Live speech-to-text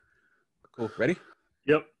Cool. Ready?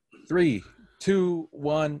 Yep. 3, 2,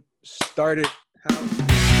 1. Start it. How's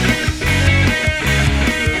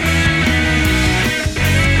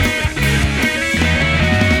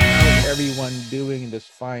everyone doing this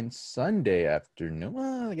fine Sunday afternoon?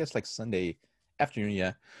 Well, I guess like Sunday afternoon,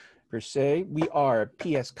 yeah, per se. We are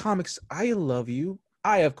PS Comics. I love you.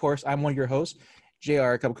 I'm one of your hosts,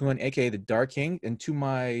 JR Kabakun, aka the Dark King. And to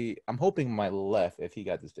my, I'm hoping my left, if he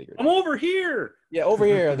got this figured I'm over here. Yeah, over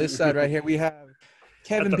here, this side right here, we have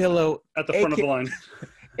Kevin Pillow at the front of the line,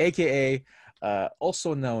 aka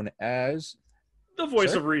also known as the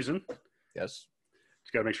voice of reason. Yes,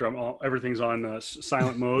 just gotta make sure everything's on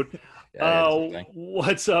silent mode. yeah,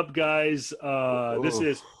 what's up, guys? This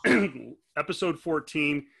is episode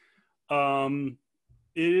 14.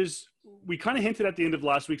 We kind of hinted at the end of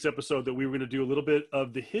last week's episode that we were going to do a little bit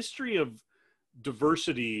of the history of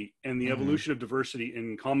diversity and the evolution of diversity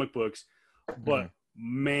in comic books, but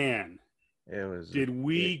man, did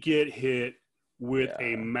we get hit with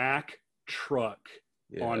a Mack truck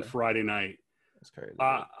on Friday night. That's crazy.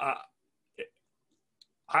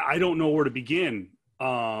 I don't know where to begin,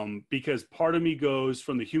 because part of me goes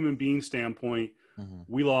from the human being standpoint.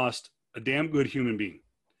 We lost a damn good human being,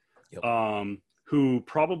 who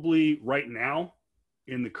probably right now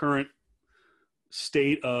in the current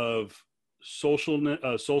state of social,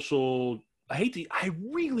 I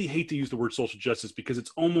really hate to use the word social justice because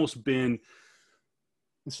it's almost been,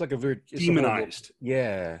 it's like a weird demonized.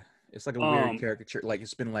 It's like a weird caricature. Like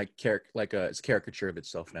it's been like it's caricature of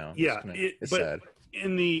itself now. Yeah, it's sad.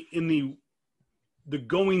 In the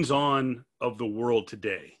goings on of the world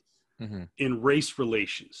today, in race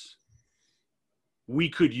relations, we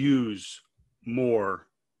could use more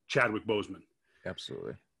Chadwick Boseman.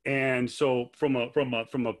 Absolutely. And so from a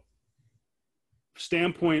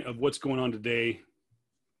standpoint of what's going on today,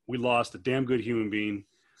 we lost a damn good human being.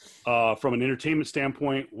 From an entertainment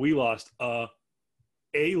standpoint, we lost a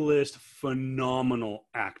A-list phenomenal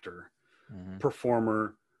actor,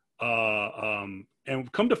 performer,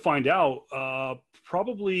 and come to find out,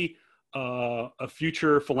 probably a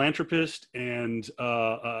future philanthropist and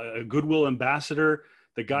a goodwill ambassador.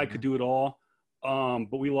 The guy could do it all.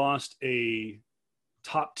 But we lost a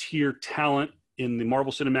top-tier talent in the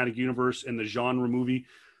Marvel Cinematic Universe and the genre movie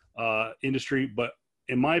industry. But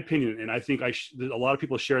in my opinion, and I think a lot of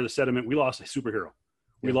people share the sentiment, we lost a superhero.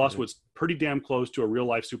 We lost what's pretty damn close to a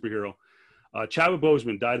real-life superhero. Chadwick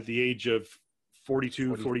Boseman died at the age of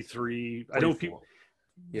 42, 43. 44. I know people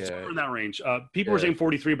somewhere in that range. People were saying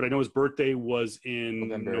 43, but I know his birthday was in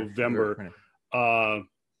November.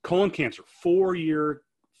 Colon cancer, 4-year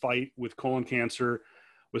fight with colon cancer,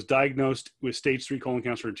 was diagnosed with stage 3 colon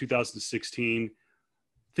cancer in 2016.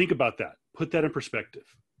 Think about that. Put that in perspective.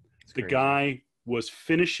 The guy was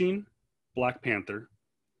finishing Black Panther,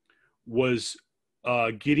 was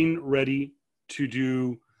getting ready to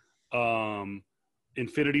do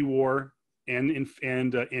Infinity War and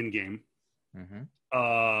Endgame.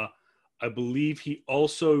 I believe he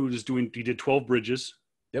also he did 12 Bridges.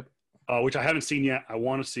 Yep. Which I haven't seen yet. I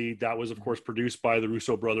want to see. That was, of course, produced by the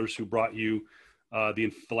Russo brothers, who brought you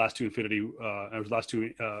the last two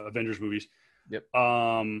Avengers movies. Yep.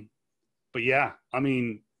 But yeah, I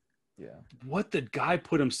mean, what the guy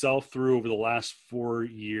put himself through over the last 4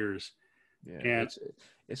 years. Yeah, and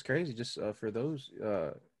it's crazy. Just for those,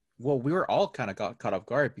 we were all kind of caught off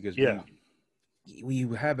guard because we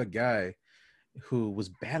have a guy who was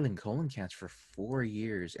battling colon cancer for 4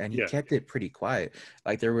 years, and he kept it pretty quiet.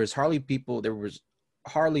 Like there was hardly people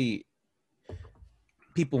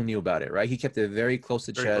knew about it, right? He kept it very close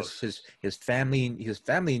to chest. His family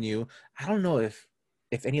knew. I don't know if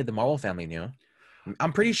any of the Marvel family knew.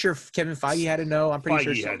 I'm pretty sure Kevin Feige had to know. I'm pretty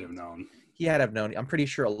sure he had to have known. He had to have known. I'm pretty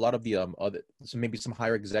sure a lot of the maybe some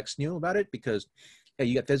higher execs knew about it because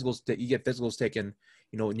you get physicals taken,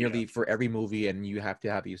 nearly for every movie, and you have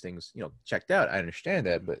to have these things, checked out. I understand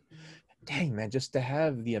that, but dang, man, just to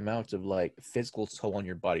have the amount of like physical toll on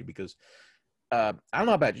your body, because I don't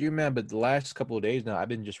know about you, man, but the last couple of days now, I've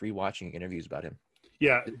been just rewatching interviews about him.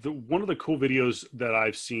 Yeah, one of the cool videos that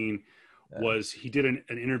I've seen was he did an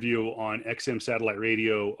interview on XM Satellite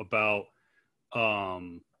Radio about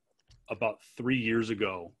 3 years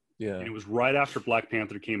ago. Yeah, and it was right after Black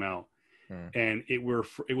Panther came out, and it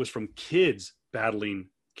was from kids battling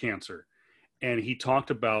cancer, and he talked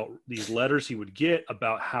about these letters he would get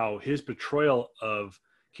about how his portrayal of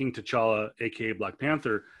King T'Challa, aka Black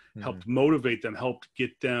Panther, helped motivate them, helped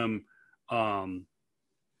get them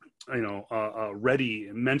ready,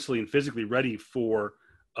 mentally and physically ready for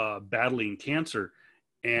battling cancer.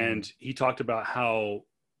 And he talked about how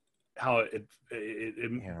it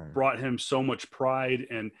brought him so much pride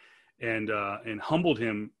and and humbled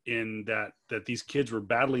him in that these kids were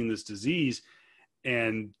battling this disease,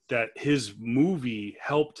 and that his movie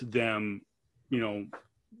helped them,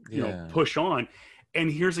 push on.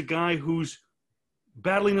 And here's a guy who's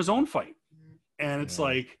battling his own fight, and it's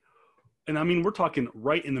like, and I mean, we're talking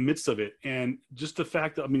right in the midst of it, and just the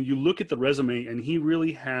fact that, I mean, you look at the resume, and he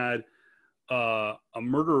really had a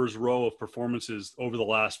murderer's row of performances over the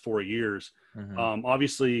last 4 years.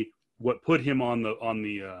 Obviously, what put him on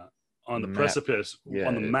the precipice,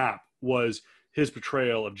 on the map, was his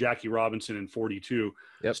portrayal of Jackie Robinson in 42.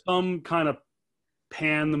 Some kind of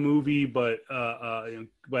pan the movie, but I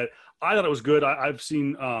thought it was good. I've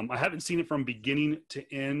seen, I haven't seen it from beginning to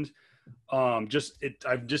end. I've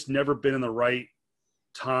just never been in the right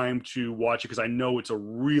time to watch it, because I know it's a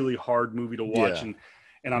really hard movie to watch, and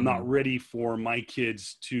I'm not ready for my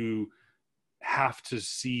kids to have to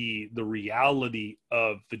see the reality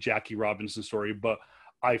of the Jackie Robinson story. But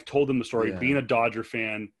I've told them the story, being a Dodger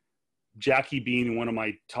fan, Jackie being one of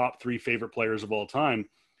my top 3 favorite players of all time.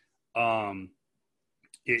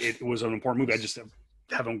 It was an important movie. I just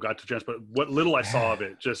haven't got the chance, but what little I saw of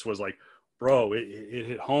it just was like, bro, it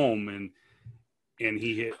hit home, and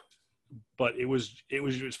he hit. But it was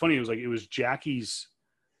funny. It was Jackie's.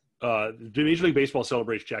 The Major League Baseball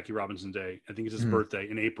celebrates Jackie Robinson Day. I think it's his birthday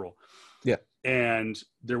in April. Yeah. And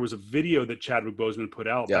there was a video that Chadwick Boseman put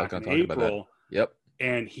out back in April.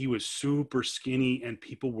 And he was super skinny, and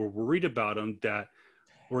people were worried about him, that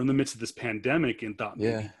we're in the midst of this pandemic, and thought,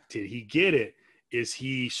 did he get it? Is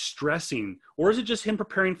he stressing, or is it just him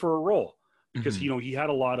preparing for a role? Because he had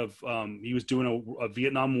a lot of he was doing a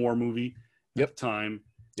Vietnam War movie at the time.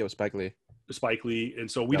 Yeah, with Spike Lee, and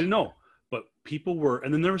so we didn't know. But people were,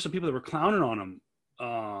 and then there were some people that were clowning on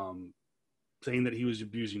him, saying that he was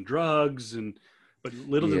abusing drugs, but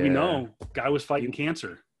little did we know, guy was fighting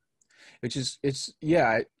cancer. Which is,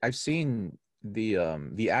 I've seen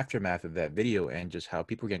the aftermath of that video, and just how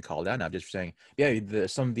people are getting called out now just for saying,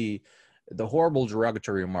 some of the horrible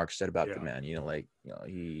derogatory remarks said about the man,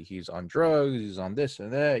 he's on drugs, he's on this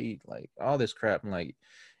and that, all this crap. I'm like,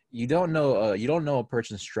 you don't know a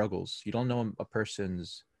person's struggles, you don't know a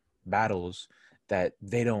person's battles that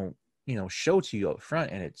they don't show to you up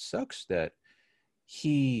front. And it sucks that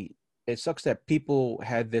people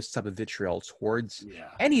had this type of vitriol towards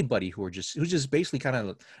anybody who's just basically kind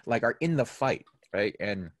of like are in the fight, right?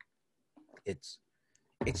 And it's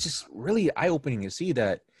just really eye-opening to see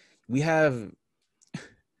that we have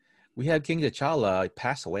King T'Challa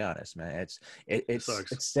pass away on us, man. It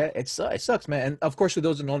sucks, man. And of course, for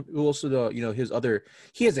those who also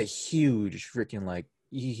he has a huge freaking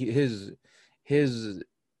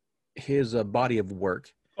his body of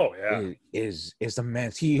work. Oh yeah, is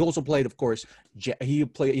immense. He also played, of course, he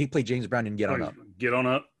played James Brown in Get On Up. Get On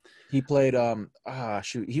Up. He played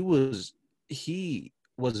he was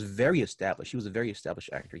very established. He was a very established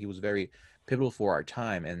actor. He was very pivotal for our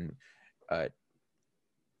time, and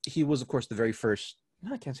he was, of course, the very first.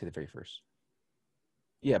 No, I can't say the very first.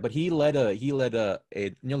 Yeah, but he led a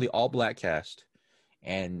nearly all black cast,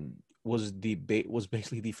 and was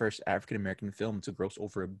basically the first African American film to gross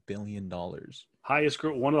over $1 billion. One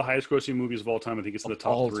of the highest grossing movies of all time. I think it's in the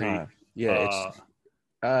top all 3. Time. Yeah, it's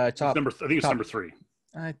top. I think it's number 3.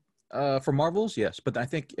 For Marvels, yes, but I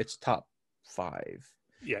think it's top 5.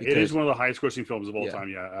 Yeah, it is one of the highest grossing films of all time.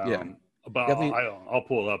 Yeah, but I'll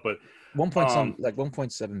pull it up. But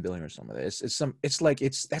 1.7 billion or something.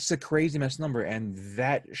 That's a crazy mess number, and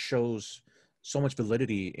that shows so much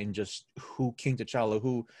validity in just who King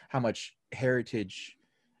T'Challa, how much heritage,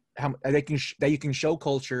 that you can show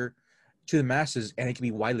culture to the masses, and it can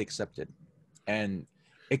be widely accepted, and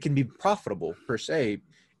it can be profitable per se.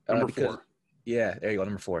 Number 4. Yeah, there you go,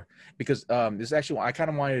 number 4. Because this is actually, I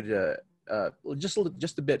kind of wanted to just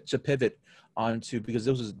a bit to pivot onto, because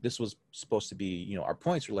this was supposed to be, our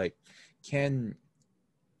points were like, has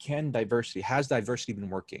diversity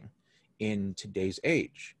been working in today's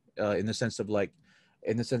age? In the sense of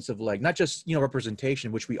not just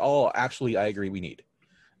representation, which we all absolutely, I agree, we need,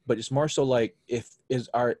 but it's more so like, is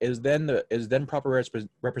then proper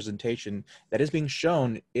representation that is being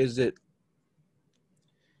shown, is it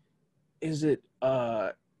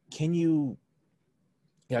can you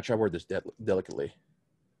try to word this delicately,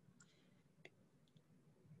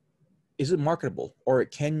 is it marketable, or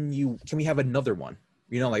can we have another one,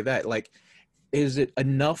 like that? Like, is it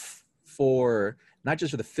enough for not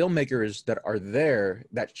just for the filmmakers that are there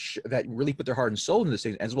that really put their heart and soul into this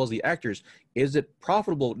thing, as well as the actors? Is it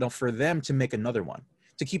profitable enough for them to make another one,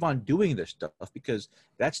 to keep on doing this stuff? Because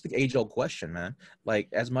that's the age-old question, man. Like,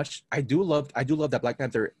 as much I do love that Black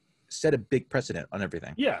Panther set a big precedent on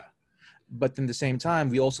everything. Yeah. but then at the same time,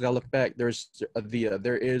 we also got to look back. There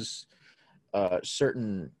is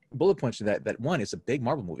certain bullet points to that. That one is a big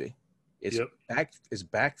Marvel movie. It's Yep.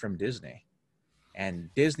 back from Disney,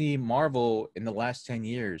 and Disney Marvel in the last 10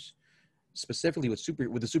 years, specifically with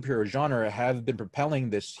the superhero genre, have been propelling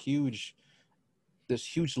this huge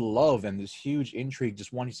love and this huge intrigue,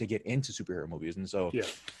 just wanting to get into superhero movies. And so, Yeah.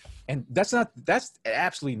 and that's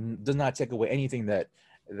absolutely does not take away anything that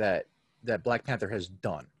Black Panther has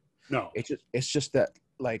done. No. It's just that,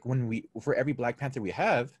 like, for every Black Panther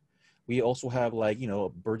we also have, like,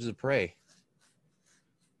 Birds of Prey.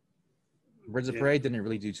 Birds of Prey didn't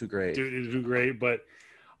really do too great. Didn't do great, but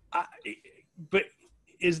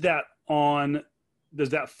does that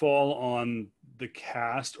fall on the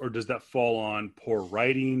cast, or does that fall on poor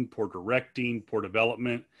writing, poor directing, poor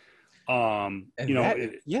development?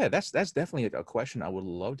 That's definitely a question I would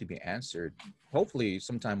love to be answered. Hopefully,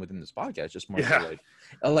 sometime within this podcast. Just more kind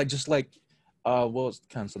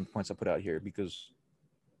of some points I put out here, because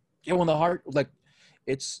when the heart, like,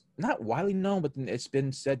 it's not widely known, but it's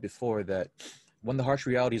been said before that one of the harsh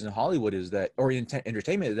realities in Hollywood is that, or in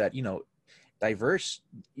entertainment, is that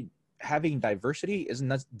having diversity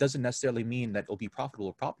doesn't necessarily mean that it'll be profitable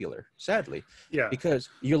or popular. Sadly, because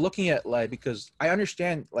you're looking at, like, because I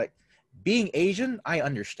understand, like, being Asian, I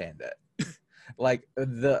understand that. Like,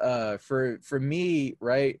 for me,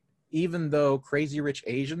 right, even though Crazy Rich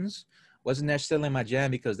Asians wasn't necessarily my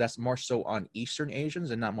jam, because that's more so on Eastern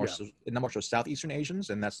Asians and not more so Southeastern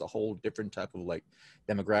Asians, and that's a whole different type of, like,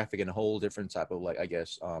 demographic and a whole different type of, like, I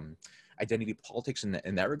guess, identity politics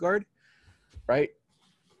in that regard, right?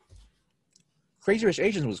 Crazy Rich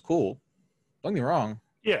Asians was cool. Don't get me wrong.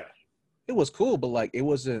 Yeah, it was cool, but, like, it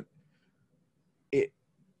wasn't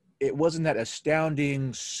that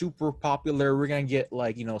astounding, super popular. We're gonna get,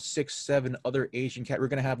 like, 6-7 other Asian cast. We're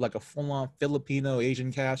gonna have, like, a full-on Filipino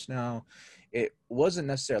Asian cast now. It wasn't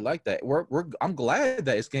necessarily like that. I'm glad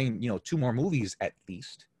that it's getting 2 more movies at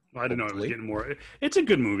least. I didn't know it was getting more. It's a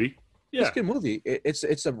good movie. Yeah, it's a good movie. It's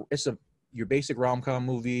your basic rom-com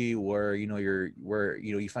movie where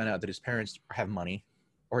you find out that his parents have money,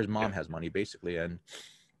 or his mom has money, basically, and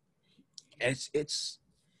it's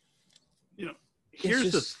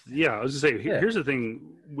here's the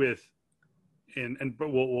thing with, but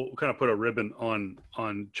we'll kind of put a ribbon on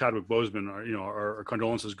Chadwick Boseman. Our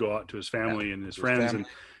condolences go out to his family and his friends and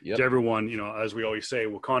to everyone. As we always say,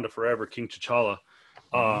 Wakanda forever, King T'Challa.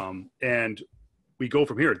 And we go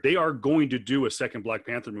from here. They are going to do a second Black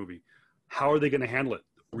Panther movie. How are they going to handle it?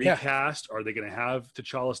 Recast? Are they going to have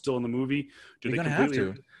T'Challa still in the movie? They're going to have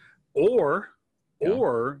to. Or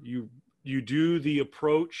you do the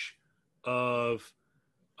approach of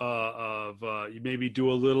you maybe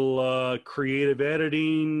do a little creative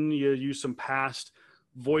editing, you use some past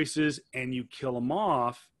voices, and you kill them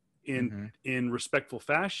off in respectful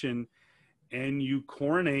fashion, and you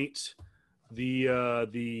coronate the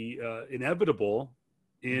inevitable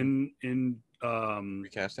in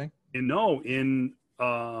recasting.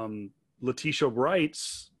 Letitia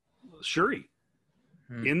Wright's Shuri.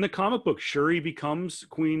 In the comic book, Shuri becomes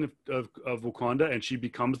Queen of Wakanda, and she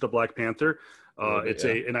becomes the Black Panther.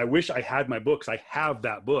 And I wish I had my books. I have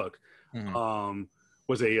that book.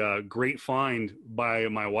 Was a great find by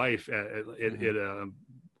my wife at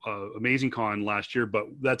Amazing Con last year. But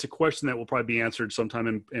that's a question that will probably be answered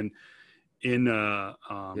sometime in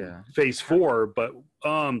phase 4. But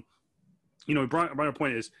Brian,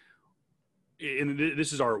 point is, and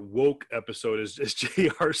this is our woke episode, as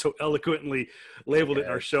JR so eloquently labeled it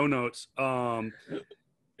in our show notes.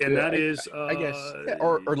 That is, I guess,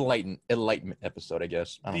 or enlightenment episode, I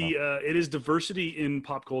guess. It is diversity in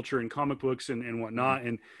pop culture and comic books and whatnot.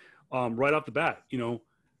 And right off the bat,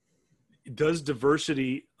 does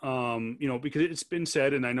diversity, because it's been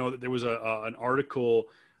said, and I know that there was an article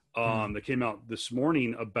that came out this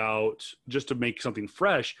morning about, just to make something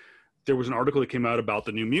fresh, there was an article that came out about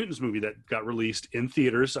the New Mutants movie that got released in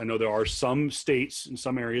theaters. I know there are some states in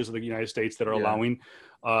some areas of the United States that are allowing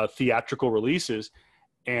theatrical releases,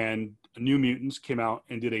 and New Mutants came out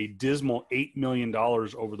and did a dismal $8 million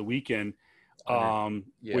over the weekend,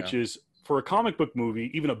 which is, for a comic book movie,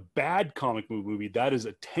 even a bad comic book movie, that is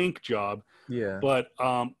a tank job. Yeah. But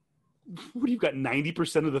what do you got?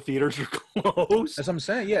 90% of the theaters are closed. That's what I'm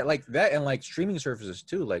saying. Yeah, like that, and like streaming services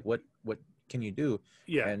too. Like, what can you do?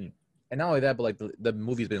 Yeah. And not only that, but like the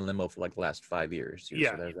movie's been in limbo for like the last 5 years. So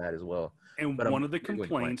there's that as well. And one of the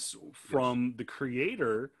complaints from the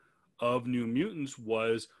creator of New Mutants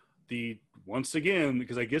was once again,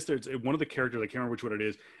 because I guess there's one of the characters, I can't remember which one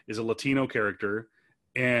it is a Latino character,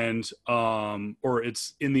 and or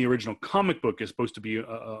it's in the original comic book is supposed to be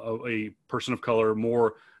a person of color,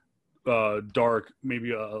 more dark,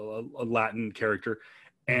 maybe a Latin character,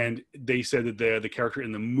 and they said that the character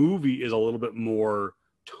in the movie is a little bit more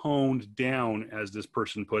toned down, as this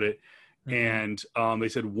person put it. Mhm. And they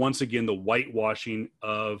said once again the whitewashing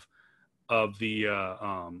of the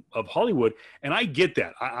of Hollywood, and I get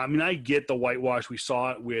that. I mean, I get the whitewash. We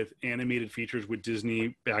saw it with animated features with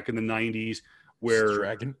Disney back in the '90s,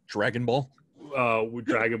 where Dragon Ball, with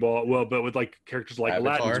Dragon Ball, well, but with like characters like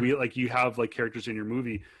Aladdin, 'cause Avatar. we like you have like characters in your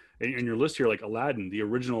movie in your list here, like Aladdin, the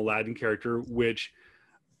original Aladdin character, which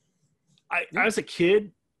I Yeah. as a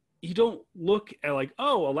kid, you don't look at like,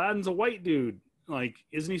 oh, Aladdin's a white dude. Like,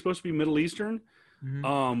 isn't he supposed to be Middle Eastern? Mhm.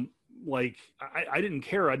 Um, like I didn't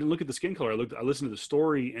care. I didn't look at the skin color. I listened to the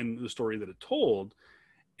story and the story that it told.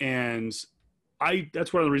 And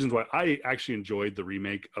that's one of the reasons why I actually enjoyed the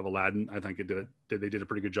remake of Aladdin. I think they did a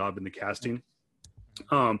pretty good job in the casting.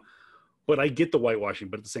 Um, but I get the whitewashing,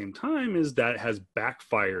 but at the same time is that has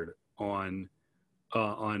backfired on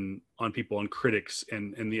people, on critics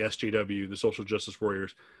and the SJW, the social justice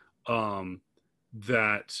warriors,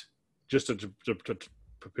 that just to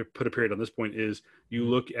put a period on this point is you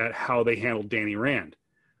look at how they handled Danny Rand.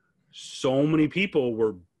 So many people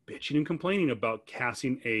were bitching and complaining about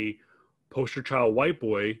casting a poster child white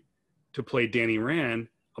boy to play Danny Rand,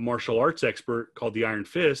 a martial arts expert called the Iron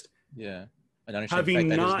Fist, Yeah, and understand the fact having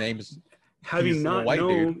that his not name is having he's a not white dude.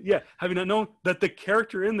 known, yeah, having not known that the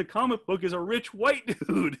character in the comic book is a rich white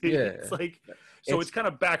dude. Yeah, It's like, so it's it's kind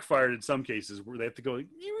of backfired in some cases where they have to go,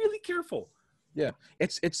 you're really careful. yeah,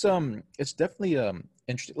 it's definitely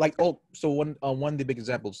interesting. Like, oh, so one of the big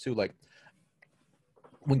examples too, like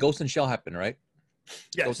when Ghost in the Shell happened, right?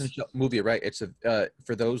 Ghost in the Yes. Shell movie, right? It's a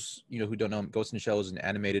for those who don't know, Ghost in the Shell is an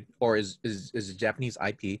animated or is a Japanese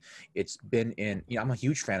IP. It's been in I'm a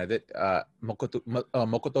huge fan of it.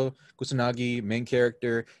 Mokoto Kusanagi, main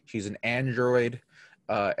character. She's an android,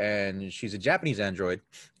 and she's a Japanese android,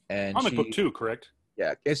 and Comic book she too, correct?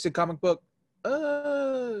 yeah, it's a comic book.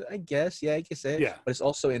 I guess yeah, I can say it, Yeah. but it's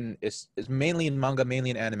also it's mainly in manga,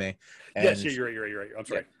 mainly in anime, Yes, and yeah, you're right. I'm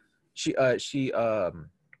yeah, sorry. she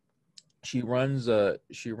she runs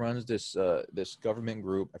this this government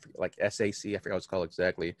group, I forget, like SAC, I forgot what it's called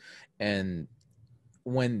exactly. And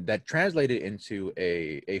when that translated into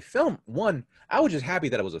a film, one, I was just happy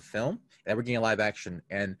that it was a film that we're getting a live action,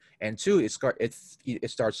 and two, it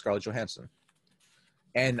stars Scarlett Johansson.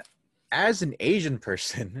 And as an Asian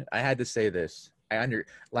person, I had to say this.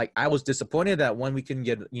 I was disappointed that one, we couldn't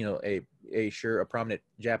get a prominent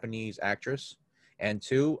Japanese actress, and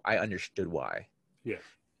two, I understood why. Yeah.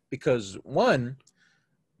 Because one,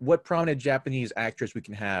 what prominent Japanese actress we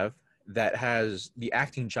can have that has the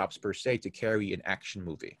acting chops per se to carry an action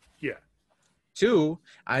movie? Yeah. Two,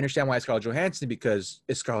 I understand why it's Scarlett Johansson, because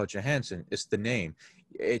it's Scarlett Johansson. It's the name.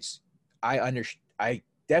 I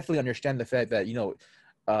definitely understand the fact that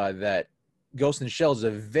that Ghost in the Shell is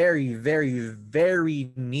a very, very,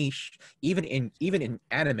 very niche, even in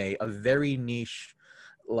anime, a very niche,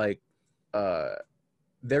 like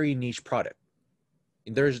very niche product.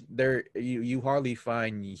 You hardly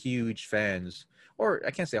find huge fans, or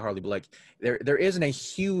I can't say hardly, but like there isn't a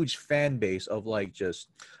huge fan base of like just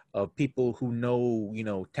of people who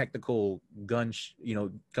know technical guns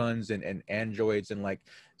and androids and like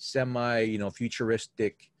semi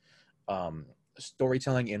futuristic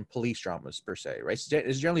storytelling in police dramas per se, right?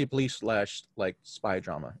 It's generally a police slash like spy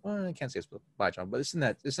drama. Well, I can't say it's spy drama, but it's in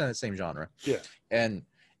that same genre. Yeah. And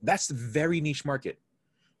that's a very niche market.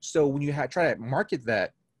 So when you try to market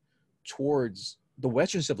that towards the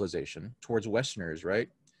Western civilization, towards Westerners, right?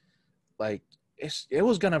 Like it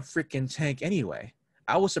was gonna freaking tank anyway.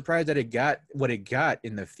 I was surprised that it got what it got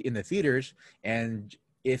in the theaters. And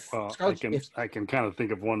if Well, Scarlett, if I can kind of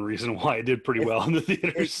think of one reason why it did pretty if well in the it's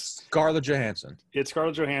theaters. Scarlett Johansson It's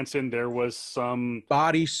Scarlett Johansson. There was some.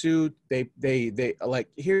 bodysuit, they like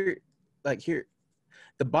here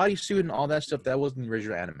the bodysuit and all that stuff, that wasn't the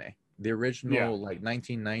original anime. The original Yeah. like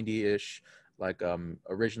 1990-ish like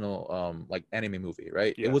original like anime movie,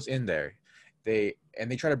 right? It Yeah. was in there. They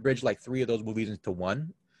try to bridge like three of those movies into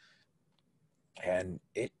one, and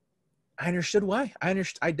I understood why. I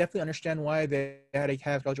definitely understand why they had to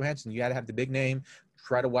have Scarlett Johansson. You had to have the big name.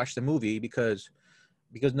 Try to watch the movie because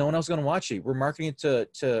no one else is gonna watch it. We're marketing it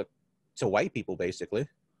to white people basically,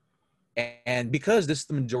 and because this is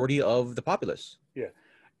the majority of the populace. Yeah.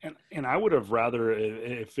 And I would have rather,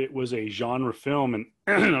 if it was a genre film, and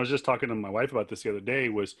I was just talking to my wife about this the other day,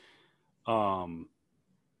 was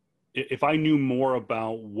if I knew more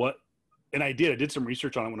about what, and I did some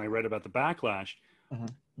research on it when I read about the backlash, Mhm.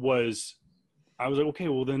 was I was like, okay,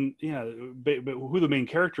 well then, yeah, but who the main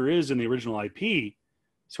character is in the original IP,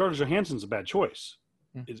 Scarlett Johansson's a bad choice.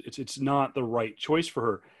 It's not the right choice for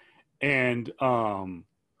her. And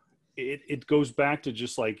it goes back to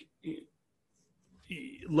just like,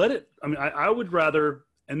 let it. I mean, I would rather,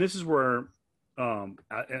 and this is where,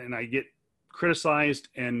 and I get criticized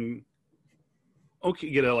and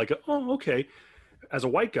get okay, as a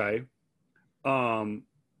white guy,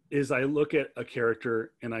 is I look at a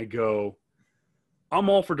character and I go, I'm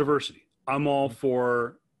all for diversity. I'm all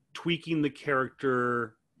for tweaking the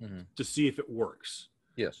character to see if it works.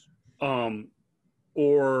 Yes.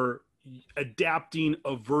 Or adapting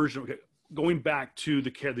a version. Okay, going back to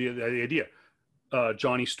the idea,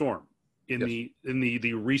 Johnny Storm in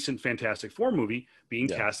the recent Fantastic Four movie being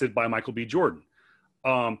casted by Michael B. Jordan.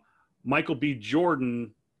 Michael B.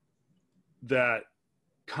 Jordan, that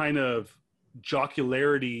kind of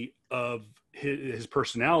jocularity of his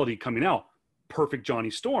personality coming out, perfect Johnny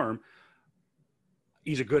Storm.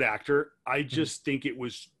 He's a good actor. I just think it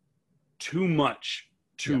was too much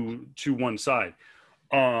to one side.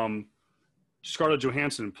 Scarlett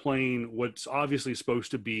Johansson playing what's obviously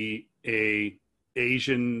supposed to be a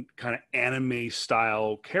Asian kind of anime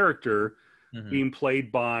style character, being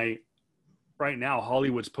played by right now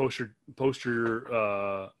Hollywood's poster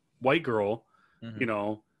white girl, you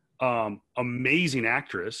know, amazing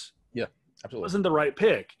actress. Yeah, absolutely. Wasn't the right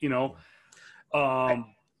pick, you know.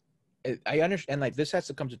 I understand, like, this has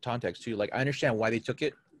to come to context too. Like, I understand why they took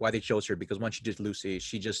it, why they chose her, because once she did Lucy,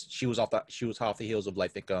 she was off the heels of,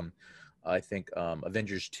 like, I think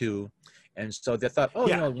Avengers 2, and so they thought,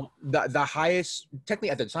 you know, the highest, technically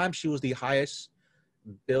at the time, she was the highest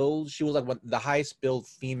billed, she was like the highest billed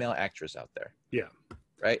female actress out there. Yeah.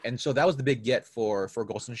 Right. And so that was the big get for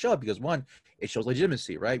Ghost in the Shell, because one, it shows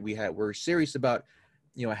legitimacy, right? We're serious about,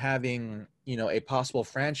 you know, having, you know, a possible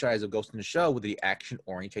franchise of Ghost in the Shell with the action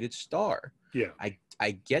oriented star. Yeah.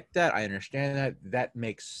 I get that. I understand that. That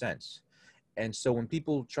makes sense. And so when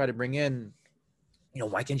people try to bring in, you know,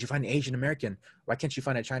 why can't you find an Asian American? Why can't you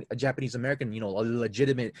find a Japanese American, you know, a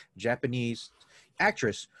legitimate Japanese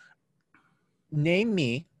actress? Name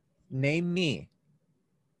me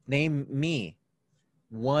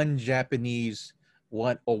one Japanese,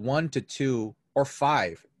 one to two or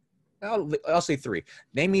five. I'll say three.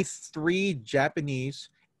 Name me three Japanese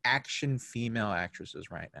action female actresses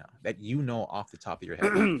right now that you know off the top of your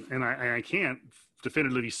head. And I can't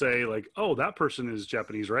definitively say, like, oh, that person is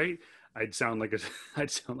Japanese, right? I'd sound like a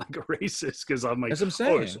racist, because I'm like, that's what I'm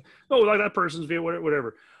saying. Like that person's via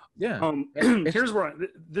whatever. Yeah. Here's where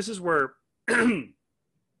this is the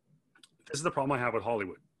problem I have with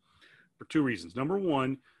Hollywood, for two reasons. Number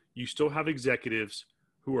one, you still have executives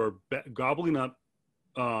who are gobbling up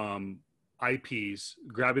IPs,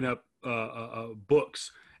 grabbing up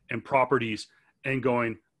books and properties, and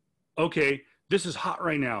going, okay, this is hot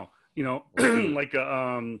right now. You know, like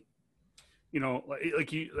you know,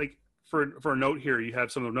 like for a note here, you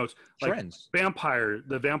have some of the notes, like Trends.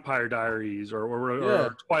 the Vampire Diaries,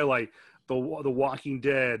 or Twilight, the Walking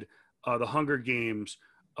Dead, the Hunger Games,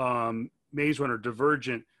 Maze Runner,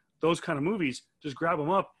 Divergent, those kind of movies. Just grab them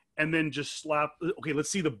up and then just slap. Okay, let's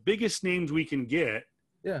see the biggest names we can get.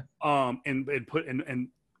 Yeah. And put and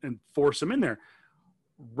force them in there,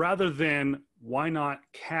 rather than, why not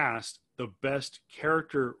cast the best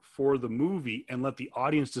character for the movie and let the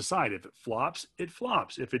audience decide. If it flops, it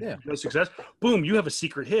flops. If it does success, boom, you have a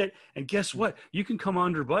secret hit. And guess what? You can come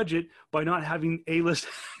under budget by not having A-list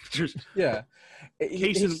actors. Yeah.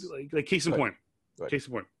 Case in point.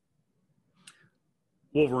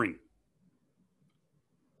 Wolverine.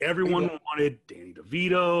 Everyone wanted Danny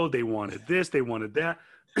DeVito. They wanted this. They wanted that.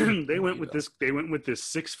 They went with this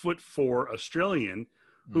 6'4" Australian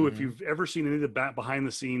who, if you've ever seen any of the behind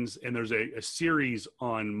the scenes, and there's a series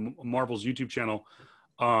on Marvel's YouTube channel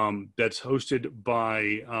that's hosted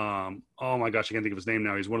by, oh my gosh, I can't think of his name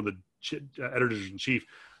now. He's one of the editors in chief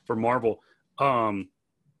for Marvel.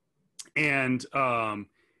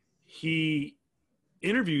 He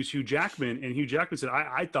interviews Hugh Jackman, and Hugh Jackman said,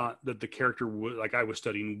 I thought that the character was like, I was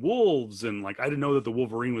studying wolves, and like I didn't know that the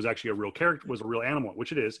Wolverine was actually a real character, was a real animal,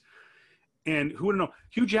 which it is. And who would know?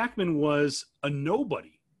 Hugh Jackman was a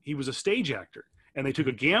nobody. He was a stage actor, and they took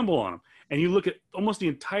a gamble on him. And you look at almost the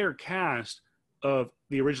entire cast of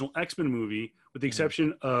the original X-Men movie, with the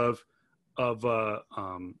exception of oh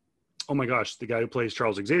my gosh, the guy who plays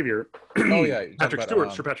Charles Xavier. Oh yeah,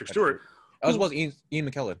 Sir Patrick Stewart. As well as Ian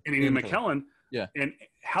McKellen. And Ian McKellen. Yeah. And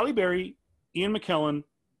Halle Berry, Ian McKellen,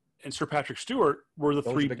 and Sir Patrick Stewart were the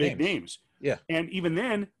three big names. Yeah. And even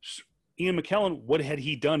then, Ian McKellen, what had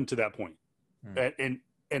he done to that point? And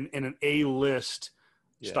an A-list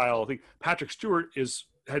style thing. Patrick Stewart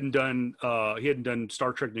hadn't done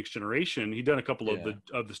Star Trek Next Generation. He'd done a couple of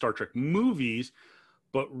the Star Trek movies,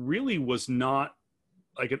 but really was not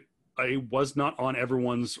like I was not on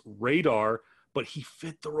everyone's radar, but he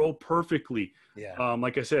fit the role perfectly. Yeah.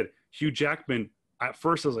 Like I said, Hugh Jackman, at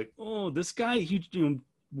first I was like, oh, this guy,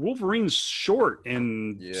 Wolverine's short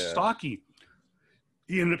and Yeah. stocky.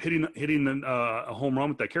 He ended up hitting a home run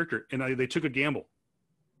with that character, and they took a gamble.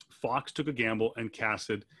 Fox took a gamble and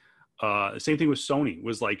casted. Same thing with Sony.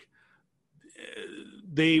 Was like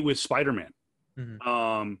they with Spider-Man.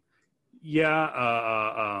 Mm-hmm.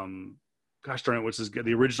 Gosh darn it, what's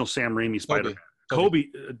the original Sam Raimi Spider-Man?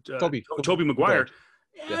 Tobey Maguire.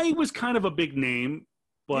 Yeah, he was kind of a big name,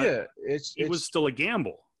 but yeah, it was still a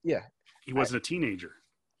gamble. Yeah, he wasn't a teenager.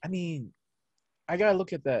 I mean, I gotta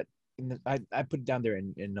look at that. I put it down there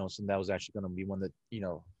in notes, and that was actually going to be one that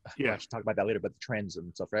we'll actually talk about that later, but the trends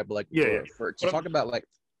and stuff, right? But like, to talk about like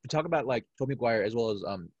Tobey Maguire as well as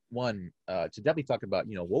to definitely talk about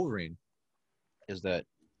Wolverine, is that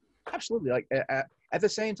absolutely like at the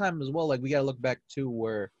same time as well, like we got to look back to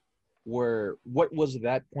where what was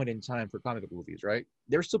that point in time for comic book movies, right?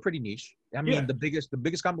 They're still pretty niche. I mean, the biggest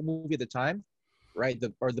comic book movie at the time, right?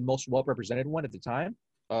 The most well represented one at the time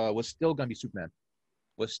was still going to be Superman.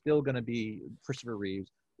 Was still going to be Christopher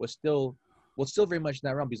Reeves. Was still very much in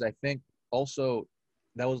that realm, because I think also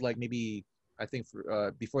that was like maybe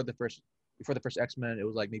before the first X-Men, it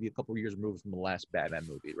was like maybe a couple of years removed from the last Batman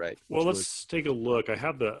movie, right? Well, let's take a look. I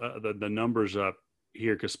have the numbers up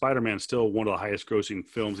here because Spider-Man is still one of the highest grossing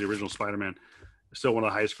films. The original Spider-Man is still one of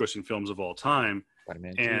the highest grossing films of all time.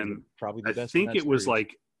 Spider-Man 2, and probably the best. I think it was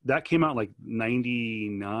like that came out like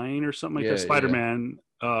 99 or something like that. Spider-Man.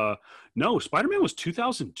 No, Spider-Man was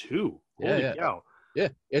 2002. Holy cow. Yeah,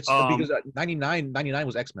 it's because 99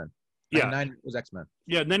 was X-Men. 99 was X-Men.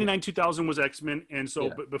 Yeah, 99 2000 was X-Men, and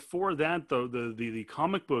so but before that though, the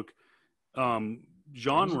comic book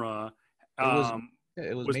genre was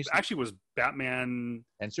Batman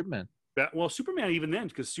and Superman. Superman even then,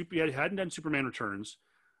 because hadn't done Superman Returns.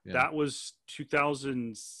 Yeah. That was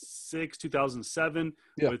 2006, 2007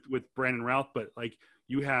 with Brandon Routh, but like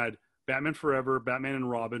you had Batman Forever, Batman and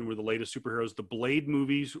Robin were the latest superheroes. The Blade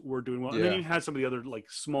movies were doing well. And then you had some of the other like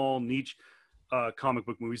small niche comic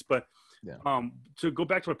book movies. But to go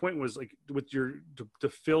back to my point was like with to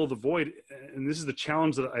fill the void, and this is the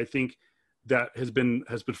challenge that I think that has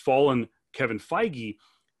befallen Kevin Feige,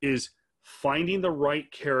 is finding the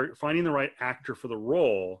right character, finding the right actor for the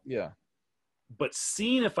role. Yeah. But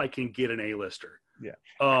seeing if I can get an A-lister. Yeah.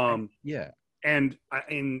 And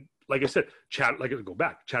like I said, Chadwick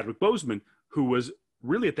Boseman, who was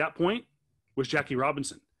really at that point was Jackie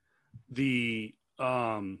Robinson. The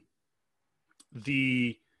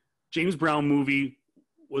James Brown movie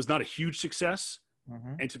was not a huge success.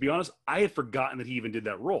 Mm-hmm. And to be honest, I had forgotten that he even did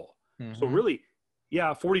that role. Mm-hmm. So really,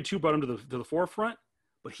 42 brought him to the forefront,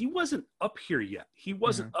 but he wasn't up here yet. He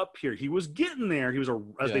wasn't up here. He was getting there. He was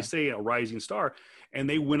they say, a rising star. And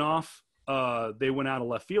they went off. They went out of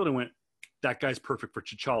left field and went, that guy's perfect for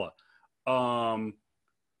T'Challa.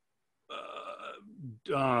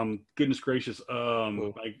 Goodness gracious.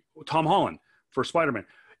 Like Tom Holland for Spider-Man.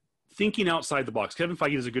 Thinking outside the box. Kevin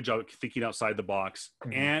Feige does a good job at thinking outside the box,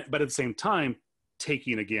 but at the same time,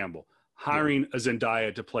 taking a gamble. Hiring a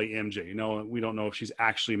Zendaya to play MJ. We don't know if she's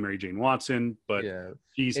actually Mary Jane Watson, but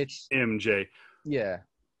she's MJ. Yeah.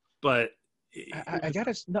 But I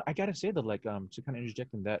gotta say that, like, to kind of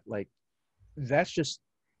interject in that, like, that's just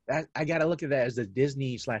that I gotta look at that as the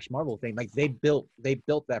Disney/Marvel thing. Like they built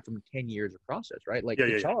that from 10 years of process, right? Like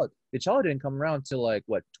T'Challa didn't come around till like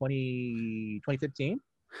what 2015.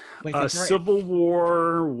 Civil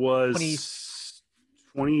War was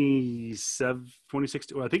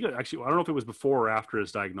 2016. I think actually I don't know if it was before or after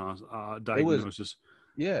his diagnosis.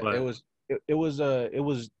 It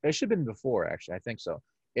should have been before, actually. I think so.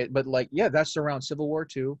 But like that's around Civil War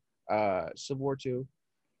 2.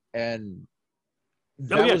 And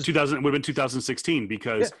 2000 would have been 2016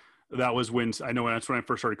 because that was when that's when I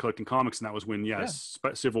first started collecting comics, and that was when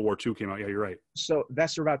Civil War 2 came out. Yeah, you're right. So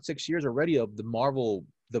that's about 6 years already of the Marvel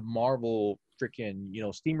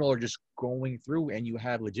freaking steamroller just going through, and you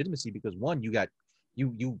have legitimacy because one, you got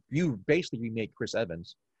you basically remade Chris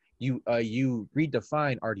Evans, you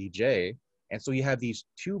redefine RDJ, and so you have these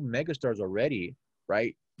two megastars already,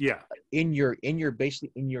 right? Yeah. In your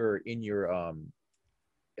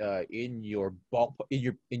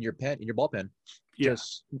ballpen,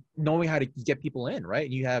 just knowing how to get people in, right?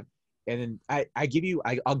 And you have, and then I'll give you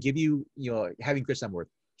having Chris Hemsworth,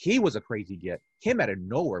 he was a crazy get. Him out of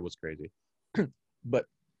nowhere was crazy, but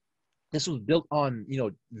this was built on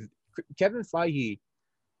Kevin Feige.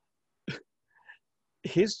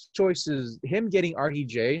 His choices, him getting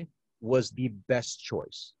RDJ was the best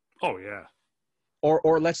choice. Oh yeah.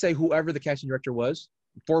 or let's say whoever the casting director was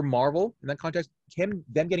for Marvel in that context, them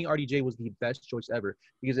getting RDJ was the best choice ever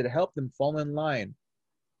because it helped them fall in line,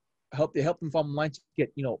 it helped them fall in line to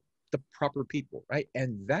get the proper people, right?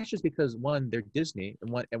 And that's just because one, they're Disney,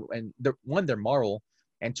 and they're Marvel,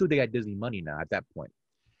 and two, they got Disney money now at that point.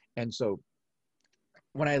 And so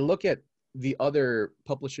when I look at the other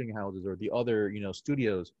publishing houses or the other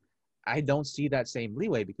studios, I don't see that same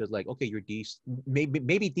leeway because, like, okay, you're DC.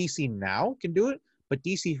 Maybe DC now can do it, but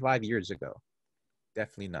DC 5 years ago,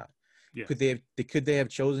 definitely not. Yeah. Could they have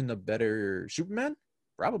chosen a better Superman?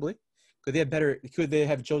 Probably. Could they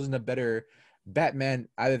have chosen a better Batman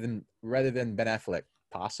rather than Ben Affleck?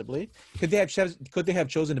 Possibly. Could they have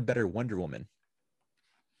chosen a better Wonder Woman?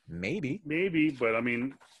 Maybe, but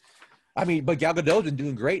but Gal Gadot's been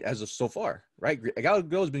doing great as of so far, right? Gal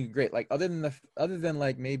Gadot's been great. Like other than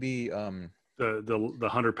like maybe the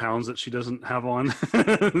 100 pounds that she doesn't have on.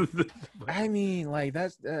 I mean, like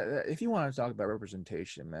that's if you want to talk about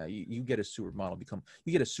representation, man, you get a supermodel become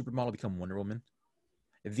Wonder Woman,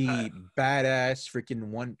 the badass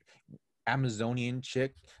freaking Amazonian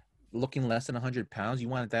chick looking less than 100 pounds. You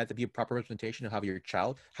want that to be a proper representation of how your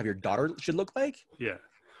daughter should look like? Yeah.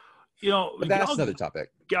 But that's another topic.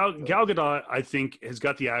 Gal Gadot, I think, has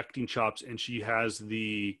got the acting chops, and she has and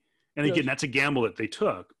again, that's a gamble that they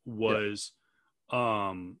took, was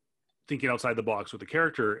thinking outside the box with the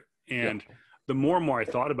character. And the more and more I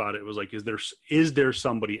thought about it, it was like, is there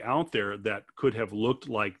somebody out there that could have looked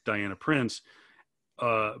like Diana Prince,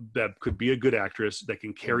 that could be a good actress, that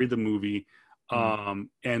can carry the movie,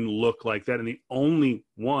 and look like that? And the only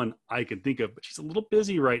one I can think of, but she's a little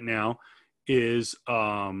busy right now, is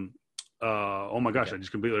oh my gosh, I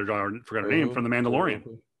just completely forgot her name, from The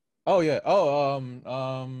Mandalorian. Oh yeah. Are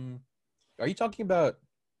you talking about?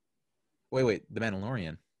 Wait, The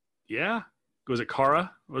Mandalorian. Yeah, was it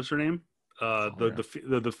Kara? What's her name?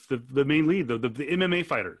 The main lead, the MMA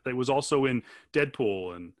fighter that was also in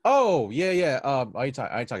Deadpool and. Oh yeah. Are you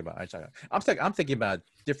talking about? I'm thinking about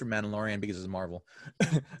different Mandalorian because it's Marvel.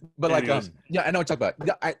 But like yeah, I know what you're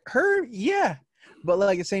talking about. Her, yeah. But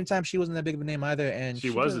like at the same time, she wasn't that big of a name either, and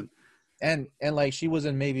she wasn't. And like she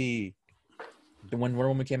wasn't maybe when Wonder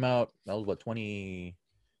Woman came out. That was what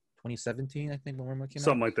 2017, I think, when Wonder Woman came out.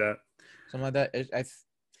 Something like that.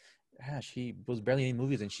 She was barely in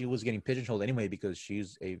movies, and she was getting pigeonholed anyway because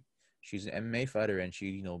she's an MMA fighter, and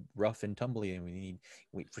she rough and tumbly, and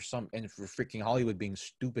for freaking Hollywood being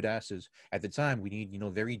stupid asses at the time, we need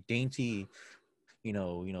very dainty,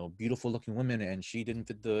 beautiful looking women, and she didn't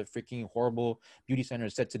fit the freaking horrible beauty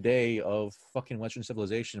standards set today of fucking Western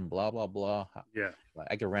civilization, blah blah blah. Yeah,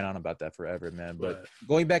 I could rant on about that forever, man. But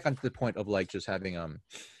going back onto the point of like just having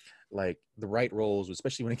like the right roles,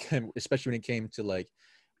 especially when it came to like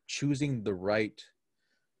choosing the right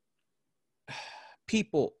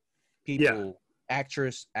people,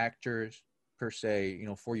 actors per se,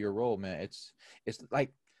 for your role, man. It's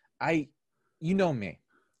like me.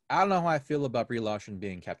 I don't know how I feel about Brie Larson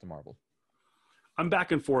being Captain Marvel. I'm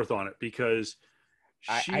back and forth on it because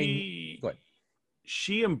she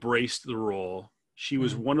embraced the role. She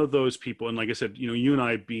was one of those people, and like I said, you and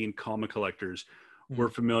I being comic collectors, we're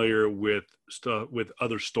familiar with stuff with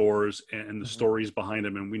other stores and the stories behind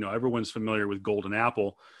them, and we know everyone's familiar with Golden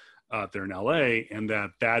Apple out there in LA, and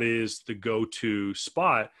that is the go-to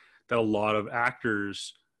spot that a lot of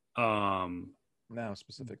actors now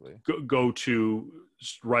specifically go to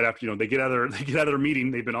right after they get out of their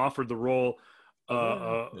meeting. They've been offered the role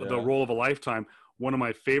the role of a lifetime. One of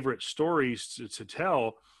my favorite stories to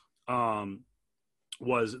tell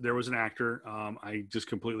was there was an actor, I just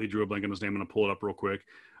completely drew a blank on his name. I'm gonna pull it up real quick.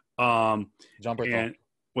 John Bernthal. And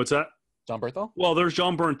what's that? John Bernthal? Well, there's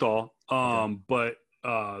John Bernthal, but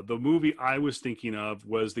the movie I was thinking of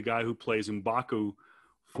was the guy who plays M'Baku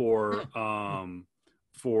for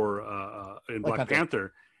in Black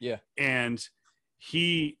Panther. Yeah. And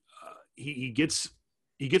he gets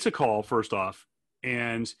a call first off,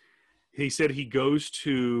 and he said he goes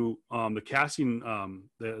to the casting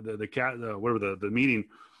the meeting.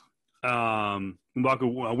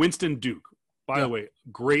 M'Baku, Winston Duke, by the way,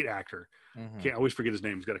 great actor. Can't always forget his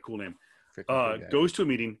name. He's got a cool name. Goes to a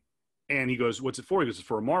meeting, and he goes, "What's it for?" He goes, "It's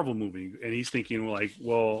for a Marvel movie." And he's thinking, like,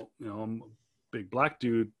 well, I'm a big black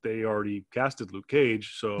dude. They already casted Luke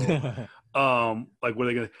Cage, so like, what are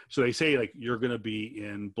they gonna? So they say, like, you're gonna be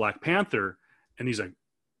in Black Panther, and he's like,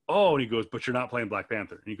 oh, and he goes, but you're not playing Black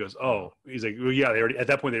Panther. And he goes, oh, he's like, well, yeah, at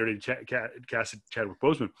that point they already casted Chadwick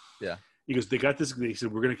Boseman. Yeah. He goes, they got this. They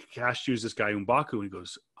said, we're going to cast you as this guy M'Baku. And he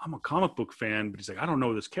goes, I'm a comic book fan, but he's like, I don't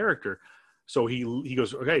know this character. So he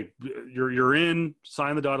goes, okay, you're in,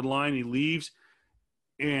 sign the dotted line. He leaves,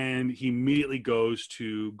 and he immediately goes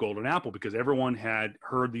to Golden Apple because everyone had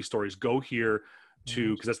heard these stories. Go here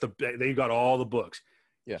to, because they got all the books.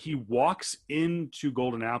 Yeah. He walks into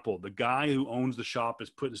Golden Apple. The guy who owns the shop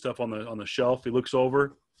is putting stuff on the shelf. He looks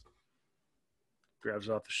over, grabs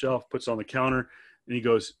it off the shelf, puts it on the counter, and he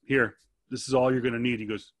goes, "Here, this is all you're going to need." He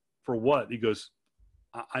goes, "For what?" He goes,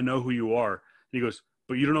 I know who you are." And he goes,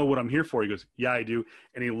 "But you don't know what I'm here for." He goes, "Yeah, I do."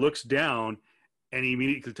 And he looks down, and he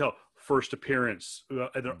immediately could tell, first appearance.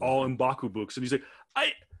 And they're all M'Baku books. And he's like,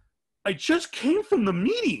 I just came from the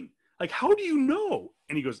meeting. Like, how do you know?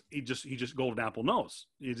 And he goes, he just Golden Apple knows.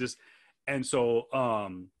 And so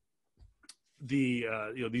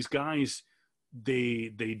these guys, they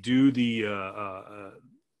do the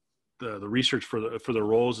research for the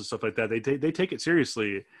roles and stuff like that. They take it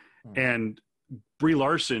seriously. And Brie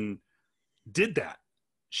Larson did that.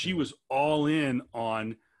 She was all in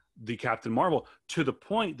on the Captain Marvel to the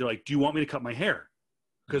point they're like, "Do you want me to cut my hair?"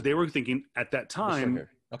 Because they were thinking at that time,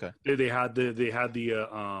 okay, they had the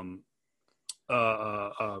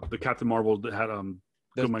Captain Marvel that had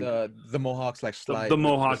the mohawks like slide the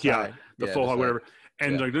mohawk, the faux hawk, whatever.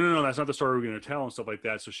 And like, no, that's not the story we're going to tell and stuff like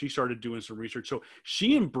that. So she started doing some research. So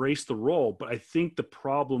she embraced the role, but I think the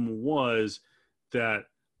problem was that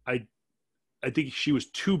I think she was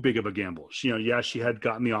too big of a gamble. She, she had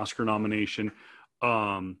gotten the Oscar nomination.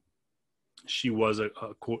 She was a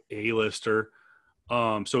quote A-lister.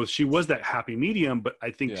 So she was that happy medium, but I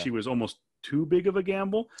think she was almost too big of a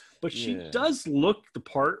gamble. But she does look the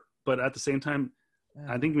part, but at the same time,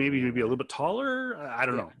 I think maybe a little bit taller. I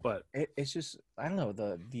don't know, but it's just, I don't know,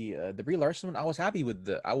 the Brie Larson one. I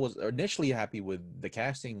was initially happy with the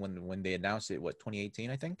casting when they announced it.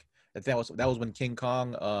 2018, I think. That was when King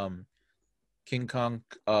Kong Skrull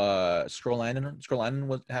Island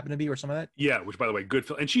was happened to be, or some of that. Yeah, which by the way, good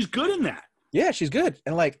film, and she's good in that. Yeah, she's good,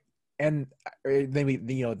 and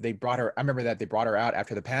they brought her. I remember that they brought her out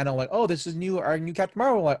after the panel, like, "Oh, this is our new Captain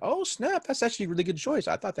Marvel." Like, "Oh snap, that's actually a really good choice."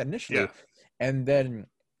 I thought that initially, and then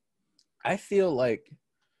I feel like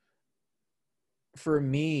for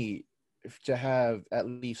me to have at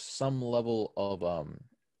least some level of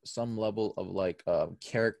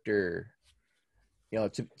character,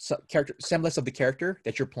 character semblance of the character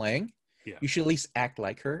that you're playing, you should at least act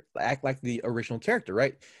like her, act like the original character,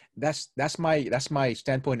 right? That's my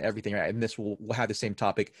standpoint in everything, right? And this we'll have the same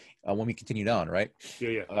topic when we continue on, right?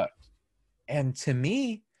 And to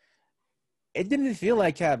me, it didn't feel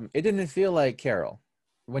like Carol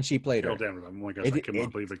when she played her. Oh my gosh, I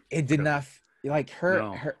cannot believe it did not like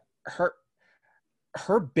her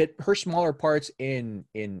smaller parts in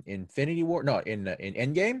Infinity War, no, in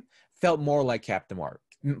Endgame, felt more like Captain Marvel,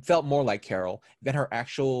 felt more like Carol than her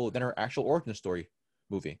actual origin story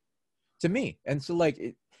movie to me. And so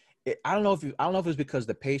like I don't know if it was because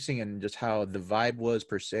the pacing and just how the vibe was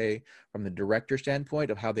per se from the director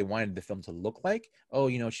standpoint of how they wanted the film to look like.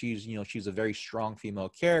 Oh, she's a very strong female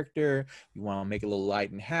character. You want to make it a little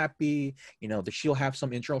light and happy. That she'll have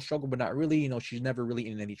some internal struggle, but not really. She's never really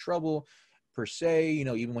in any trouble per se.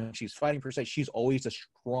 Even when she's fighting per se, she's always a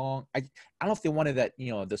strong. I don't know if they wanted that.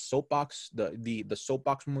 The soapbox, the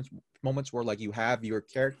soapbox moments where like you have your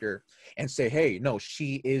character and say, hey, no,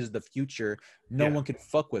 she is the future, no one can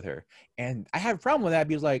fuck with her. And I have a problem with that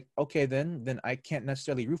because like, okay, then I can't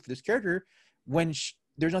necessarily root for this character when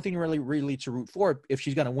there's nothing really to root for if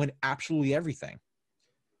she's gonna win absolutely everything.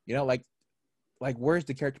 Like where's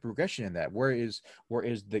the character progression in that? Where is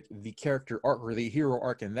the character arc or the hero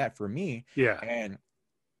arc in that for me?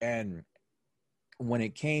 And when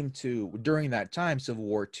it came to during that time, Civil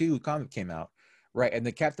War II comic came out. Right, and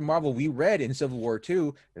the Captain Marvel we read in Civil War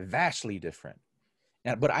II, vastly different.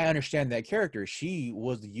 But I understand that character. She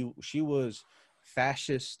was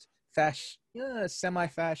fascist,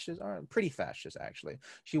 semi-fascist, or pretty fascist actually.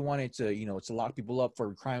 She wanted to lock people up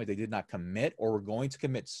for crimes they did not commit or were going to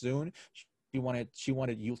commit soon. She wanted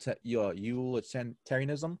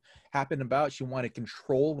utilitarianism happen about. She wanted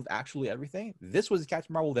control of actually everything. This was the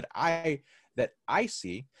Captain Marvel that I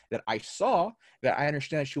see, that I saw, that I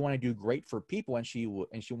understand she wanted to do great for people, and she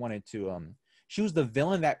wanted to she was the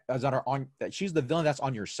villain that is she's the villain that's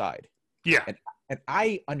on your side. And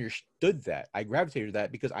I understood that. I gravitated to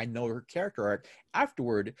that because I know her character arc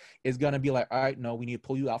afterward is gonna be like, all right, no, we need to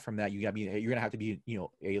pull you out from that. You're gonna have to be, you're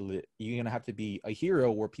gonna have to be a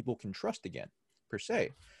hero where people can trust again, per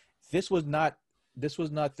se. This was not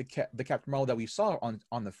the Captain Marvel that we saw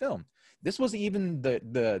on the film. This wasn't even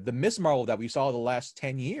the Miss Marvel that we saw the last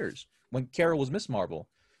 10 years when Carol was Miss Marvel.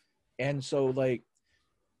 And so like,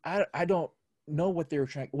 I don't know what they were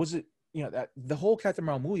trying. Was it, that the whole Captain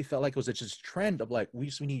Marvel movie felt like it was just a trend of like,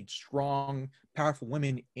 we need strong, powerful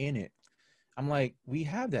women in it. I'm like, we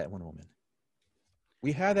have that Wonder Woman.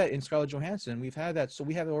 We had that in Scarlett Johansson. We've had that. So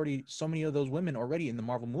we have already so many of those women already in the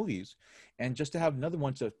Marvel movies. And just to have another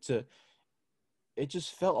one to it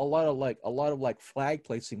just felt a lot of like flag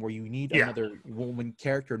placing where you need Yeah. another woman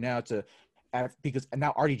character now to because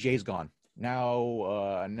now RDJ is gone.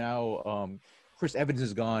 Now Chris Evans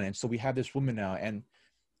is gone. And so we have this woman now. And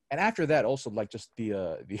after that also like just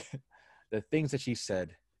the things that she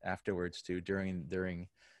said afterwards too during the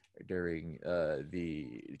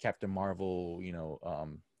Captain Marvel, we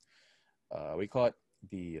call it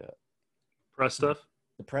the Press stuff.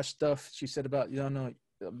 the press stuff she said about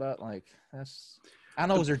about like that's I don't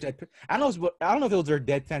know, was there dead I don't know I don't know if it was their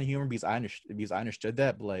deadpan humor because I understood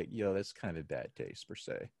that, but like that's kind of a bad taste per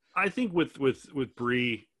se. I think with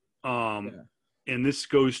Brie, Yeah. and this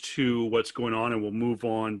goes to what's going on, and we'll move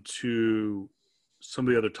on to some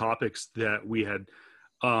of the other topics that we had.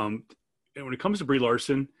 And when it comes to Brie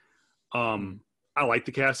Larson, I like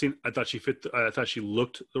the casting. I thought she fit. I thought she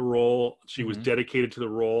looked the role. She was dedicated to the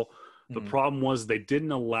role. The problem was they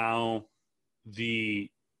didn't allow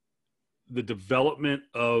the development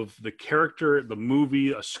of the character, the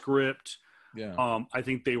movie, a script. Yeah. I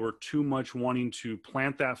think they were too much wanting to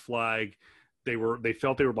plant that flag. They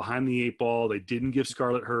felt they were behind the eight ball. They didn't give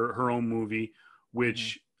Scarlett her own movie,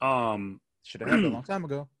 which should have happened a long time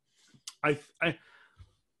ago. I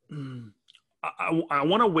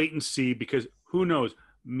want to wait and see, because who knows?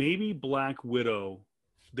 Maybe Black Widow,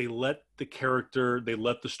 they let the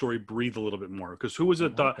story breathe a little bit more. Because who was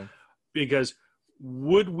it thought? Because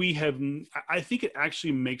would we have? I think it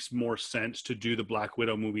actually makes more sense to do the Black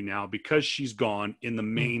Widow movie now because she's gone in the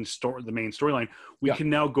main storyline. We can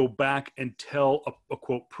now go back and tell a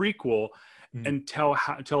quote prequel and tell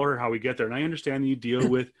her how we get there. And I understand that you deal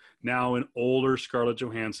with now an older Scarlett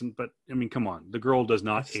Johansson, but I mean, come on, the girl does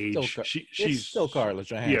not age. She's still Scarlett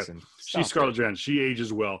Johansson. Yeah, she's Scarlett Johansson. She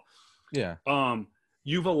ages well. Yeah.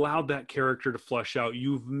 You've allowed that character to flesh out.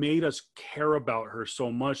 You've made us care about her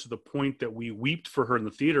so much to the point that we wept for her in the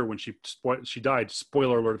theater when she died.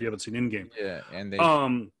 Spoiler alert if you haven't seen Endgame. Yeah, and they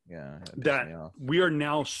that we are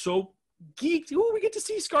now so geeked. Oh, we get to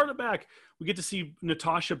see Scarlett back. We get to see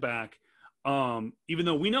Natasha back. Even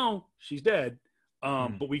though we know she's dead,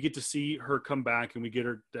 but we get to see her come back, and we get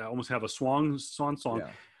her to almost have a swan song.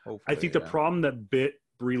 Yeah, I think the problem that bit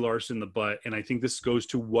Brie Larson in the butt, and I think this goes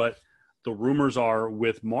to what the rumors are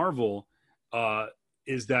with Marvel,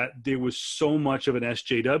 is that there was so much of an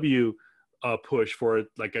SJW push for it.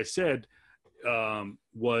 Like I said,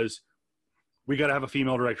 was we got to have a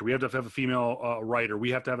female director. We have to have a female writer.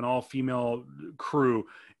 We have to have an all-female crew.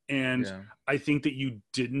 And I think that you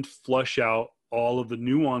didn't flush out all of the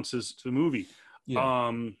nuances to the movie.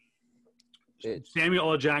 Yeah.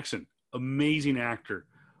 Samuel L. Jackson, amazing actor.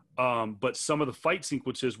 But some of the fight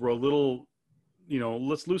sequences were a little,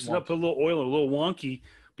 let's loosen up, put a little oil, a little wonky,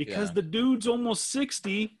 because the dude's almost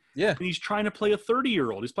 60. Yeah. And he's trying to play a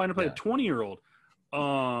 30-year-old. He's trying to play a 20-year-old.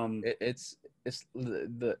 It's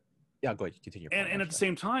go ahead, continue. And at the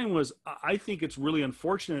same time I think it's really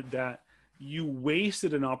unfortunate that you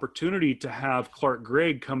wasted an opportunity to have Clark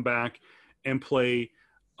Gregg come back and play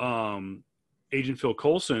Agent Phil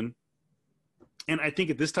Coulson. And I think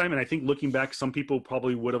at this time, and I think looking back, some people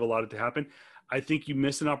probably would have allowed it to happen. I think you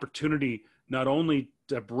missed an opportunity not only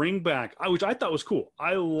to bring back, which I thought was cool.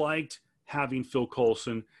 I liked having Phil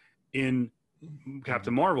Coulson in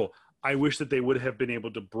Captain Marvel. I wish that they would have been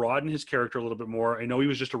able to broaden his character a little bit more. I know he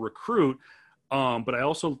was just a recruit, but I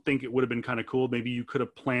also think it would have been kind of cool. Maybe you could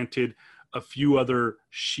have planted a few other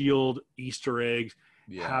SHIELD Easter eggs,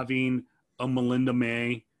 having a Melinda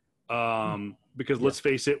May, because let's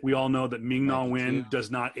face it, we all know that Ming-Na Wen does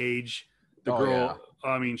not age. The girl,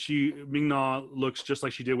 I mean, Ming-Na looks just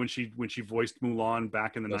like she did when she voiced Mulan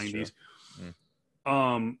back in the 90s.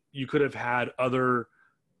 You could have had other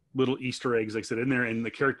little Easter eggs, like I said, in there, and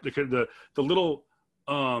the character, the little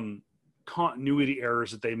continuity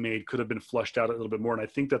errors that they made could have been flushed out a little bit more. And I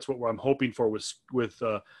think that's what I'm hoping for with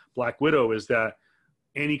Black Widow, is that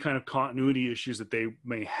any kind of continuity issues that they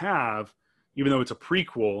may have, even though it's a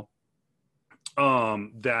prequel,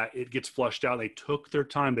 that it gets flushed out. They took their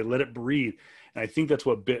time, they let it breathe. And I think that's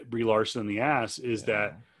what bit Brie Larson in the ass, is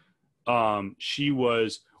that she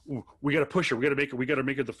was, we got to push her, we got to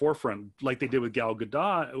make her the forefront, like they did with Gal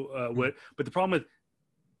Gadot. But the problem with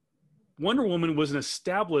Wonder Woman was an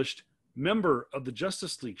established member of the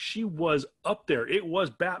Justice League. She was up there. It was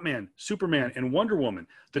Batman, Superman, and Wonder Woman,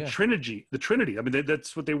 the Trinity. I mean,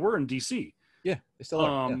 that's what they were in DC. Yeah, they still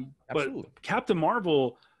are. Absolutely. But Captain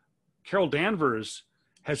Marvel, Carol Danvers,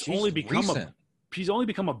 she's only become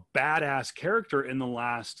a badass character in the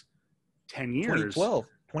last 10 years.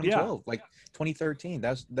 Yeah. 2012, like 2013.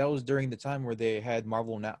 That was during the time where they had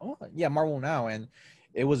Marvel Now. Oh, yeah, Marvel Now, and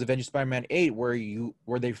it was Avengers Spider-Man 8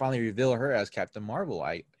 where they finally reveal her as Captain Marvel.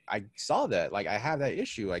 I saw that. Like I have that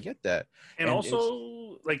issue. I get that. And And it's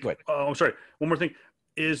also, like, what? I'm sorry, one more thing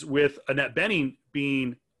is with Annette Bening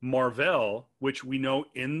being Marvel, which we know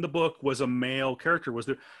in the book was a male character. Was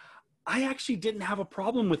there? I actually didn't have a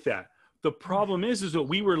problem with that. The problem is that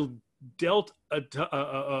we were dealt a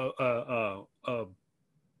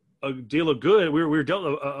deal of good. We were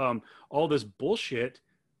dealt all this bullshit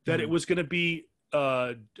that it was going to be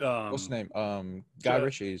What's the name? Guy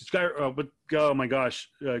Ritchie's. but oh my gosh,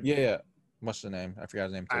 Yeah. What's the name? I forgot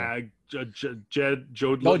his name too.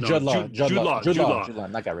 Jude No, Law, Jude Law. Jude Law.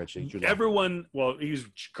 Not Guy Ritchie. Jude Law. Everyone, well, he's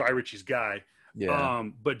Guy Ritchie's guy. Yeah.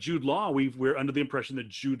 But Jude Law, we're under the impression that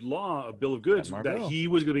Jude Law, a Bill of Goods, that he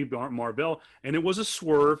was going to be Marvel, and it was a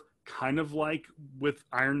swerve, kind of like with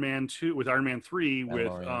Iron Man 2, with Iron Man 3, with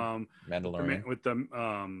Mandalorian, with the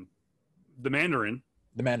Mandarin.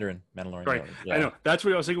 The Mandalorian. Right. Yeah. I know. That's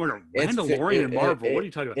what I was thinking. We're Mandalorian and Marvel. What are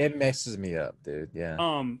you talking about? It messes me up, dude.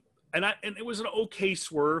 Yeah. And it was an okay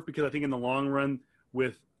swerve because I think in the long run,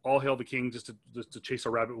 with All Hail the King, just to chase a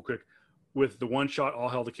rabbit real quick, with the one shot All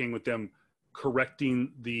Hail the King, with them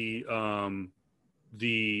correcting the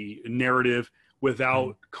narrative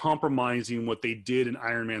without compromising what they did in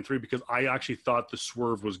Iron Man 3, because I actually thought the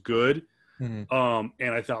swerve was good. And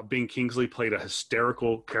I thought Ben Kingsley played a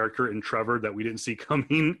hysterical character in Trevor that we didn't see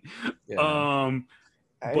coming. Yeah.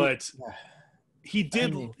 But he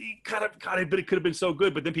did. He kind of got it, but it could have been so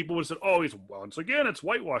good. But then people would have said, "Oh, he's once again, it's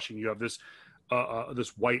whitewashing. You have this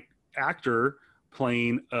this white actor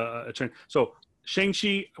playing a Chinese." So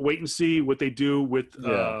Shang-Chi, wait and see what they do with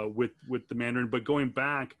the Mandarin. But going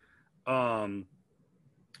back,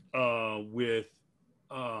 with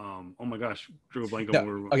oh my gosh, drew a blank.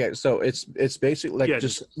 Okay, so it's basically like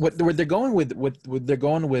just what they're going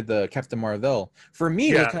with Captain Marvel. For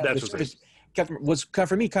me, Captain was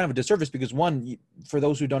for me kind of a disservice because one, for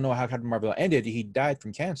those who don't know how Captain Marvel ended, he died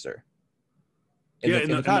from cancer. In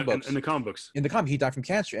the comic books. In the comic, he died from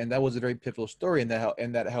cancer, and that was a very pivotal story, and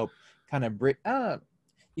that helped kind of break.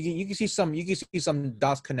 You can see some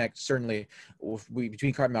dots connect certainly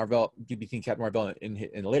between Captain Marvel in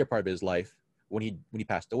the later part of his life when he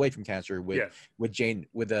passed away from cancer with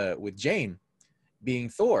Jane being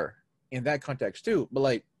Thor in that context too. But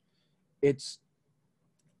like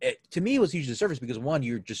to me, it was a huge disservice because one,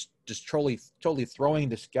 you're just totally throwing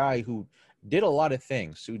this guy who did a lot of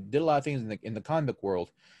things in the comic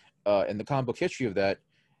world, in the comic book history of that,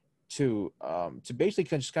 to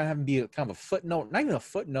basically just kind of have him be kind of a footnote, not even a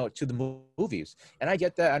footnote to the movies. And I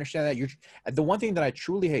get that, I understand that. You're the one thing that I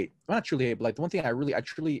truly hate, not truly hate, but like the one thing I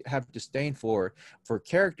truly have disdain for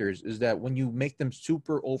characters is that when you make them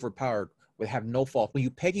super overpowered, have no fault. When you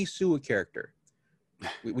Peggy Sue a character,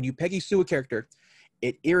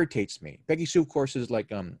 it irritates me. Peggy Sue, of course, is like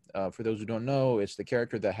for those who don't know, it's the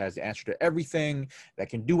character that has the answer to everything, that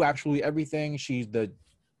can do absolutely everything. She's the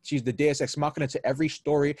Deus Ex Machina to every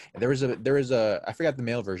story. And there is a I forgot the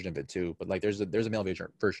male version of it too, but like there's a male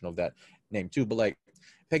version of that name too. But like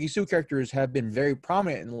Peggy Sue characters have been very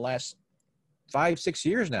prominent in the last 5-6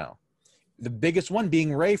 years now. The biggest one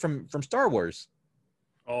being Rey from Star Wars.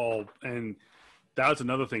 Oh, and that's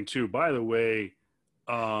another thing too. By the way,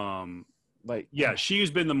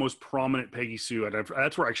 she's been the most prominent Peggy Sue, and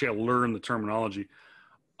that's where actually I learned the terminology.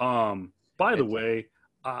 By the way,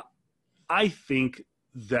 I think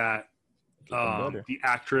that the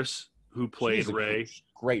actress who played Rey,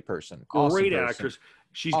 great person, great actress.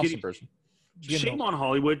 She's awesome getting person. Shame on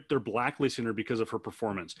Hollywood. They're blacklisting her because of her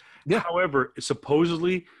performance. Yeah. However,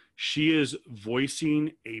 supposedly she is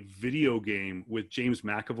voicing a video game with James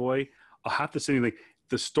McAvoy. I'll have to say, like,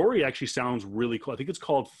 the story actually sounds really cool. I think it's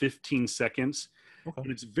called 15 Seconds. Okay.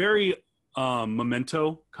 And it's very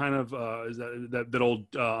Memento kind of that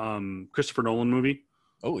old Christopher Nolan movie.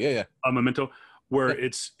 Oh yeah. Memento, where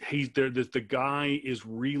the guy is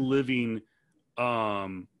reliving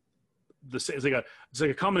it's like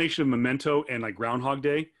a combination of Memento and like Groundhog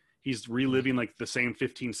Day. He's reliving like the same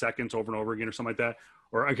 15 seconds over and over again or something like that.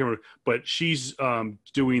 Or I can't remember, but she's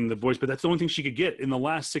doing the voice. But that's the only thing she could get in the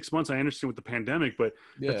last 6 months. I understand with the pandemic, but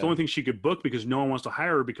that's the only thing she could book because no one wants to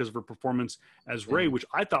hire her because of her performance as Rey, which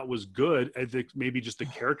I thought was good. I think maybe just the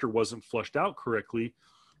character wasn't fleshed out correctly.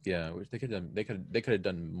 Yeah, which they could have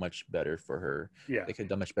done much better for her. Yeah, they could have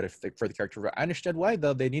done much better for the character. I understood why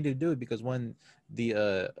though they needed to do it because when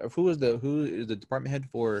the who is the department head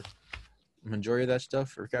for majority of that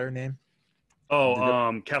stuff? I forgot her name.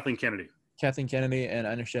 Kathleen Kennedy. Kathleen Kennedy, and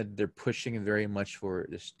I understand they're pushing very much for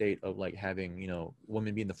the state of like having, you know,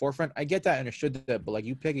 women be in the forefront. I get that, I understood that, but like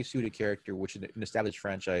you Peggy Sue, a character which is an established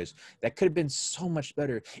franchise that could have been so much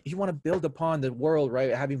better. If you want to build upon the world,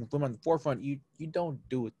 right, having women on the forefront, you don't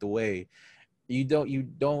do it the way you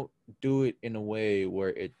don't do it in a way where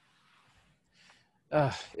it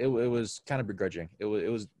was kind of begrudging. It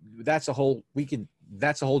was that's a whole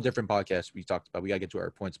different podcast we talked about. We gotta get to our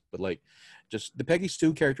points, but like just the Peggy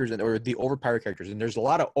Sue characters or the overpowered characters, and there's a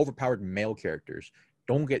lot of overpowered male characters.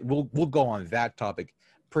 We'll go on that topic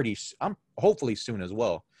hopefully soon as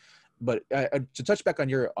well. But to touch back on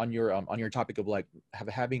your topic of like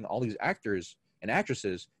having all these actors and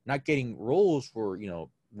actresses not getting roles for, you know,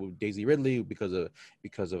 Daisy Ridley because of the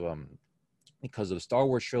Star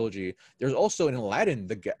Wars trilogy. There's also in Aladdin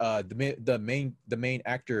the main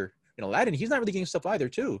actor in Aladdin. He's not really getting stuff either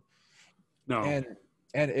too. No. And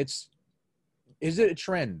is it a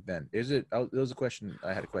trend then? There was a question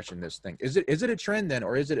I had this thing. Is it a trend then,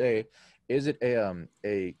 or is it a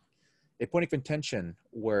point of contention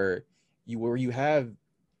where you have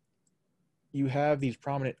these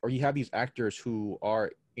prominent, or you have these actors who are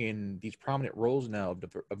in these prominent roles now of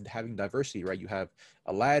having diversity, right? You have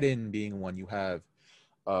Aladdin being one. You have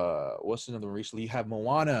what's another one recently? You have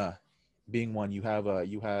Moana being one. You have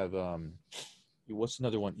what's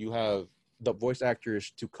another one? You have the voice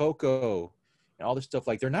actors to Coco and all this stuff.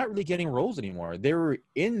 Like they're not really getting roles anymore. They were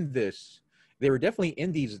definitely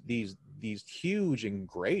in these huge and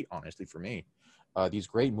great, honestly for me, these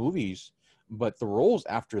great movies, but the roles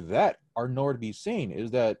after that are nowhere to be seen.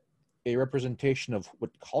 Is that a representation of what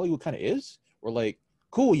Hollywood kind of is? Or like,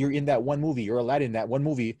 cool, you're in that one movie, you're Aladdin in that one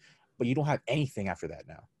movie, but you don't have anything after that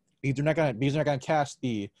now. Because they're not gonna cast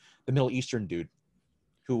the Middle Eastern dude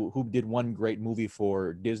who did one great movie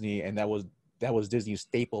for Disney, and that was Disney's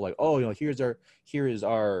staple. Like, oh, you know, here is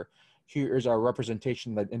our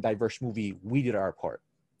representation in diverse movie. We did our part.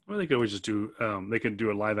 Well, they could always just do. They could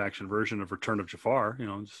do a live action version of Return of Jafar. You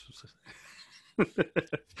know,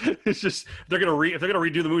 it's just if they're gonna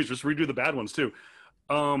redo the movies, just redo the bad ones too.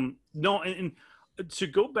 No, and to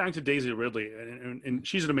go back to Daisy Ridley, and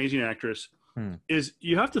she's an amazing actress. Is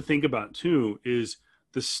you have to think about too is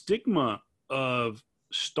the stigma of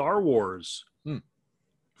Star Wars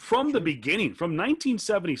from the beginning, from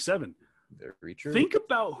 1977. Very true. Think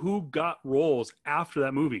about who got roles after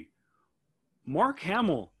that movie. Mark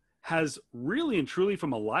Hamill has really and truly,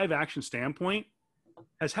 from a live action standpoint,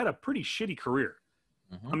 has had a pretty shitty career.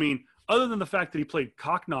 I mean, other than the fact that he played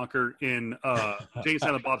Cockknocker in Jay and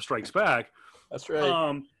Silent Bob Strikes Back. That's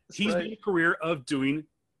right. He's made a career of doing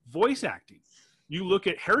voice acting. You look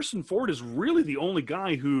at Harrison Ford is really the only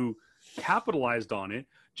guy who capitalized on it.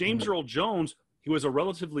 James Earl Jones, he was a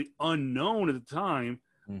relatively unknown at the time,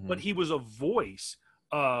 but he was a voice.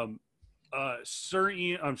 Sir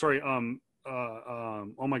Ian, I'm sorry. Oh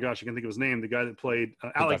my gosh, I can think of his name. The guy that played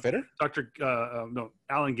Alec Guinness.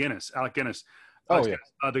 Oh yeah.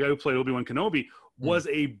 The guy who played Obi-Wan Kenobi was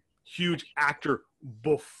a huge actor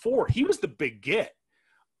before he was the big get.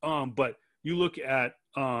 But you look at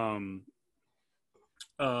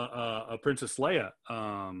Princess Leia,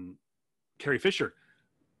 Carrie Fisher.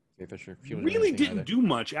 She really didn't do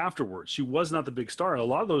much afterwards. She was not the big star. A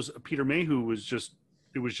lot of those, Peter Mayhew was just,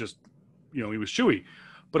 he was Chewie.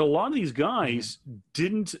 But a lot of these guys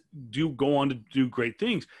didn't go on to do great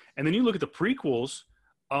things. And then you look at the prequels.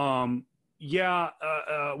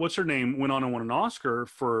 What's her name? Went on and won an Oscar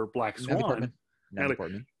for Black Swan.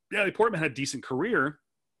 Natalie Portman had a decent career.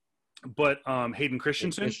 But Hayden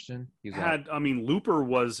Christensen had, Looper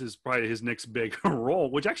was probably his next big role,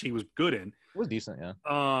 which actually he was good in. It was decent, yeah.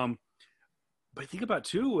 But think about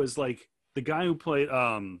too was like the guy who played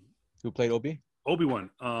Obi-Wan.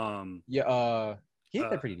 He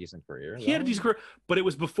had a pretty decent career. He had a decent career, but it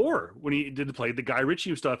was before when he did play the Guy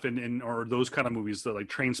Ritchie stuff and or those kind of movies, like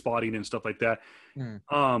Train Spotting and stuff like that.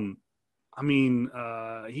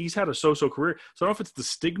 He's had a so-so career. So I don't know if it's the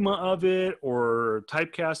stigma of it or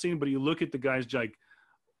typecasting, but you look at the guys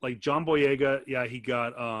like John Boyega. Yeah,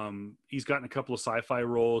 he's gotten a couple of sci-fi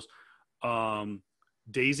roles.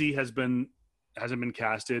 Daisy hasn't been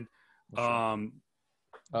casted. Kylo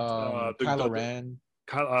Ren.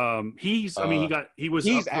 He's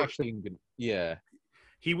actually good. Yeah.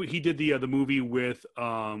 He did the movie with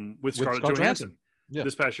Scarlett Johansson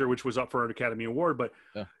this past year, which was up for an Academy Award, but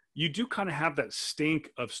you do kind of have that stink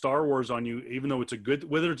of Star Wars on you, even though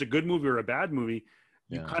whether it's a good movie or a bad movie,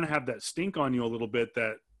 you kind of have that stink on you a little bit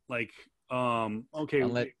that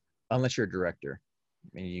unless you're a director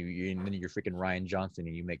and you're freaking Rian Johnson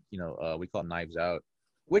and you make, we call it Knives Out,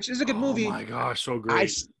 which is a good movie. Oh my gosh. So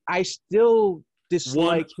great. I still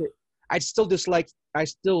dislike it. I still dislike. I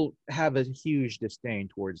still have a huge disdain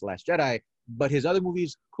towards Last Jedi, but his other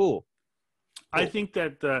movies, cool. I think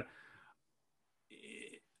that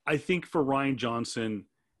I think for Rian Johnson,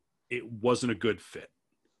 it wasn't a good fit.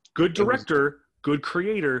 Good director, good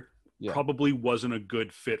creator, probably wasn't a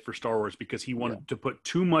good fit for Star Wars because he wanted to put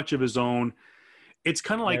too much of his own. It's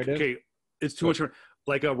kind of like, okay, it's too much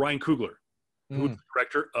like a Ryan Coogler, who's the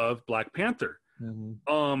director of Black Panther.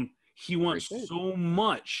 He wants so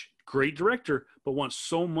much, great director, but wants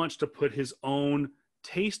so much to put his own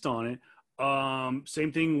taste on it.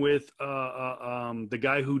 Same thing with the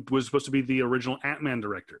guy who was supposed to be the original Ant-Man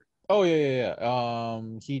director. Oh yeah.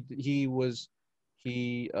 He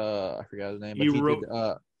I forgot his name, but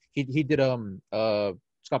he did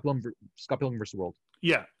Scott Pilgrim vs. the World.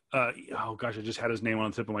 Yeah. Oh gosh, I just had his name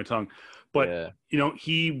on the tip of my tongue. But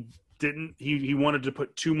he didn't. He wanted to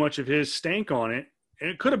put too much of his stank on it, and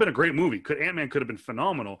it could have been a great movie. Ant-Man could have been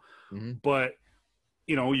phenomenal, but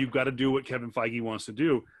you've got to do what Kevin Feige wants to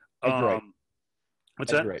do. Edgar Wright.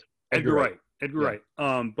 What's that? Wright. Edgar Wright.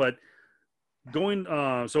 But going.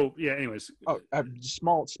 So yeah. Anyways.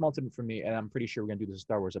 Small tip for me, and I'm pretty sure we're gonna do this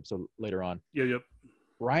Star Wars episode later on. Yep.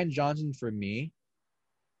 Rian Johnson for me.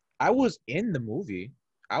 I was in the movie.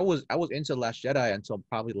 I was into Last Jedi until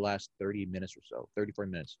probably the last 30 minutes or so, 34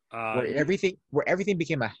 minutes, where everything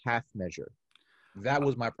became a half measure. That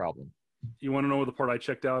was my problem. You want to know what the part I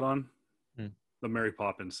checked out on? The Mary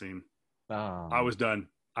Poppins scene. I was done.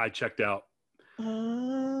 I checked out.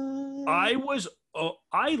 I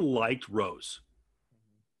liked Rose.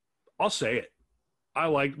 I'll say it. I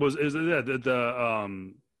liked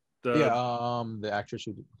the actress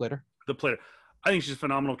who played her. The player. I think she's a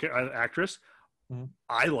phenomenal actress.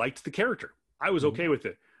 I liked the character. I was okay with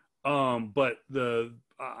it. But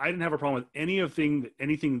I didn't have a problem with anything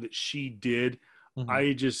that she did.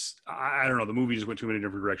 I don't know. The movie just went too many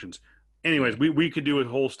different directions. Anyways, we could do a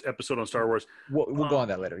whole episode on Star Wars. We'll go on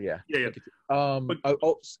that later. Yeah. You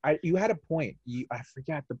had a point. I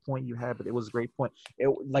forgot the point you had, but it was a great point.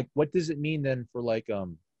 What does it mean then for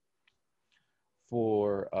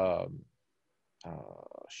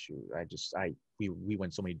we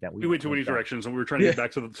went so many we went too many directions, and we were trying to get back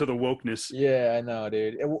to the wokeness. Yeah, I know,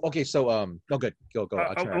 dude. Okay, so no, good. Go.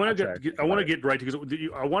 I want to get right because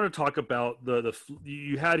I want to talk about the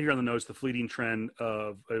you had here on the notes the fleeting trend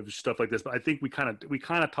of stuff like this, but I think we kind of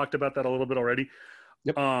talked about that a little bit already.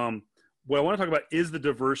 Yep. What I want to talk about is the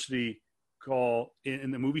diversity call in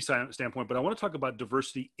the movie standpoint, but I want to talk about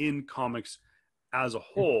diversity in comics as a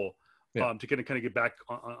whole. To kind of get back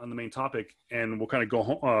on the main topic, and we'll kind of go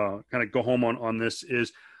home on this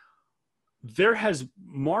is there has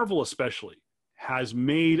Marvel especially has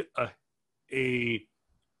made a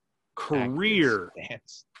career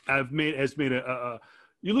has made a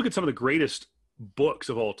you look at some of the greatest books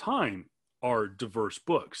of all time are diverse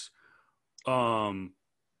books.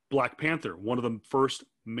 Black Panther, one of the first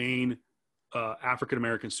main African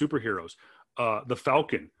American superheroes. The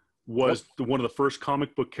Falcon was one of the first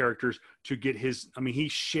comic book characters to get he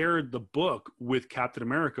shared the book with Captain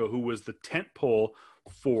America, who was the tentpole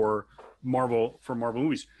for Marvel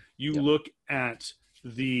movies. You look at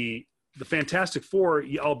the Fantastic Four,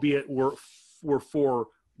 albeit were four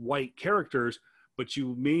white characters, but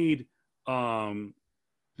you made the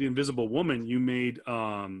Invisible Woman. You made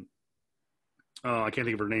I can't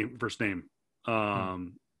think of her first name.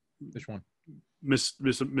 Which one? Miss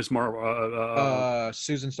Marvel.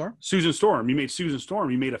 Susan Storm. Susan Storm. You made Susan Storm.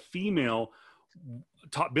 You made a female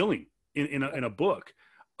top billing in a book,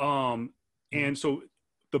 and so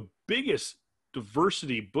the biggest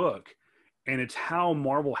diversity book, and it's how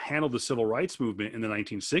Marvel handled the civil rights movement in the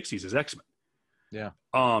 1960s is X-Men. Yeah.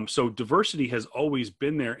 So diversity has always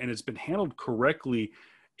been there, and it's been handled correctly.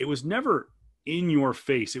 It was never in your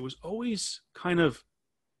face. It was always kind of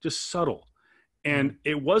just subtle, and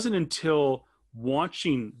it wasn't until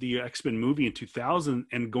watching the X-Men movie in 2000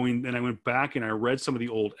 and I went back and I read some of the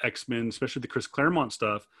old X-Men, especially the Chris Claremont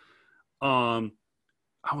stuff. I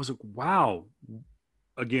was like, wow.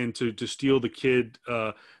 Again, to steal the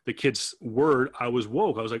kid's word, I was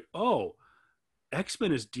woke. I was like, oh,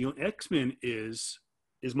 X-Men is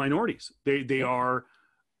minorities. They are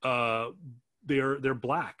they're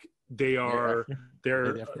black. They're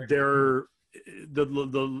the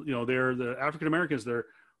African Americans.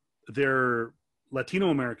 They're Latino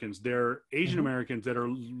Americans, they're Asian Americans that are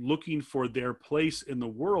looking for their place in the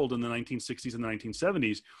world in the 1960s and the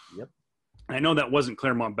 1970s. Yep. I know that wasn't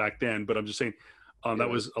Claremont back then, but I'm just saying that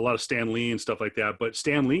was a lot of Stan Lee and stuff like that. But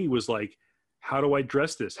Stan Lee was like, how do I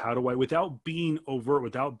dress this? How do I, without being overt,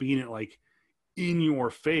 without being like in your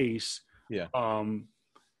face. Yeah.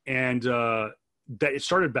 that it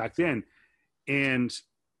started back then, and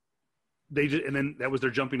and then that was their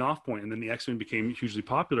jumping off point, and then the X-Men became hugely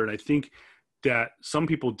popular. And I think that some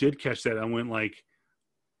people did catch that and went like,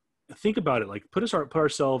 think about it, like put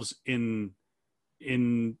ourselves in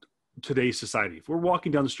today's society. If we're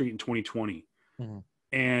walking down the street in 2020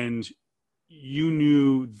 and you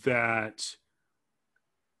knew that,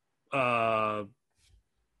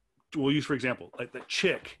 we'll use for example, like that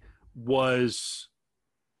chick was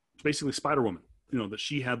basically Spider-Woman, that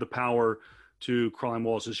she had the power to climb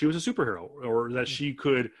walls, that she was a superhero, or that she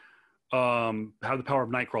could have the power of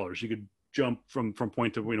Nightcrawler. She could jump from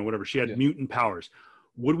point to, whatever. She had mutant powers.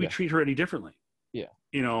 Would we treat her any differently? Yeah.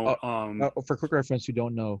 For quick reference, who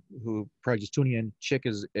don't know, who probably just tuning in, Chick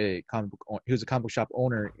is a comic book. He was a comic book shop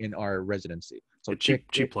owner in our residency. So cheap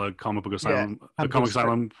plug, Comic Book Asylum, Comic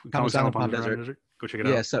Asylum, Palm Desert. Go check it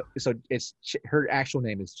out. Yeah, so it's her actual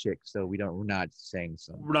name is Chick, so we're not saying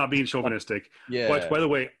so. We're not being chauvinistic. Yeah. But by the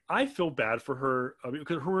way, I feel bad for her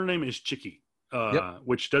because her name is Chicky,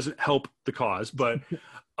 which doesn't help the cause. But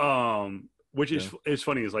which is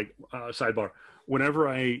funny. Is like sidebar. Whenever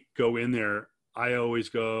I go in there, I always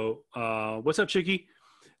go, "What's up, Chicky?"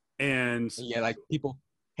 And like people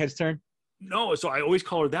heads turn. No, so I always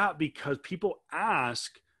call her that because people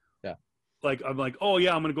ask. Like, I'm like, oh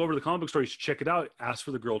yeah, I'm going to go over to the comic book store to check it out. Ask for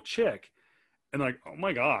the girl Chick. And like, oh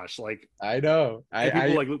my gosh. Like, I know.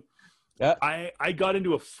 I got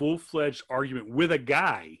into a full-fledged argument with a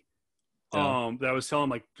guy that I was telling him,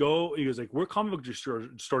 like, he goes like, where comic book store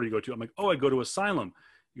do you go to? I'm like, oh, I go to Asylum.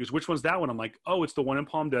 He goes, which one's that one? I'm like, oh, it's the one in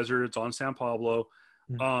Palm Desert. It's on San Pablo.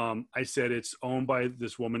 I said, it's owned by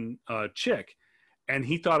this woman, Chick. And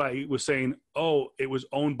he thought I was saying, oh, it was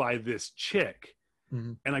owned by this chick.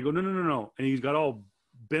 And I go, no. And he's got all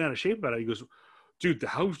bent out of shape about it. He goes, dude,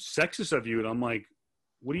 how sexist of you. And I'm like,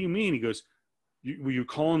 what do you mean? He goes, were you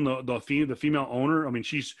calling the female owner? I mean,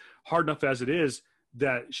 she's hard enough as it is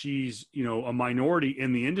that she's, a minority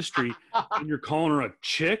in the industry, and you're calling her a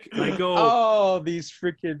chick? And I go, oh, these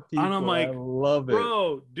freaking people. And I'm like, I love it.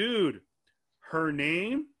 Bro, dude, her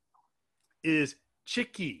name is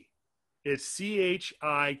Chicky. It's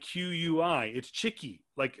Chiqui. It's Chicky.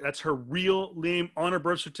 Like, that's her real name on her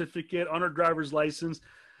birth certificate, on her driver's license.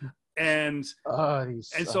 And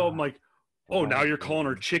so I'm like, oh, now you're calling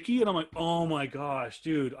her Chicky? And I'm like, oh my gosh,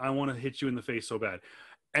 dude, I want to hit you in the face so bad.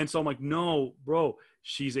 And so I'm like, no, bro,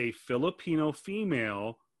 she's a Filipino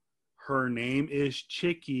female. Her name is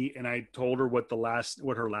Chicky. And I told her what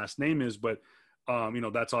her last name is, but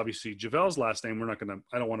that's obviously Javel's last name.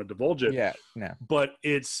 I don't want to divulge it. Yeah, no. But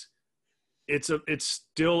it's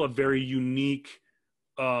still a very unique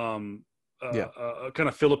kind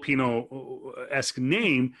of Filipino-esque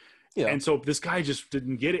name. Yeah. And so this guy just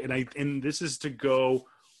didn't get it. And this is to go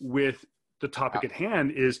with the topic at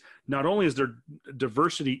hand, is not only is there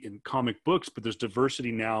diversity in comic books, but there's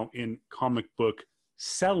diversity now in comic book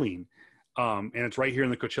selling. And it's right here in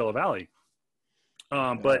the Coachella Valley.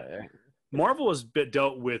 But Marvel has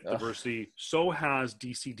dealt with diversity. So has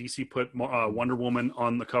DC. DC put Wonder Woman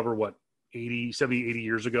on the cover, 80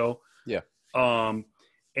 years ago. Yeah.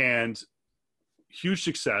 And huge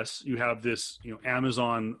success. You have this,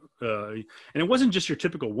 Amazon, and it wasn't just your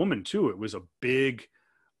typical woman too. It was a big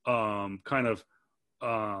kind of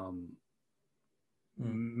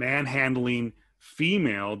manhandling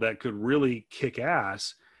female that could really kick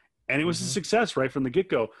ass. And it was a success right from the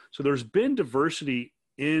get-go. So there's been diversity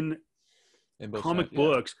in comic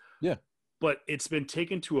books. Yeah. But it's been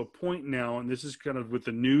taken to a point now, and this is kind of with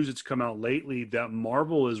the news that's come out lately, that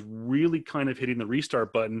Marvel is really kind of hitting the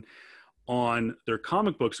restart button on their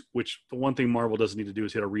comic books, which the one thing Marvel doesn't need to do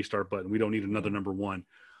is hit a restart button. We don't need another number one.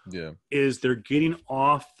 Yeah. Is they're getting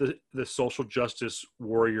off the social justice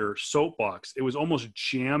warrior soapbox. It was almost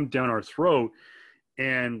jammed down our throat,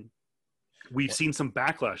 and we've seen some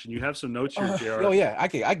backlash. And you have some notes here, JR. Oh, yeah. I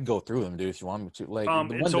can go through them, dude, if you want me to. Like,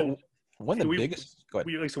 one of the biggest. Go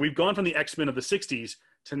ahead. So we've gone from the X-Men of the 60s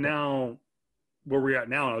to now where we're at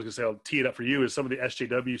now. And I was going to say, I'll tee it up for you, is some of the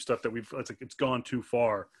SJW stuff that it's gone too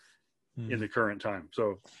far in the current time.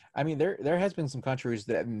 So, I mean, there has been some controversies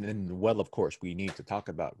that, and of course, we need to talk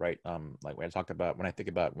about, right? Like when I think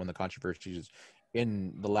about one of the controversies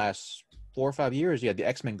in the last 4 or 5 years, the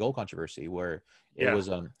X-Men Gold controversy, where it was,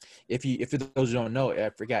 if those who don't know,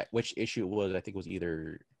 I forget which issue it was. I think it was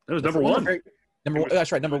either. It was number one.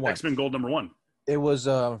 That's right, number one. X-Men Gold number one. It was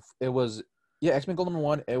X-Men Gold number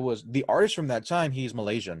one. It was the artist from that time. He's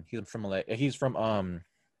Malaysian. He's from Malaysia. He's from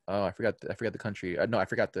I forgot the country. No, I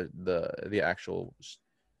forgot the actual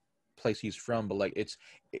place he's from. But like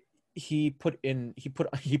he put in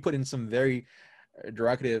some very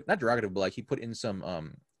derogative, not derogative, but like he put in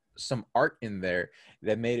some some art in there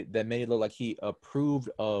that made it look like he approved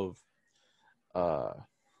of uh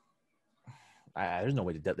there's no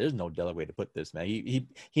other way to put this, man. He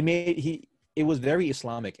it was very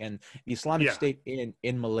Islamic, and the Islamic Yeah. State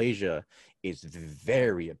in Malaysia is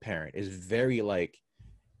very apparent. Is very like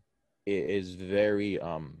it is very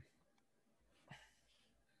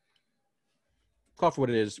call for what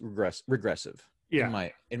it is, regressive Yeah.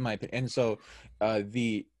 in my opinion. And so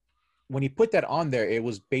the when he put that on there, it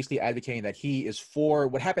was basically advocating that he is for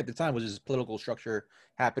what happened at the time was his political structure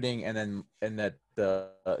happening, and that the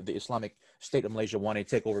Islamic State of Malaysia wanted to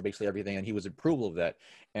take over basically everything, and he was approval of that.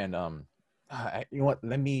 And you know what?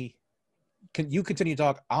 Can you continue to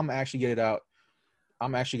talk? I'm actually get it out.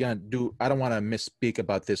 I'm actually gonna do. I don't want to misspeak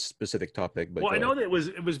about this specific topic, but Well, I go know ahead.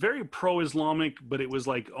 that it was very pro-Islamic, but it was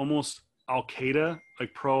like almost Al Qaeda,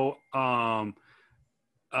 like pro Al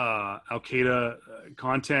Qaeda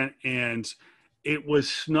content, and it was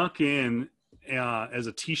snuck in as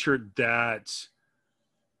a T-shirt that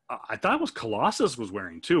I thought it was Colossus was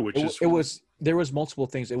wearing too, which is It was there was multiple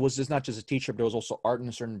things. It was just not just a teacher, but there was also art in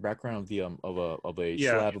a certain background of the of a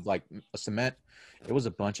yeah. slab of like a cement. It was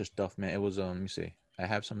a bunch of stuff, man. It was let me see. I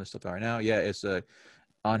have some of this stuff right now. Yeah, it's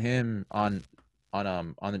on him on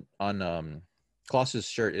Colossus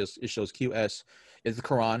shirt is it shows QS. It's the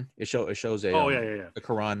Quran. It shows Oh yeah. a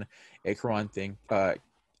Quran thing.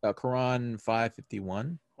 Quran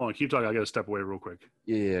 551. Hold on, keep talking. I got to step away real quick.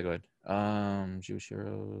 Yeah, go ahead. Jewish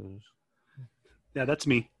heroes. Yeah, that's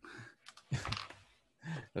me.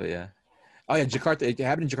 Oh yeah. Oh yeah, Jakarta. It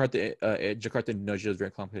happened in Jakarta. Jakarta, Indonesia is very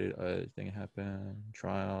complicated. Thing happened.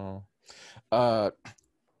 Trial. The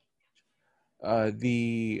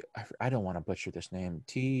I don't want to butcher this name.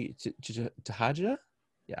 Tahaja.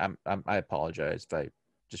 Yeah, I apologize if I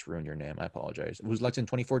just ruined your name. I apologize. It was elected in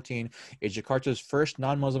 2014. Is Jakarta's first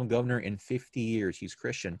non-Muslim governor in 50 years. He's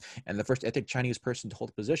Christian and the first ethnic Chinese person to hold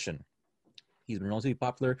the position. He's been relatively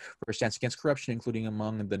popular for his stance against corruption, including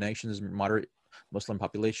among the nation's moderate Muslim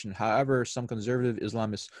population. However, some conservative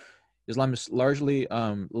Islamists, largely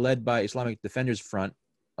led by Islamic Defenders Front,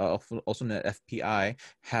 also known as FPI,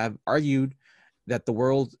 have argued that the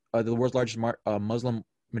world's largest Muslim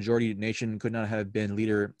majority nation could not have been a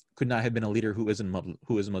leader who isn't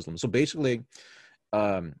Muslim. So basically,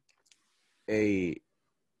 a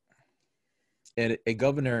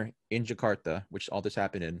governor in Jakarta, which all this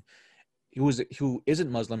happened in, who isn't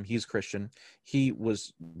Muslim, he's Christian. He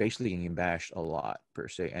was basically getting bashed a lot per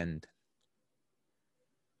se, and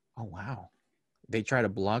oh wow, they try to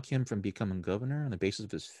block him from becoming governor on the basis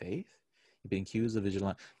of his faith. He's been accused of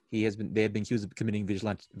vigilant. They have been accused of committing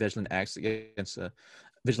vigilant acts against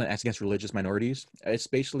religious minorities. It's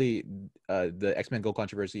basically the X-Men Go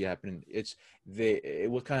controversy happened. It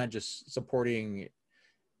was kind of just supporting,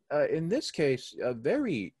 in this case, a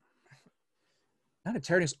very not a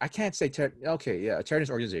terrorist. I can't say okay, yeah, a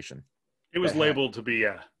terrorist organization. It was labeled to be,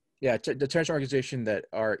 yeah. Yeah, the terrorist organization that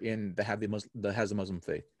has the Muslim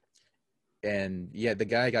faith. And yeah, the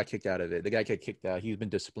guy got kicked out of it. The guy got kicked out. He's been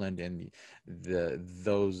disciplined, and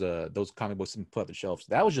those comic books and put up the shelves.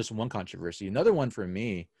 That was just one controversy. Another one for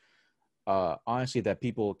me, honestly, that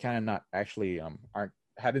people kind of not actually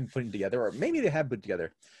haven't putting together, or maybe they have put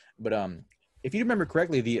together. But if you remember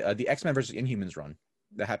correctly, the X-Men versus Inhumans run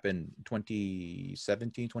that happened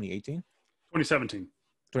 2017, 2018? 2017.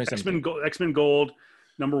 2017. X-Men Gold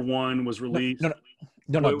 #1 was released.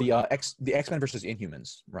 No. The X-Men versus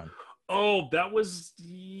Inhumans run. Oh, that was,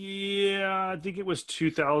 yeah, I think it was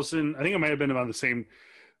 2000. I think it might have been about the same,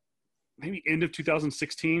 maybe end of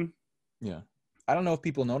 2016. Yeah. I don't know if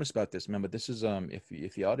people notice about this, man, but this is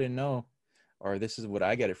if y'all didn't know, or this is what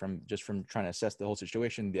I get it from trying to assess the whole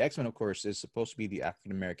situation. The X-Men, of course, is supposed to be the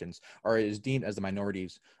African Americans, or is deemed as the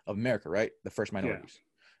minorities of America, right? The first minorities,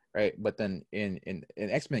 right? But then in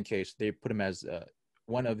X-Men case, they put him as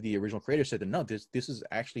one of the original creators said that no, this is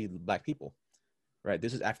actually Black people, right?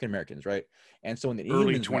 This is African Americans, right? And so in the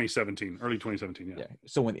early 2017, yeah.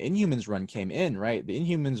 So when the Inhumans run came in, right, the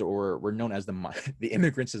Inhumans were known as the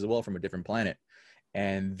immigrants as well from a different planet.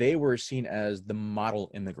 And they were seen as the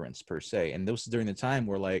model immigrants per se. And this was during the time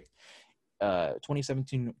where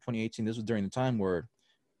 2017, 2018, this was during the time where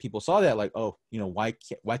people saw that like, oh, why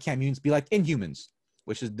can't mutants be like Inhumans?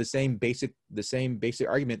 Which is the same basic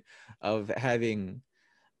argument of having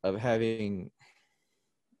a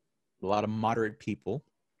lot of moderate people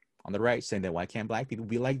on the right saying that why can't Black people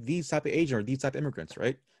be like these type of Asian or these type of immigrants,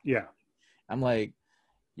 right? Yeah. I'm like,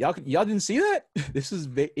 y'all didn't see that? This is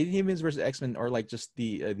Inhumans versus X-Men, or like just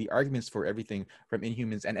the arguments for everything from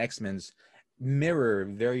Inhumans and X-Men's mirror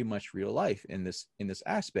very much real life in this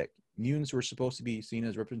aspect. Mutants were supposed to be seen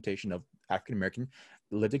as representation of African American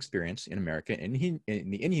lived experience in America, and the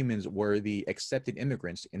Inhumans were the accepted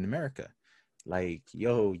immigrants in America. Like,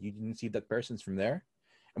 yo, you didn't see Doug Parsons from there.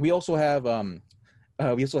 And we also have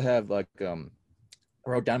like I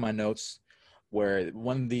wrote down my notes where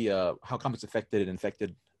one of the how comics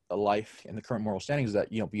infected a life in the current moral standings is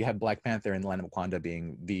that, you know, you have Black Panther and the Land of Wakanda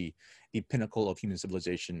being the pinnacle of human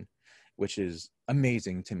civilization, which is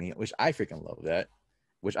amazing to me, which I freaking love that.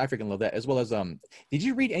 As well as did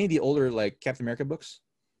you read any of the older like Captain America books?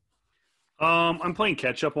 I'm playing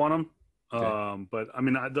catch up on them. Okay. But I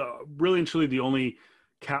mean, really and truly, the only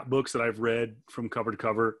Cap books that I've read from cover to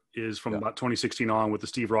cover is from about 2016 on with the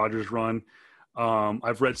Steve Rogers run.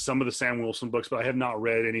 I've read some of the Sam Wilson books, but I have not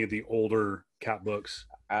read any of the older Cap books.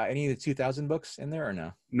 Any of the 2000 books in there or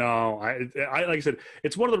no? No, I like I said,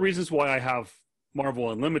 it's one of the reasons why I have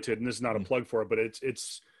Marvel Unlimited, and this is not a plug for it, but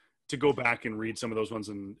it's to go back and read some of those ones,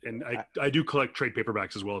 and I do collect trade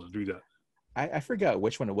paperbacks as well to do that. I forgot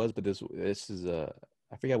which one it was, but this is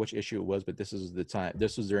I forgot which issue it was, but this is the time.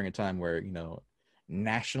 This was during a time where, you know,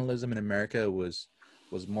 nationalism in America was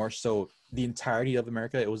more so the entirety of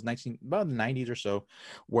America. It was about the 90s or so,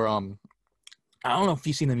 where I don't know if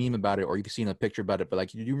you've seen a meme about it or you've seen a picture about it, but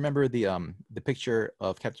like, do you remember the picture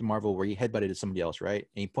of Captain Marvel where he headbutted somebody else, right?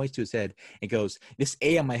 And he points to his head and goes, "This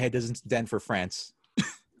A on my head doesn't stand for France."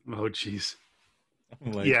 Oh, jeez.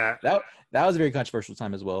 Like, yeah, that was a very controversial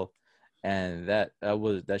time as well, and that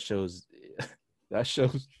shows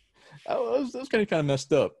that was kind of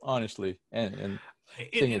messed up, honestly, and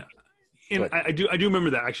I do remember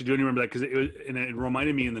that. Actually, do remember that because it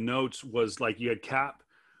reminded me in the notes was like you had Cap,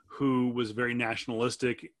 who was very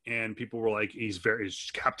nationalistic, and people were like, he's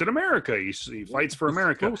Captain America. He fights for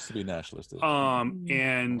America. Supposed to be nationalistic.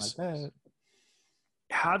 And like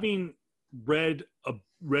having read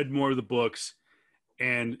more of the books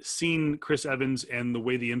and seen Chris Evans and the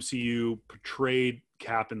way the MCU portrayed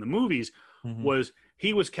Cap in the movies, was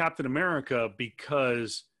he was Captain America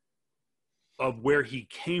because of where he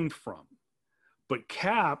came from. But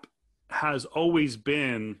Cap has always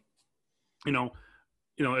been, you know,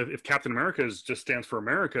 if Captain America just stands for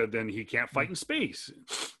America, then he can't fight in space.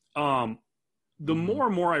 The more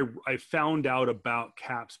and more I found out about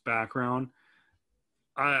Cap's background,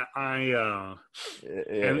 and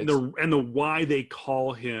the why they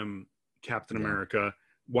call him Captain America,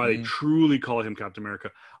 why they truly call him Captain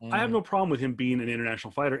America, I have no problem with him being an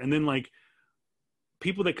international fighter. And then like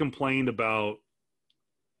people that complained about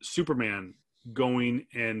Superman going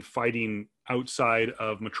and fighting outside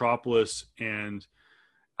of Metropolis and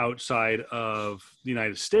outside of the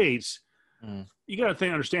United States, you got to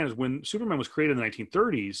understand is when Superman was created in the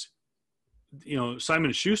 1930s, you know,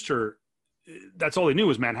 Simon & Schuster, that's all they knew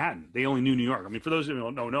was Manhattan. They only knew New York. I mean, for those who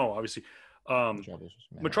don't know, obviously,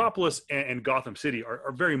 Metropolis and Gotham City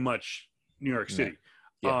are very much New York City.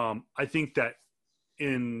 I think that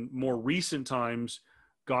in more recent times,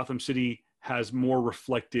 Gotham City has more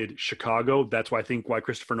reflected Chicago. That's why I think why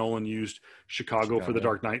Christopher Nolan used Chicago for the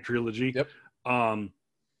Dark Knight trilogy. And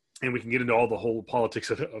we can get into all the whole politics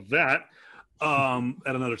of that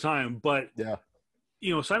at another time. But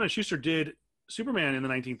you know, Simon & Schuster did Superman in the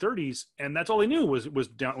 1930s, and that's all they knew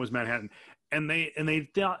was Manhattan. And they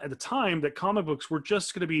thought at the time that comic books were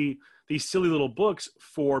just going to be these silly little books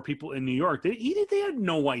for people in New York. They had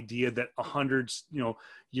no idea that 100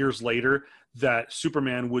 years later that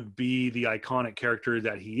Superman would be the iconic character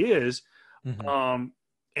that he is, and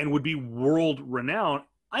would be world renowned.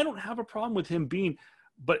 I don't have a problem with him being,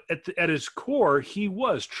 but at his core, he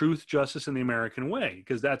was truth, justice, and the American way,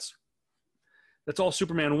 because that's all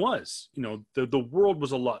Superman was. You know, the world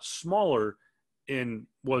was a lot smaller in,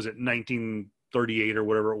 what was it, 1938 or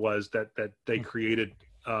whatever it was that they created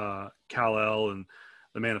Kal-El and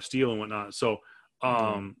the Man of Steel and whatnot. So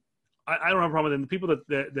I don't have a problem with it. And the people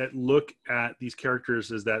that look at these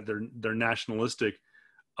characters as that they're nationalistic.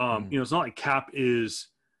 You know, it's not like Cap is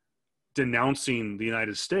denouncing the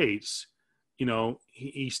United States. You know,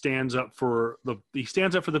 he stands up for the,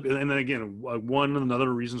 and then again, one of the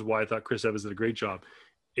other reasons why I thought Chris Evans did a great job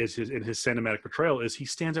is his cinematic portrayal is he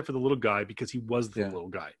stands up for the little guy because he was the little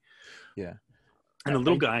guy. Yeah. And the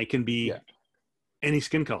little guy can be any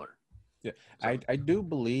skin color. Yeah. So. I do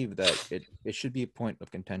believe that it should be a point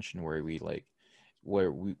of contention where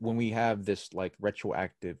when we have this like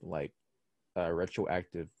retroactive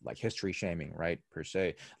history shaming, right, per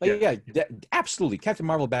se, absolutely. Captain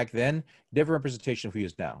Marvel back then, different representation of who he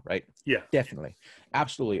is now, right? Definitely,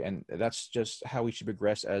 absolutely. And that's just how we should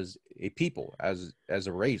progress as a people, as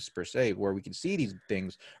a race per se, where we can see these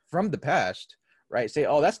things from the past, right? Say,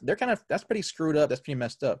 oh, that's pretty screwed up, that's pretty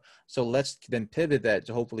messed up, so let's then pivot that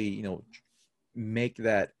to hopefully, you know, make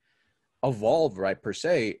that evolve, right, per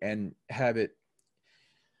se, and have it.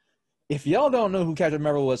 If y'all don't know who Captain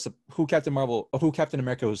America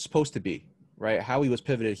was supposed to be, right? How he was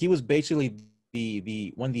pivoted. He was basically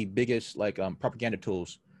the one of the biggest like propaganda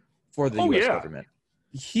tools for the Oh U.S. yeah, government.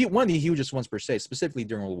 He one of the hugest ones per se, specifically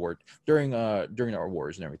during World War, during our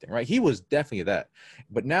wars and everything, right? He was definitely that,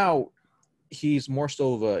 but now he's more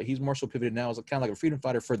so pivoted now as kind of like a freedom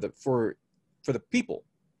fighter for the people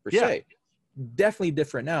per yeah, se. Definitely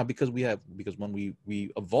different now because when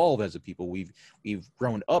we evolve as a people, we've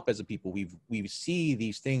grown up as a people, we see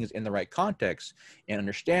these things in the right context and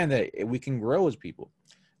understand that we can grow as people.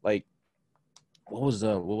 Like what was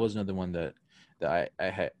another one that I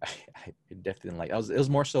had I definitely didn't like. It was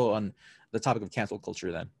more so on the topic of cancel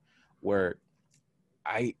culture then, where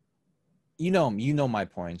I you know my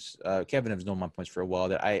points. Kevin has known my points for a while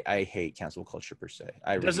that I hate cancel culture per se.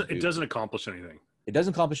 I really do. it doesn't accomplish anything. It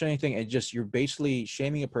doesn't accomplish anything. It just you're basically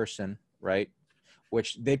shaming a person, right?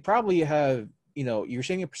 Which they probably have. You're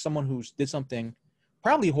shaming someone who did something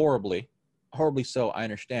probably horribly so. I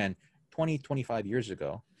understand. 25 years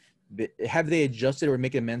ago, but have they adjusted or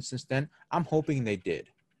make amends since then? I'm hoping they did.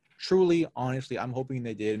 Truly, honestly, I'm hoping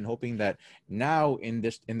they did, and hoping that now in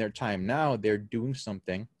their time now they're doing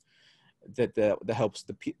something that helps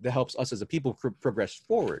us as a people progress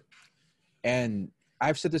forward. And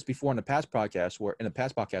I've said this before in the past podcast where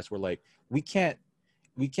like we can't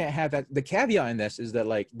have that. The caveat in this is that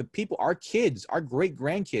like the people, our kids, our great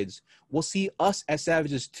grandkids will see us as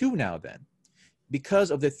savages too now then,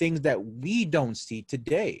 because of the things that we don't see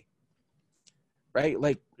today. Right?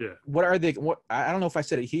 Like, Yeah. what are they? What I don't know if I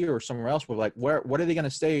said it here or somewhere else, but like, what are they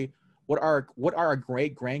gonna say? What are our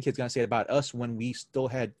great grandkids gonna say about us when we still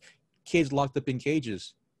had kids locked up in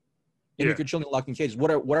cages? Immigrant children locked in cages.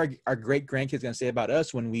 What are our great grandkids gonna say about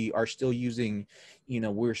us when we are still using,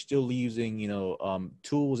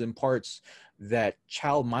 tools and parts that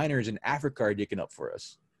child miners in Africa are digging up for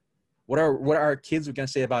us? What are our kids gonna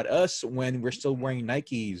say about us when we're still wearing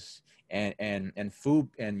Nikes and food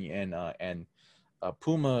and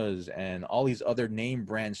Pumas and all these other name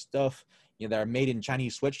brand stuff, that are made in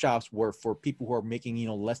Chinese sweatshops, where for people who are making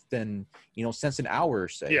less than cents an hour,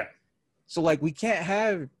 say. Yeah. So like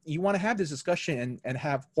you want to have this discussion and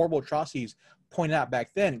have horrible atrocities pointed out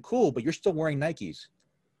back then, cool, but you're still wearing Nikes.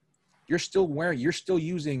 You're still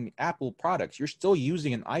using Apple products. You're still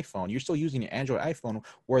using an iPhone. You're still using an Android iPhone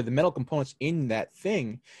where the metal components in that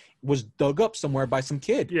thing was dug up somewhere by some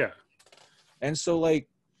kid. Yeah. And so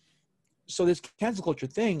so this cancel culture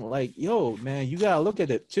thing, like, yo, man, you gotta look at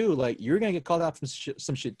it too. Like, you're gonna get called out from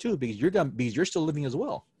some shit too, because you're still living as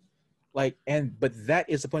well. Like, but that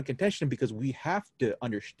is the point of contention, because we have to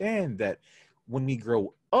understand that when we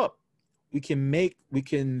grow up, we can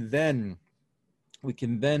then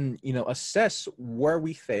assess where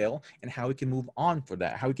we fail and how we can move on for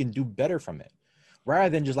that, how we can do better from it, rather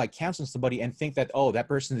than just like canceling somebody and think that, oh, that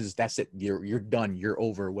person that's it, you're done, you're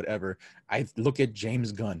over, whatever. I look at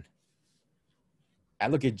James Gunn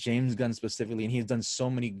specifically, and he's done so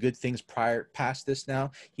many good things past this. Now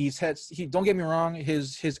don't get me wrong,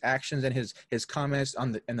 his actions and his comments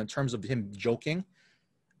in the terms of him joking,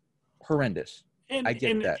 horrendous. And I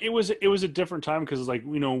get that. It was a different time, because it's like,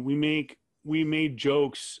 we made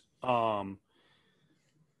jokes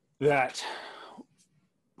that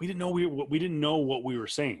we didn't know what we were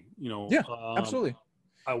saying. Yeah, absolutely.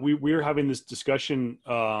 We were having this discussion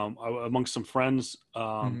amongst some friends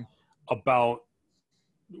about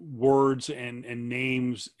words and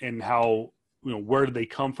names, and how, where did they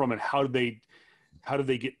come from, and how did they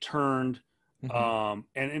get turned.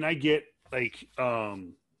 And I get like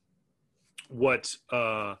what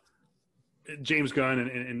James Gunn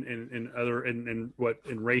and other and what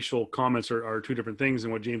in racial comments are two different things,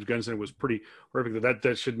 and what James Gunn said was pretty horrific.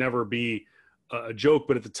 That should never be a joke,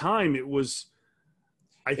 but at the time it was.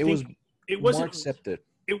 It wasn't more accepted.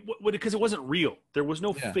 Because it wasn't real. There was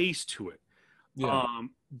no face to it. Yeah.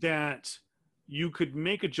 That you could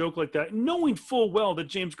make a joke like that, knowing full well that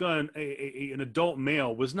James Gunn, an adult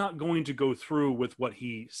male, was not going to go through with what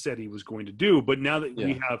he said he was going to do. But now that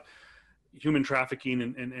we have human trafficking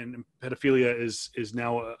and pedophilia is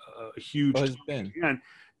now a huge thing.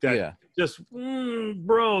 Just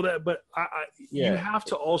bro, that. But you have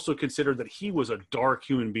to also consider that he was a dark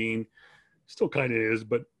human being, still kind of is,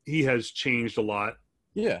 but he has changed a lot.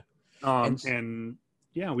 Yeah. And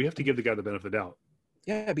we have to give the guy the benefit of the doubt.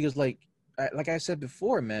 Yeah, because like I said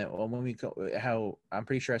before, man, how I'm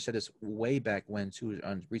pretty sure I said this way back when too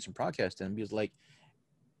on recent broadcasting, because like,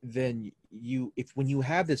 then when you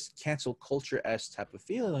have this cancel culture-esque type of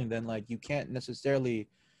feeling, then like you can't necessarily,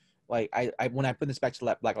 like I when I put this back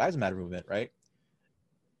to Black Lives Matter movement, right?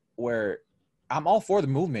 where I'm all for the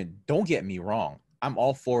movement. Don't get me wrong. I'm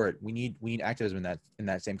all for it. We need activism in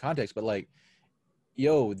that same context. But like,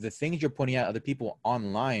 yo, the things you're pointing out other people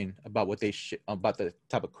online about what they about the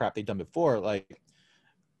type of crap they've done before, like,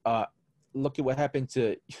 look at what happened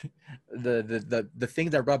to the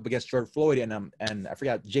things that rubbed against George Floyd and I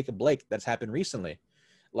forgot Jacob Blake that's happened recently.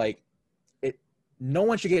 Like, it, no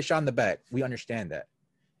one should get shot in the back. We understand that,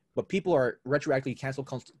 but people are retroactively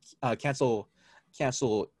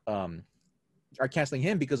are canceling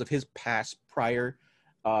him because of his past prior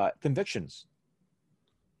convictions.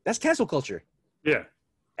 That's cancel culture. Yeah,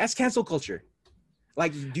 that's cancel culture.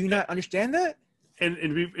 Like, do you not understand that?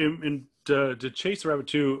 And to chase the rabbit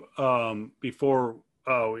too, before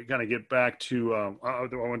we kind of get back to,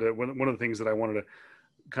 one of the things that I wanted to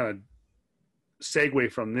kind of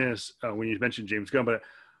segue from this when you mentioned James Gunn, but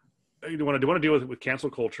I want to deal with cancel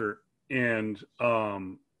culture, and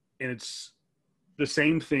it's the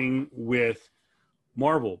same thing with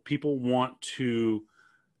Marvel. People want to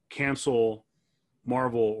cancel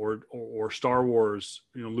Marvel or Star Wars,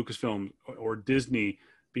 Lucasfilm or Disney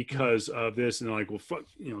because of this, and they're like, well, fuck,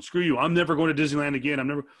 screw you. I'm never going to Disneyland again. I'm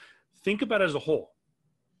never. Think about it as a whole.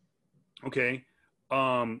 Okay,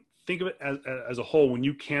 think of it as a whole. When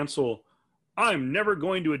you cancel, I'm never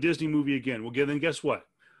going to a Disney movie again. Well, then guess what?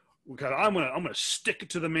 I'm gonna stick it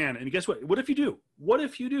to the man. And guess what? What if you do? What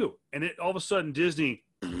if you do? And all of a sudden Disney,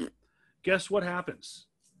 guess what happens?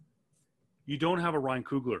 You don't have a Ryan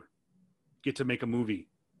Coogler get to make a movie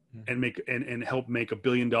and make and help make $1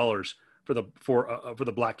 billion for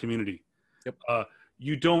the Black community. Yep.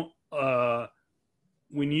 You don't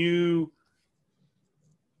when you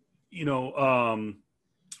God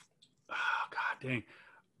dang,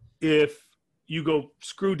 if you go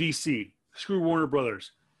screw DC, screw Warner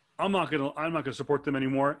Brothers, I'm not gonna support them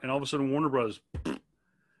anymore. And all of a sudden Warner Brothers,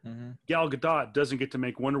 Gal Gadot doesn't get to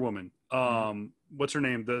make Wonder Woman. What's her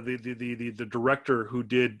name? The director who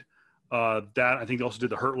did that, I think they also did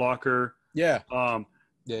The Hurt Locker.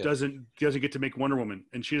 Doesn't get to make Wonder Woman,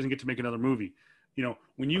 and she doesn't get to make another movie.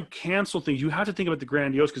 When you cancel things, you have to think about the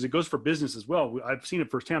grandiose, because it goes for business as well. I've seen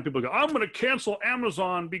it firsthand. People go, I'm going to cancel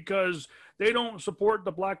Amazon because they don't support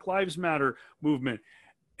the Black Lives Matter movement.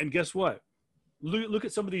 And guess what? Look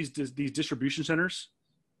at some of these distribution centers.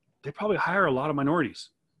 They probably hire a lot of minorities.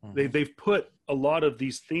 They've put a lot of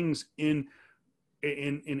these things in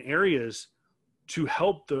areas to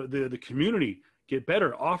help the community get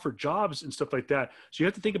better, offer jobs and stuff like that. So you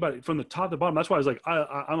have to think about it from the top to the bottom. That's why I was like,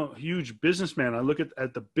 I'm a huge businessman. I look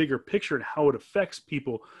at the bigger picture and how it affects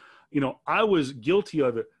people. I was guilty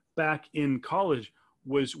of it back in college.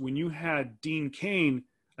 Was when you had Dean Cain,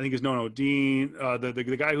 I think Dean,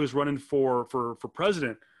 the guy who's running for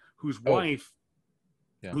president, whose wife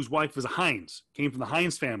was a Heinz, came from the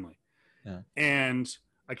Heinz family. Yeah. And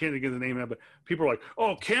I can't think of the name of it, but people are like,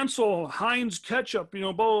 oh, cancel Heinz ketchup,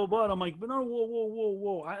 blah, blah, blah. And I'm like, but no,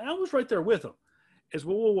 whoa. I was right there with him. It's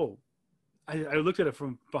whoa. I looked at it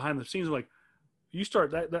from behind the scenes. I'm like, you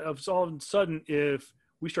start that all of a sudden, if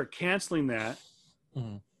we start canceling that,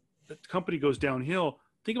 the company goes downhill.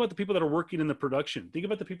 Think about the people that are working in the production. Think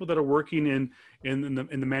about the people that are working in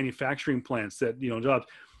the manufacturing plants that, jobs.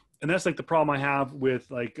 And that's like the problem I have with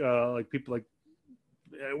like people like,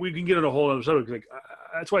 we can get into a whole other subject. Like,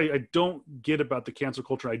 that's why I don't get about the cancel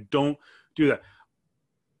culture. I don't do that.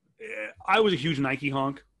 I was a huge Nike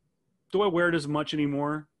honk. Do I wear it as much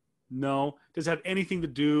anymore? No. Does it have anything to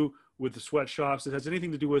do with the sweatshops? It has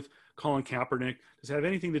anything to do with Colin Kaepernick? Does it have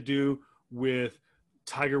anything to do with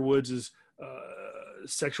Tiger Woods'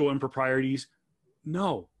 sexual improprieties?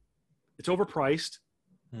 No. It's overpriced,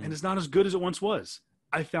 and it's not as good as it once was.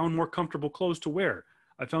 I found more comfortable clothes to wear.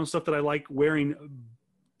 I found stuff that I like wearing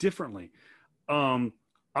differently. I'm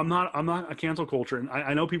not a cancel culture. And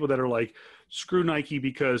I know people that are like, screw Nike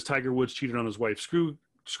because Tiger Woods cheated on his wife. Screw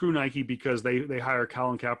Nike because they hire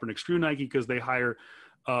Colin Kaepernick. Screw Nike because they hire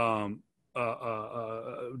LeBron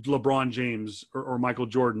James or Michael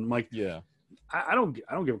Jordan. Like, I don't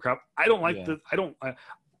give a crap. I don't like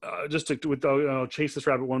just to chase this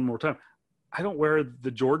rabbit one more time. I don't wear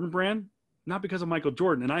the Jordan brand, not because of Michael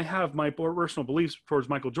Jordan. And I have my personal beliefs towards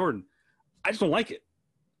Michael Jordan. I just don't like it.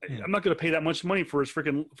 I'm not going to pay that much money for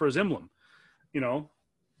his emblem,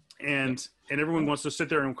 and everyone wants to sit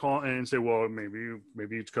there and call and say, well, maybe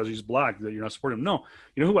it's because he's black that you're not supporting him. No,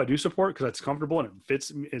 you know who I do support because it's comfortable and it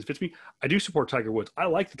fits me. I do support Tiger Woods. I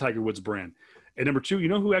like the Tiger Woods brand. And number two, you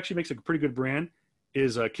know who actually makes a pretty good brand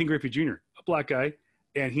is King Griffey Jr., a black guy,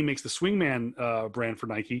 and he makes the Swingman brand for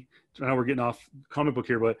Nike. So now we're getting off comic book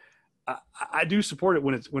here, but I do support it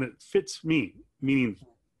when it fits me, meaning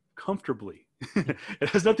comfortably. It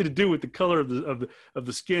has nothing to do with the color of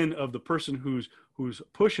the skin of the person who's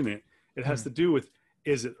pushing it. It has to do with,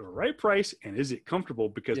 is it the right price and is it comfortable?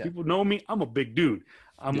 Because Yeah. people know me, I'm a big dude.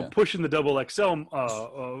 I'm Yeah. pushing the double XL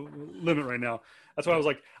limit right now. That's why I was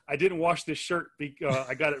like, I didn't wash this shirt.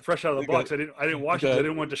 I got it fresh out of the box. I didn't wash it because I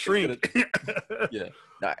didn't want it to shrink. Yeah.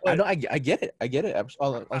 No, I But know. I get it. I get it. I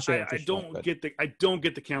don't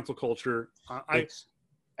get the cancel culture. It's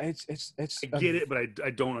I get it, but I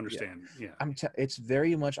don't understand. Yeah. It's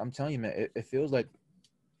very much. I'm telling you, man. It feels like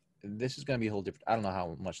this is gonna be a whole different. I don't know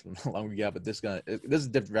how much longer we got, but this is a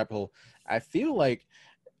different rabbit hole. I feel like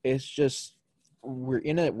it's just we're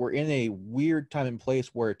in a weird time and place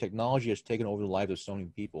where technology has taken over the lives of so many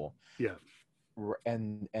people. Yeah.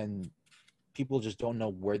 And people just don't know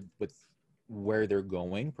where they're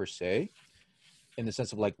going per se, in the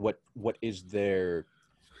sense of like what is their,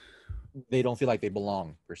 they don't feel like they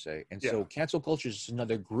belong per se. And so cancel culture is just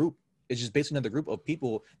another group. It's just basically another group of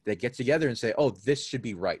people that get together and say, oh, this should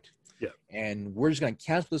be right. Yeah. And we're just going to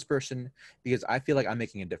cancel this person because I feel like I'm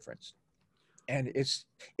making a difference. And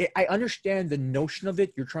I understand the notion of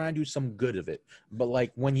it. You're trying to do some good of it. But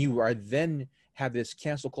like when you are then have this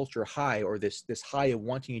cancel culture high, or this high of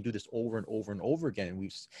wanting to do this over and over and over again.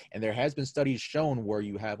 And there has been studies shown where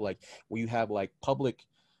you have public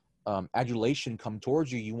adulation come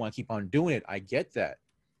towards you. You want to keep on doing it. I get that.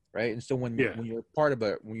 Right. And so when you're part of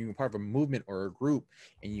a movement or a group,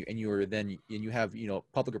 and you have,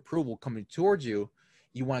 public approval coming towards you,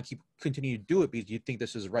 you want to continue to do it because you think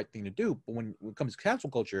this is the right thing to do. But when it comes to cancel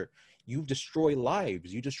culture, you destroy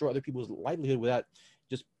lives. You destroy other people's livelihood without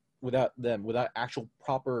actual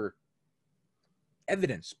proper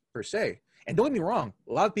evidence per se. And don't get me wrong,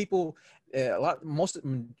 a lot of people, a lot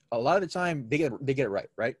of the time they get it right,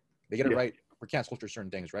 right? They get it right for cancel culture,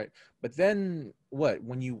 certain things, right? But then what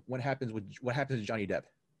happens to Johnny Depp?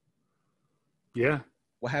 Yeah.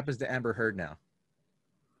 What happens to Amber Heard now?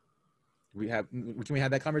 Can we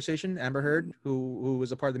have that conversation? Amber Heard, who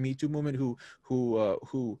was a part of the Me Too movement, who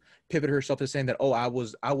pivoted herself to saying that, oh, I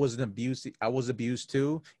was abused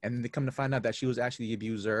too, and then they come to find out that she was actually the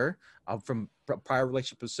abuser from prior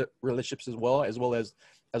relationships as well as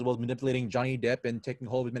manipulating Johnny Depp and taking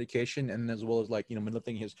hold of his medication, and as well as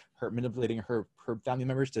manipulating her family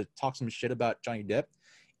members to talk some shit about Johnny Depp,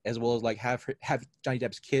 as well as have Johnny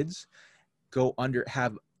Depp's kids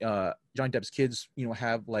have Johnny Depp's kids,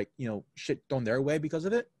 have shit thrown their way because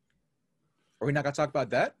of it. Are we not gonna talk about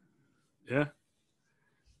that? Yeah.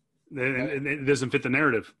 It doesn't fit the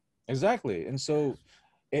narrative. Exactly. And so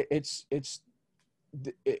it's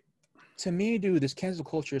to me, dude, this cancel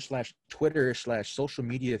culture / Twitter / social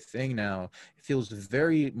media thing now feels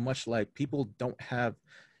very much like people don't have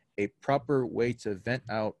a proper way to vent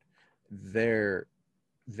out their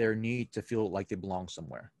need to feel like they belong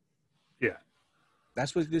somewhere. Yeah.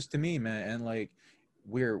 That's what it is to me, man. And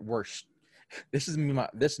we're this is me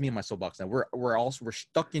and my soapbox now. We're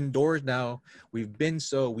stuck indoors now. We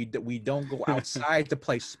don't go outside to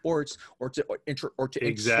play sports or to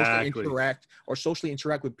socially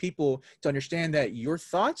interact with people to understand that your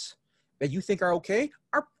thoughts that you think are okay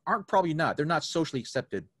aren't probably not. They're not socially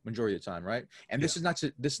accepted majority of the time, right? And this is not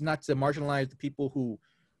to marginalize the people who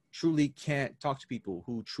truly can't talk to people,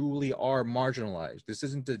 who truly are marginalized. This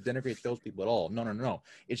isn't to denigrate those people at all. No.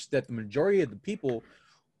 It's that the majority of the people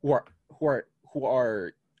who are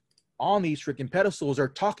on these freaking pedestals are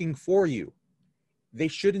talking for you. They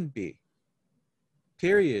shouldn't be.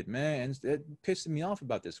 Period, man. It pissing me off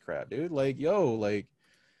about this crap, dude.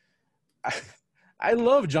 I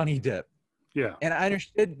love Johnny Depp. Yeah. And I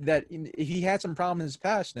understood that he had some problems in his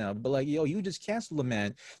past now, but you just canceled the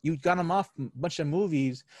man. You got him off a bunch of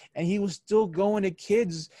movies, and he was still going to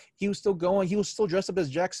kids. He was still dressed up as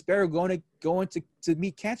Jack Sparrow, going to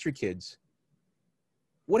meet cancer kids.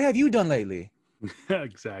 What have you done lately?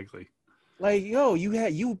 Exactly.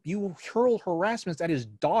 You hurled harassments at his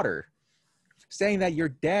daughter, saying that your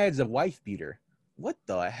dad's a wife beater. What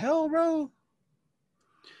the hell, bro?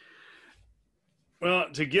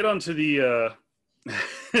 Well, to get onto the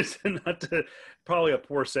it's probably a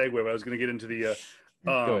poor segue, but I was going to get into the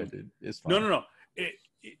go ahead, dude. It's fine. No.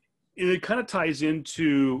 It kind of ties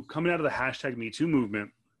into coming out of the hashtag Me Too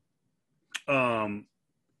movement.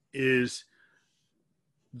 Is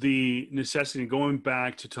the necessity going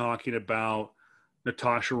back to talking about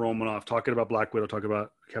Natasha Romanoff, talking about Black Widow, talking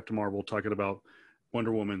about Captain Marvel, talking about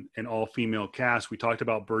Wonder Woman, and all female cast. We talked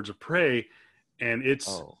about Birds of Prey, and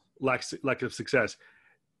it's lack of success.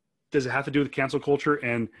 Does it have to do with cancel culture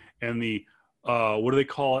and the what do they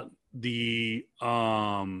call it? The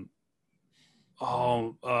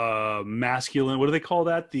masculine. What do they call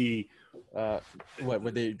that? The What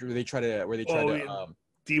where they try to Yeah, mas-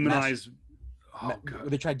 demonize. Oh where god.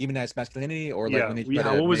 they try to demonize masculinity, or like Yeah, when they try yeah.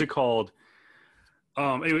 to What was it make called?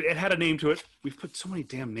 Anyway, it had a name to it. We've put so many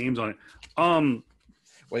damn names on it.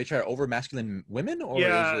 where they try to over masculine women, or is it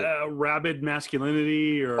Yeah, rabid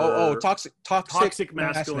masculinity oh or toxic toxic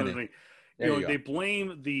masculinity? masculinity. There you go. They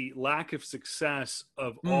blame the lack of success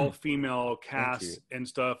of all Mm, female thank you. casts and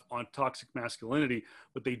stuff on toxic masculinity.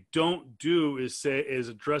 What they don't do is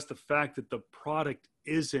address the fact that the product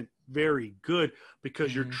isn't very good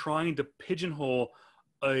because you're Mm, trying to pigeonhole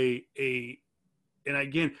a and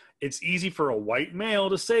again, it's easy for a white male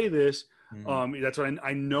to say this. mm, That's what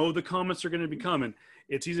I know the comments are going to be coming.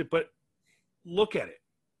 It's easy, but look at it.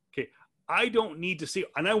 Okay. I don't need to see,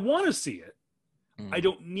 and I want to see it. I mm,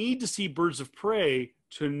 don't need to see Birds of Prey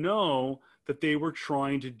to know that they were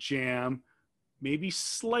trying to maybe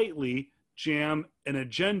slightly jam an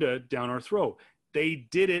agenda down our throat. They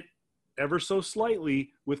did it ever so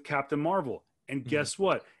slightly with Captain Marvel. And mm. guess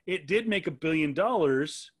what? It did make $1 billion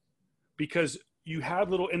because you had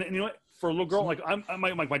little, and you know what? For a little girl, like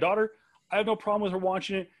my daughter, I have no problem with her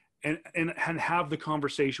watching it and have the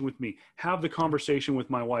conversation with me, have the conversation with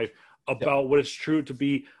my wife Yeah, about what it's true to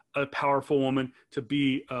be a powerful woman, to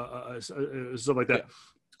be stuff like yeah.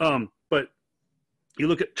 that. But you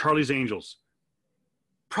look at Charlie's Angels,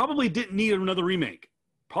 probably didn't need another remake.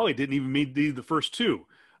 Probably didn't even need the first two.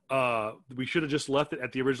 We should have just left it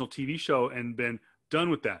at the original TV show and been done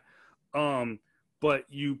with that. But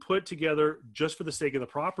you put together, just for the sake of the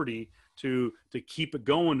property, to keep it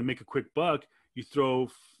going, to make a quick buck, you throw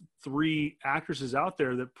 3 actresses out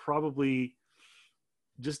there that probably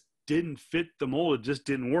just didn't fit the mold. It just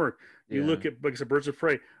didn't work. You Yeah. look at, like I said, Birds of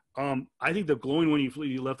Prey. I think the glowing one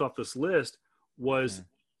you left off this list was Mm.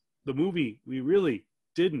 the movie we really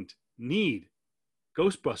didn't need,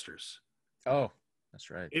 Ghostbusters. Oh, that's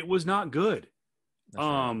right. It was not good. That's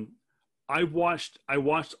right. I watched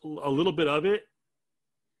a little bit of it,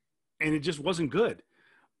 and it just wasn't good.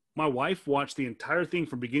 My wife watched the entire thing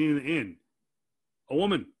from beginning to end. A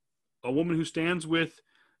woman who stands with,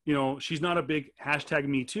 she's not a big hashtag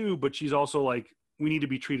Me Too, but she's also like, we need to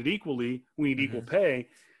be treated equally. We need equal Hmm. pay.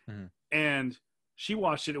 Hmm. And she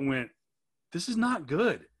watched it and went, this is not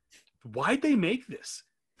good. Why'd they make this?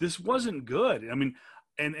 This wasn't good. I mean,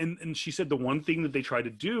 and she said the one thing that they tried to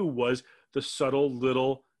do was the subtle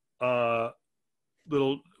little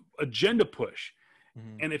agenda push.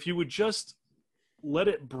 Hmm. And if you would just let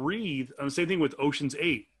it breathe, and the same thing with Ocean's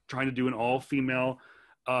 8, trying to do an all-female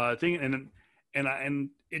thing, and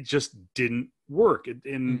it just didn't work.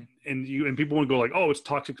 And people want to go like, oh, it's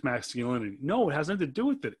toxic masculinity. No, it has nothing to do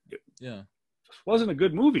with it. It Yeah. just wasn't a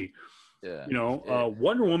good movie. Yeah.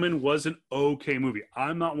 Wonder Woman was an okay movie.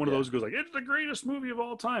 I'm not one of Yeah. those who goes like, it's the greatest movie of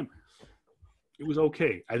all time. It was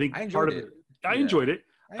okay. I think I part enjoyed of it. I Yeah. enjoyed it.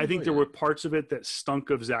 I I think enjoyed there it. were parts of it that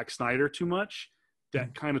stunk of Zack Snyder too much that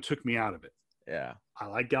Mhm. kind of took me out of it. Yeah. I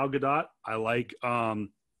like Gal Gadot. I like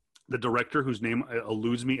the director whose name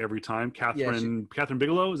eludes me every time. Catherine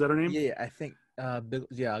Bigelow, is that her name? Yeah, I think.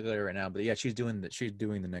 Yeah, I'll go there right now. But yeah, she's doing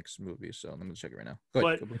the next movie. So let me check it right now. Go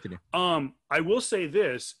ahead. But Continue. I will say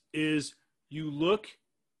this is, you look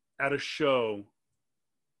at a show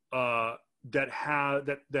that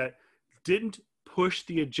didn't push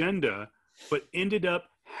the agenda, but ended up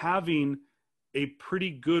having a pretty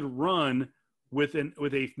good run with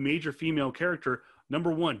a major female character.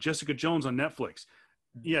 Number one, Jessica Jones on Netflix.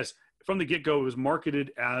 Yes, from the get-go, it was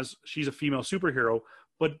marketed as she's a female superhero,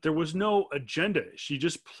 but there was no agenda. She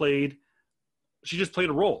just played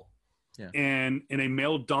a role, Yeah. and in a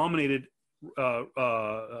male-dominated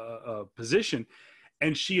position,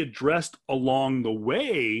 and she addressed along the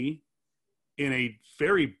way in a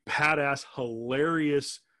very badass,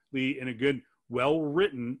 hilariously, in a good,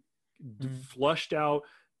 well-written, flushed out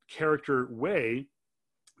character way,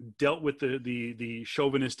 dealt with the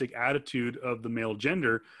chauvinistic attitude of the male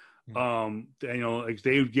gender. Like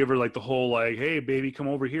they would give her like the whole like, hey baby, come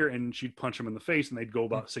over here, and she'd punch him in the face, and they'd go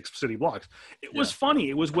about 6 city blocks. It was funny.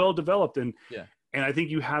 It was well developed, and I think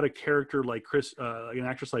you had a character like an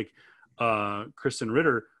actress like Kristen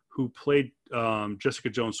Ritter, who played Jessica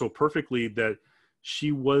Jones so perfectly that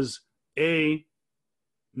she was she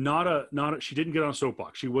didn't get on a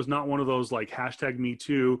soapbox. She was not one of those like hashtag Me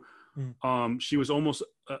Too. She was almost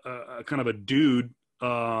a kind of a dude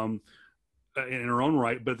in her own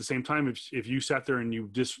right, but at the same time, if you sat there and you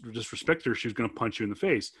disrespect her, she was going to punch you in the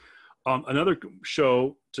face. Another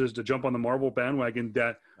show to jump on the Marvel bandwagon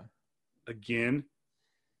that again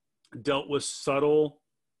dealt with subtle,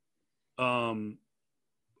 had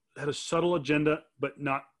a subtle agenda, but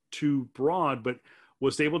not too broad, but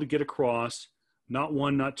was able to get across not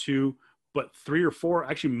one, not two, but 3 or 4,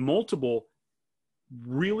 actually multiple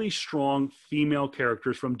really strong female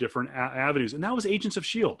characters from different avenues, and that was Agents of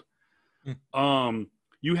Shield.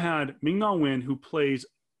 You had Ming-Na Wen, who plays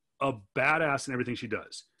a badass in everything she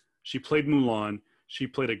does. She played Mulan. She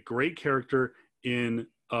played a great character in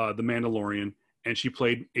The Mandalorian, and she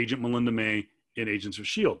played Agent Melinda May in Agents of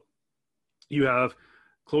Shield. You have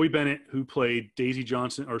Chloe Bennett, who played Daisy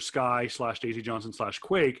Johnson, or Sky / Daisy Johnson /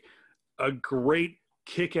 Quake, a great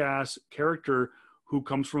kick-ass character who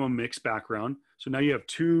comes from a mixed background. So now you have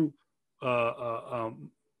two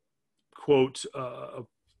quote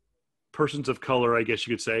persons of color, I guess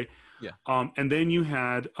you could say. Yeah. And then you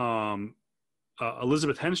had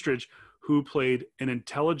Elizabeth Henstridge, who played an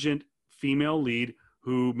intelligent female lead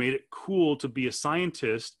who made it cool to be a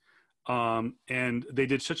scientist. And they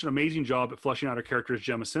did such an amazing job at fleshing out her character as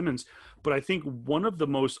Gemma Simmons. But I think one of the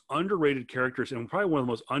most underrated characters, and probably one of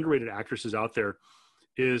the most underrated actresses out there,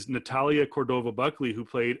 is Natalia Cordova Buckley, who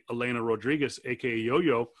played Elena Rodriguez, aka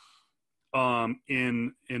Yo-Yo,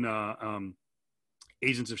 in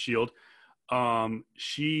Agents of Shield.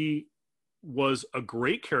 She was a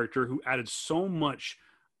great character who added so much.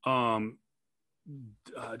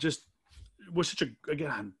 Just was such a,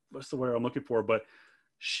 again, what's the word I'm looking for? But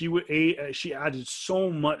she added so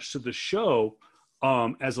much to the show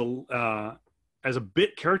as a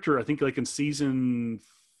bit character. I think like in season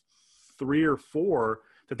 3 or 4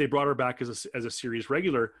 that they brought her back as a series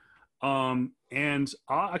regular. And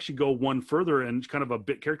I'll actually go one further and kind of a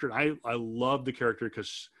bit character. I love the character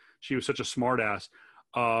because she was such a smart ass.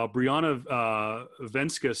 Brianna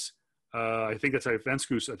Venskus, I think that's how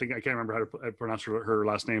Venskus. I can't remember how to pronounce her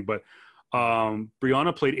last name, but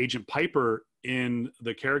Brianna played Agent Piper in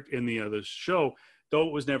the show, though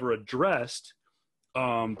it was never addressed.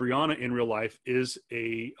 Brianna in real life is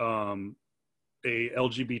a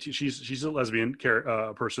LGBT. She's a lesbian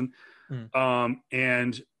person,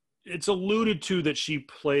 and it's alluded to that she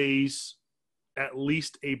plays at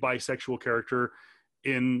least a bisexual character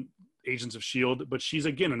in Agents of Shield, but she's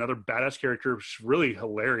again another badass character. She's really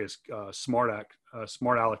hilarious, smart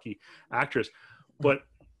alecky actress. But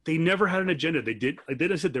they never had an agenda. They did.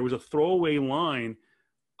 I said there was a throwaway line.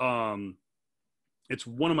 It's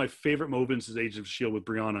one of my favorite moments is Agents of Shield with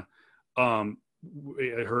Brianna.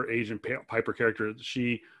 Her Agent Piper character.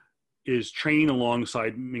 She is training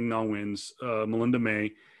alongside Ming-Na Wen's Melinda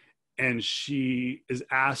May, and she is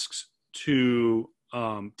asked to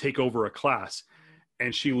take over a class.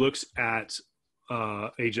 And she looks at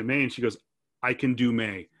Agent May and she goes, "I can do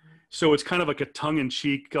May." So it's kind of like a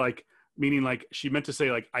tongue-in-cheek, like meaning like she meant to say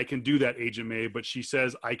like, "I can do that, Agent May," but she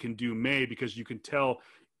says, "I can do May," because you can tell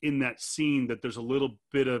in that scene that there's a little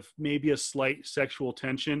bit of maybe a slight sexual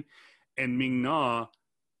tension. And Ming-Na,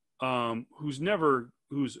 who's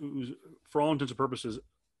for all intents and purposes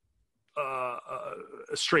a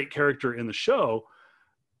straight character in the show,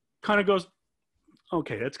 kind of goes,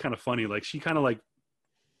 "Okay, that's kind of funny." Like she kind of,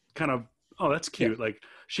 "Oh, that's cute." Yeah. Like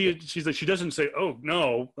she's like, she doesn't say, "Oh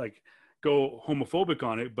no," like go homophobic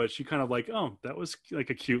on it, but she kind of like, "Oh, that was like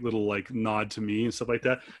a cute little like nod to me," and stuff like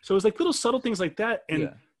that. So it was like little subtle things like that.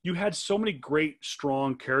 And you had so many great,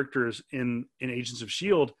 strong characters in Agents of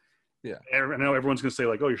Shield. Yeah. I know everyone's going to say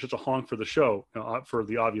like, "Oh, you're such a honk for the show," for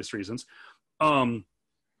the obvious reasons.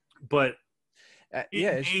 But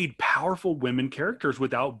it made powerful women characters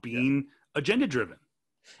without being agenda driven.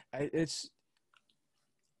 It's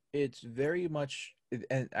very much,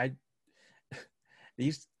 and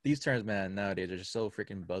these terms, man, nowadays are just so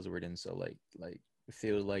freaking buzzword, and so like it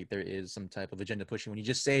feels like there is some type of agenda pushing when you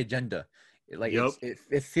just say agenda. Like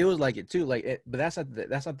it feels like it too. Like but that's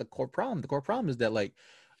not the core problem. The core problem is that like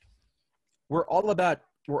we're all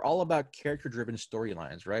about character driven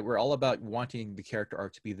storylines, right? We're all about wanting the character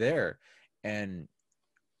arc to be there, and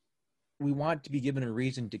we want to be given a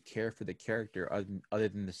reason to care for the character other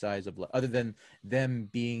than the size of, other than them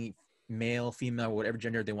being male, female, whatever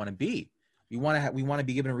gender they want to be. We want to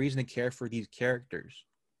be given a reason to care for these characters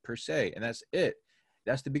per se, and that's it.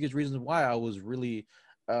 That's the biggest reason why I was really,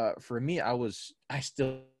 for me, I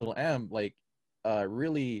still am like,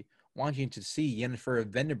 really wanting to see Yennefer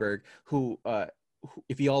Vandenberg, who,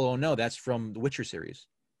 if you all don't know, that's from the Witcher series,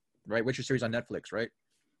 right? Witcher series on Netflix, right?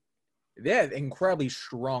 They have incredibly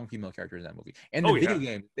strong female characters in that movie, and the video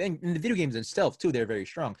game, and in the video games themselves too, they're very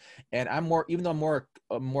strong. And even though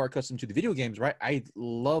I'm more accustomed to the video games, right? I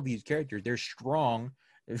love these characters. They're strong,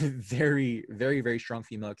 very, very, very strong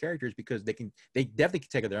female characters because they definitely can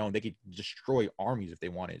take it their own. They could destroy armies if they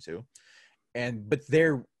wanted to, but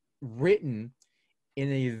they're written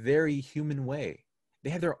in a very human way. They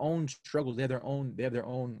have their own struggles. They have their own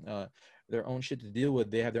their own shit to deal with.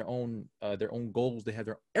 They have their own goals. They have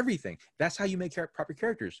their everything. That's how you make proper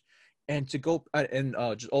characters. And to go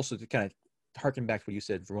just also to kind of harken back to what you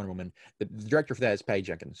said for Wonder Woman, the director for that is Patty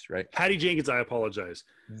Jenkins, right? Patty Jenkins, I apologize.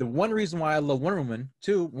 The one reason why I love Wonder Woman,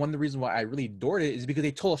 too, one of the reasons why I really adored it is because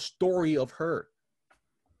they told a story of her.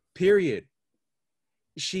 Period.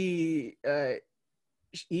 She,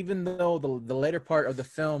 even though the later part of the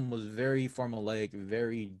film was very formulaic,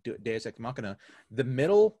 very Deus Ex Machina, the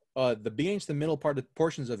beginning to the middle part, the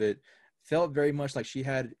portions of it felt very much like she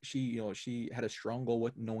had a strong goal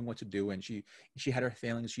with knowing what to do, and she had her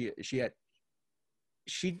failings.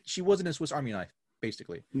 She wasn't a Swiss Army knife,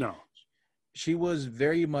 basically. No. She was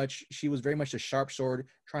very much a sharp sword,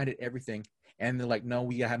 trying to hit everything. And they're like, no,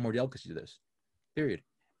 we gotta have more delicacy to this. Period.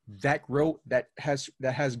 That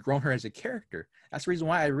has grown her as a character. That's the reason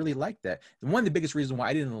why I really like that. And one of the biggest reasons why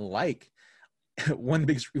I didn't like one of the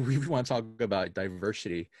biggest, we want to talk about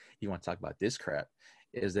diversity, you want to talk about this crap,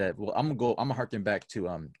 is that, well, I'm gonna harken back to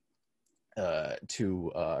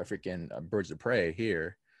freaking Birds of Prey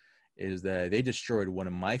here. Is that they destroyed one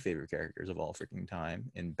of my favorite characters of all freaking time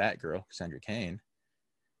in Batgirl, Cassandra Cain.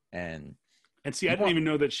 And see, I didn't even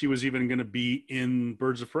know that she was even going to be in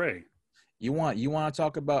Birds of Prey. You want to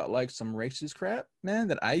talk about like some racist crap, man,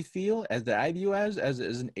 that I view as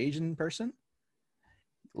an Asian person?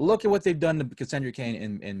 Look at what they've done to Cassandra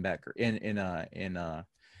Cain in Batgirl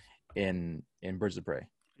in Birds of Prey. And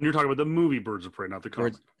you're talking about the movie Birds of Prey, not the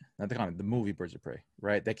comic. Not the comic, the movie Birds of Prey,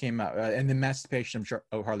 right? That came out, and the Emancipation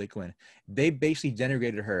of Harley Quinn. They basically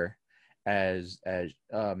denigrated her as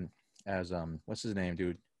what's his name,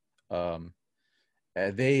 dude?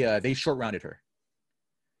 They short rounded her.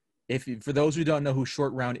 For those who don't know who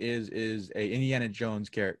Short Round is a Indiana Jones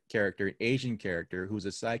character, an Asian character who's a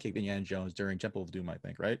sidekick of Indiana Jones during Temple of Doom, I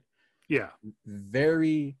think, right? Yeah.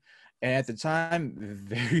 Very, and at the time,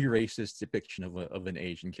 very racist depiction of an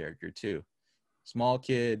Asian character too. Small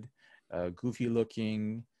kid, goofy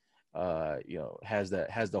looking, has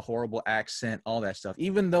the horrible accent, all that stuff.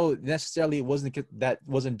 Even though necessarily it wasn't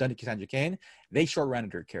done to Cassandra Cain, they short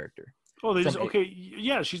rounded her character. Oh,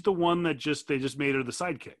 yeah, she's the one that they just made her the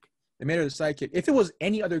sidekick. They made her the sidekick. If it was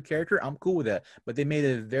any other character, I'm cool with that. But they made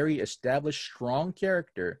a very established, strong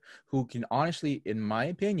character who can honestly, in my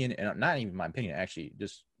opinion, and not even my opinion, actually,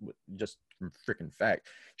 just from freaking fact,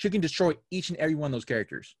 she can destroy each and every one of those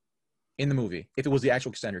characters in the movie. If it was the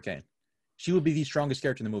actual Cassandra Cain, she would be the strongest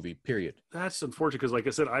character in the movie, period. That's unfortunate because, like I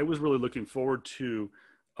said, I was really looking forward to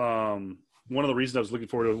one of the reasons I was looking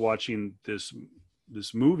forward to watching this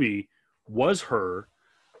movie was her.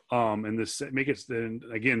 And this then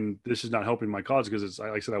again, this is not helping my cause because it's,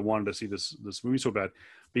 like I said, I wanted to see this movie so bad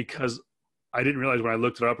because I didn't realize when I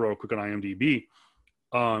looked it up real quick on IMDb,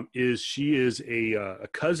 she is a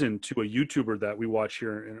cousin to a YouTuber that we watch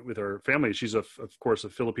here with our family. She's of course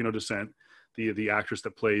of Filipino descent, the actress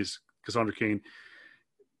that plays Cassandra Cain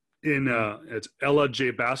it's Ella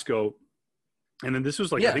J. Basco. And then this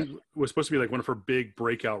was I think was supposed to be like one of her big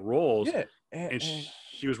breakout roles. Yeah. And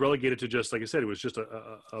she was relegated to just, like I said, it was just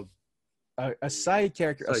a side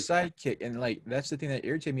character, a sidekick. And like, that's the thing that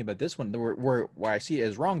irritated me about this one, where I see it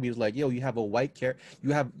as wrong, because like, you have a white character,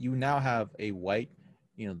 you now have a white,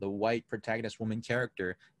 the white protagonist woman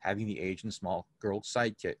character having the Asian small girl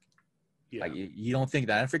sidekick. Yeah. Like, you don't think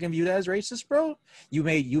that I freaking view that as racist, bro? You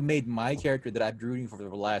made my character that I've been rooting for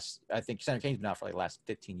the last, I think Cassandra Cain's been out for like the last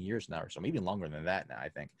 15 years now or so, maybe longer than that now, I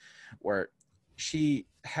think, where she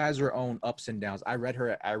has her own ups and downs. I read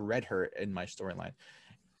her in my storyline,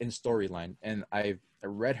 and I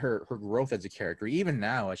read her growth as a character, even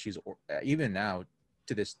now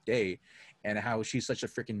to this day, and how she's such a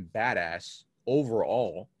freaking badass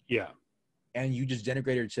overall. Yeah. And you just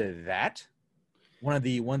denigrate her to that. One of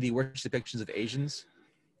the worst depictions of Asians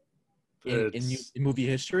in movie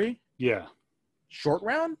history. Yeah. Short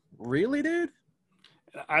Round? Really, dude?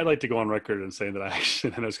 I like to go on record and say that I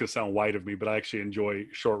know it's going to sound white of me, but I actually enjoy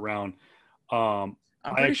Short Round. I'm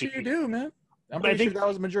pretty sure you do, man. I'm pretty sure that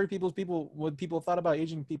was the majority of what people thought about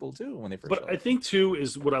Asian people too when they first. But I think too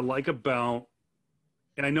is what I like about,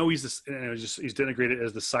 and I know he's denigrated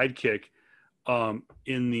as the sidekick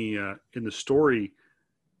in the story,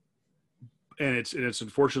 and it's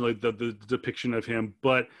unfortunately the depiction of him.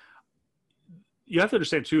 But you have to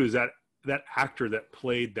understand too is that actor that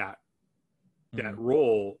played that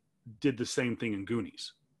role did the same thing in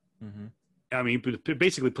Goonies. Mm-hmm. I mean,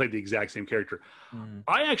 basically played the exact same character. Mm-hmm.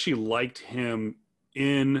 I actually liked him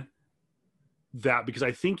in that because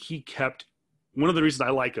I think he kept, one of the reasons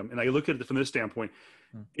I like him, and I look at it from this standpoint,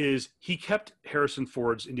 is he kept Harrison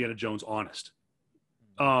Ford's Indiana Jones honest.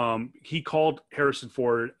 He called Harrison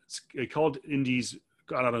Ford, he called Indy's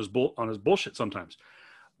got on his bullshit sometimes.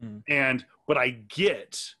 But I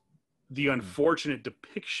get the unfortunate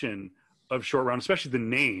depiction of Short Round, especially the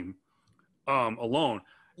name alone.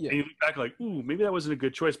 Yeah. And you look back like, ooh, maybe that wasn't a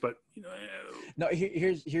good choice, but no,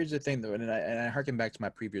 here's the thing though, and I harken back to my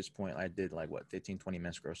previous point. I did like what 15-20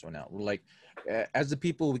 minutes ago or so now. Like as the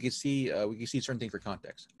people, we can see certain things for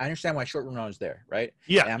context. I understand why Short Round is there, right?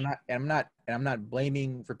 Yeah. And I'm not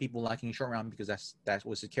blaming for people liking Short Round because that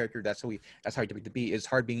was his character. That's hard to be. It's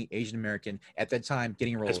hard being Asian American at that time,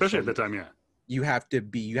 getting a role, especially at that time. Yeah. You have to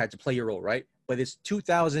play your role, right? But it's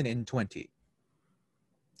 2020.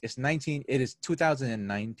 It is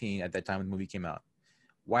 2019 at that time when the movie came out.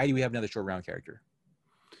 Why do we have another Short Round character?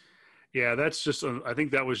 Yeah, that's just I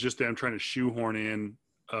think that was just them trying to shoehorn in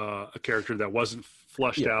a character that wasn't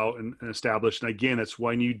flushed out and established. And again, that's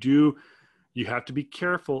when you have to be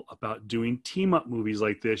careful about doing team up movies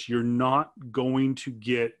like this. You're not going to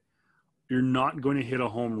hit a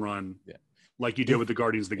home run like you did with the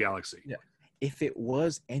Guardians of the Galaxy. Yeah. If it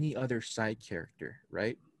was any other side character,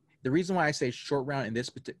 right? The reason why I say Short Round in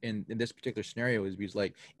this particular scenario is because,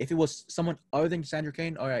 like, if it was someone other than Cassandra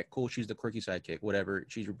Cain, all right, cool, she's the quirky sidekick, whatever.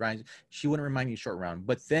 She wouldn't remind me of Short Round.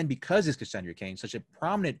 But then because it's Cassandra Cain, such a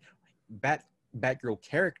prominent Batgirl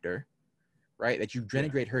character, right, that you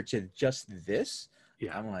denigrate her to just this,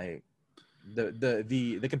 I'm like,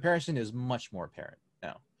 the comparison is much more apparent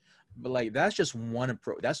now. But like that's just one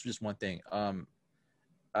approach. That's just one thing. I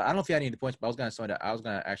don't know if you had any points, but I was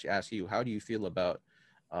gonna actually ask you, how do you feel about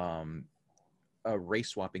race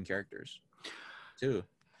swapping characters too,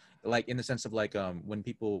 like in the sense of like when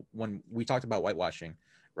we talked about whitewashing,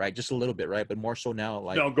 right, just a little bit, right, but more so now,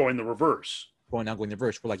 like now going the reverse, where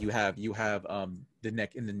like you have the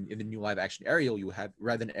neck in the new live action Ariel, you have,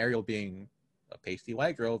 rather than Ariel being a pasty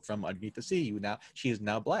white girl from underneath the sea, she is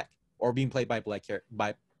now black or being played by black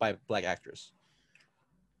actress.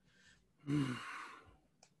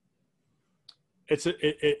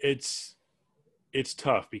 It's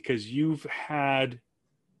tough because you've had,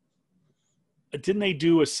 didn't they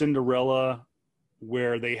do a Cinderella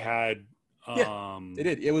where they had they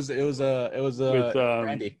did. It was with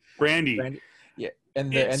Brandy. Yeah.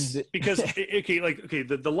 Because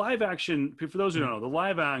the live action, for those who don't know, the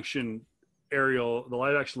live action Ariel, the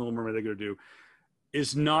live action Little Mermaid they're going to do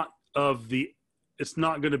is it's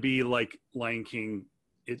not going to be like Lion King.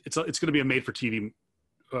 It's going to be a made for TV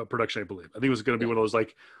production, I believe. I think it was going to be one of those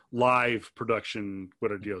like live production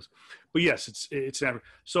deals. But yes, it's never.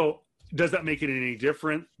 So does that make it any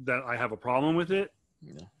different that I have a problem with it?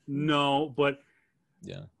 No, but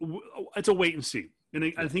it's a wait and see. And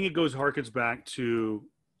I think it harkens back to,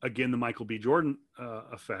 again, the Michael B. Jordan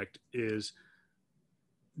effect is,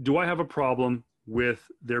 do I have a problem with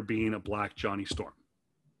there being a black Johnny Storm?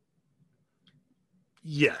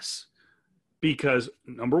 Yes, because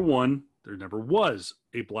number one, there never was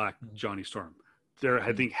a black Johnny Storm. There,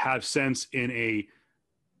 I think, have sense in a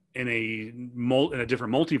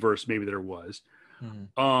different multiverse, maybe there was.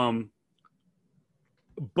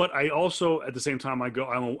 But I also, at the same time, I'm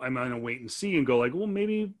going to wait and see and go like, well,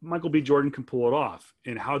 maybe Michael B. Jordan can pull it off.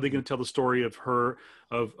 And how are they going to tell the story of her,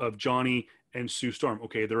 of Johnny and Sue Storm?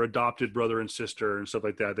 Okay, they're adopted brother and sister and stuff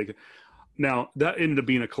like that. Now that ended up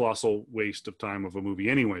being a colossal waste of time of a movie,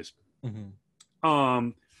 anyways.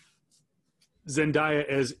 Zendaya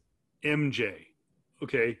as MJ.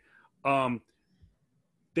 Okay.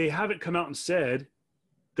 They haven't come out and said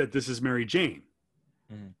that this is Mary Jane,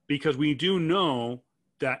 because we do know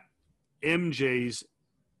that MJ's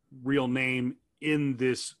real name in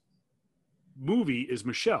this movie is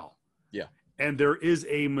Michelle. Yeah. And there is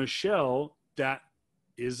a Michelle that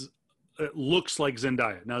looks like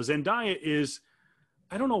Zendaya. Now Zendaya is,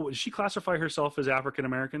 I don't know, does she classify herself as African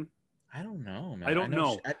American? I don't know, man. I don't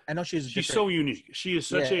know. I know she's so unique. She is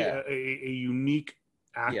such a unique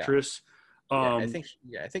actress. I think she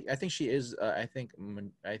is.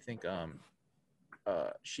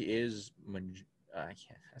 She is.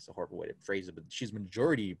 That's a horrible way to phrase it, but she's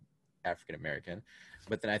majority African American.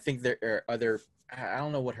 But then I think there are other. I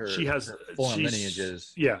don't know what her full lineage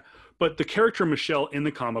is. Yeah, but the character Michelle in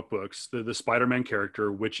the comic books, the Spider-Man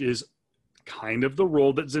character, which is kind of the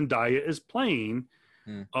role that Zendaya is playing,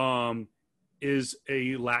 is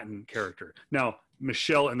a Latin character. Now,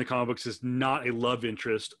 Michelle in the comic books is not a love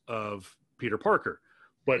interest of Peter Parker,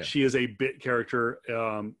 but she is a bit character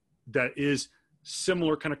that is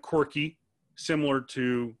similar, kind of quirky, similar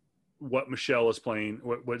to what Michelle is playing,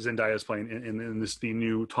 what Zendaya is playing in the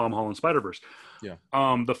new Tom Holland Spider-Verse. Yeah.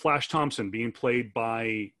 The Flash Thompson being played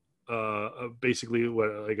by basically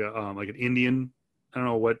like an Indian. I don't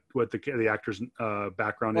know what the actor's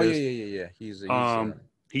background is. Yeah. He's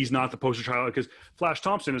He's not the poster child because Flash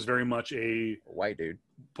Thompson is very much a White dude.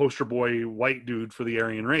 poster boy white dude for the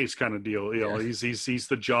Aryan race kind of deal. You know, he's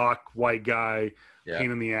the jock white guy,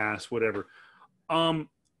 pain in the ass, whatever. I'm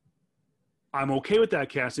okay with that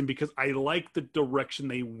casting because I like the direction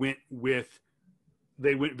they went with.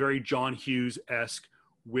 They went very John Hughes-esque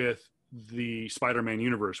with the Spider-Man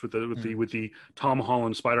universe, with the Tom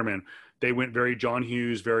Holland Spider-Man. They went very John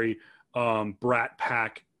Hughes, very Brat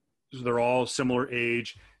Pack. So they're all similar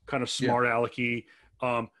age, kind of smart alecky.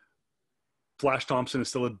 Flash Thompson is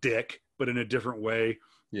still a dick, but in a different way.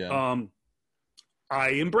 Yeah. I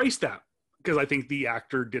embrace that because I think the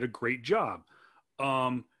actor did a great job.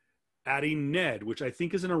 Adding Ned, which I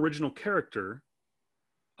think is an original character.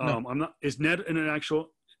 No. I'm not. Is Ned an actual?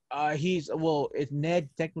 Ned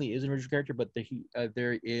technically is an original character, but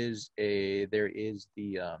there is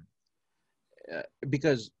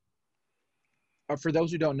because for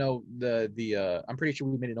those who don't know, I'm pretty sure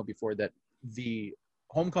we made it know before that the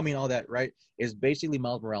Homecoming, all that, right, is basically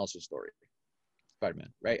Miles Morales' story, Spider-Man,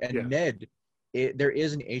 right? And Ned, there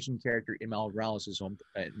is an Asian character in Miles Morales'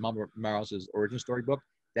 origin story book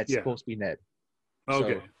that's supposed to be Ned.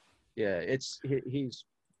 Okay. So, it's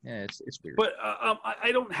weird. But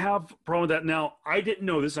I don't have a problem with that. Now, I didn't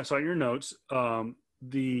know this. I saw in your notes.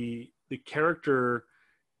 The character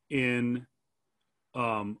in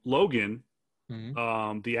Logan,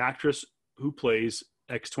 the actress who plays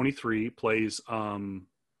X-23 plays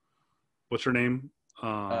what's her name?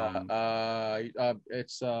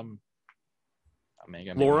 It's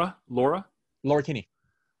Laura Kinney.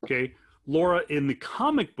 Okay, Laura in the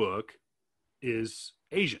comic book is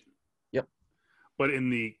Asian. Yep. But in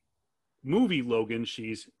the movie Logan,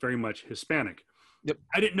 she's very much Hispanic. Yep.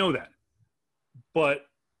 I didn't know that, but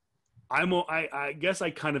I guess I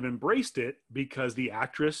kind of embraced it because the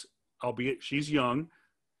actress, albeit she's young,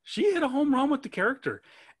 she hit a home run with the character.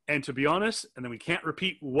 And to be honest, and then we can't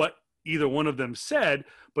repeat what either one of them said,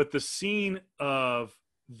 but the scene of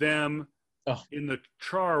them in the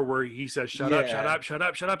char where he says, shut up,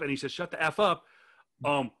 and he says, shut the F up.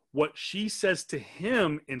 What she says to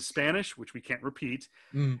him in Spanish, which we can't repeat,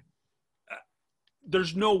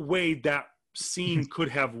 there's no way that scene could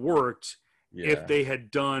have worked if they had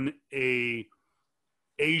done a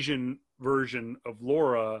Asian version of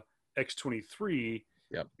Laura X-23.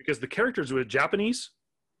 Yep. Because the characters were Japanese.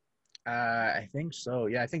 I think so.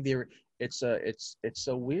 Yeah, I think it's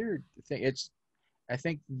a weird thing. I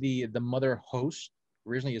think the mother host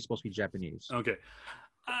originally is supposed to be Japanese. Okay.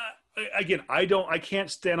 Again, I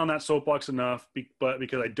can't stand on that soapbox enough, but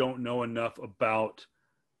because I don't know enough about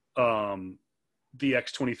the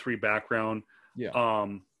X-23 background. Yeah.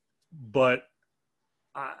 But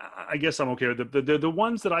I guess I'm okay with it. The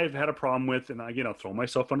ones that I've had a problem with, and again, I'll throw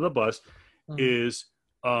myself under the bus, is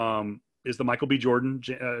the Michael B. Jordan,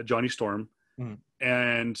 Johnny Storm,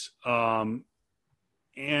 and I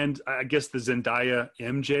guess the Zendaya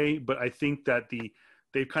MJ. But I think that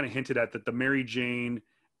they've kind of hinted at that the Mary Jane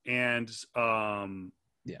and the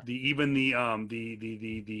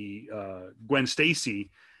Gwen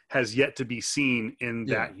Stacy has yet to be seen in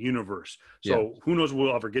that universe. So who knows if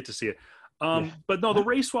we'll ever get to see it. But no, the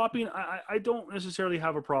race swapping, I don't necessarily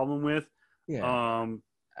have a problem with. Yeah.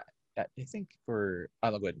 I think I'll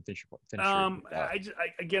go ahead and finish.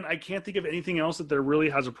 I can't think of anything else that there really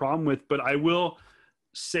has a problem with, but I will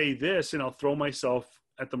say this, and I'll throw myself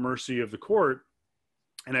at the mercy of the court.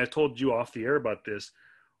 And I told you off the air about this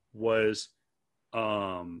was,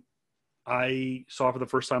 I saw for the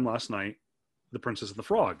first time last night, The Princess and the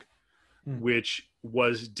Frog, which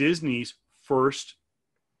was Disney's first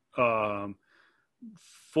full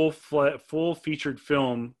featured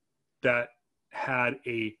film that had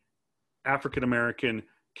a African American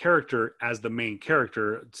character as the main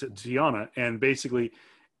character, Tiana, and basically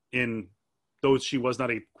though she was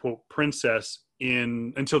not a quote princess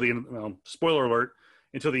until the end. Well, spoiler alert!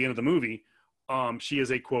 Until the end of the movie, she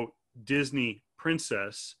is a quote Disney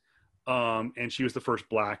princess, and she was the first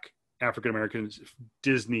Black African American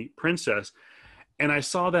Disney princess. And I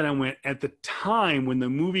saw that and went, at the time when the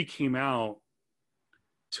movie came out,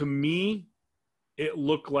 to me, it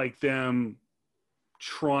looked like them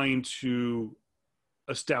trying to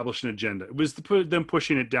establish an agenda. It was them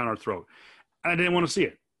pushing it down our throat. I didn't want to see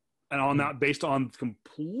it. And on that, based on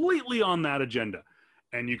completely on that agenda.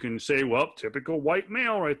 And you can say, well, typical white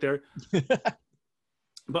male right there.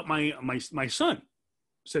 But my son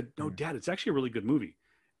said, no, Dad, it's actually a really good movie.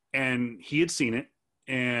 And he had seen it.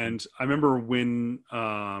 And I remember when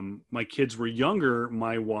my kids were younger,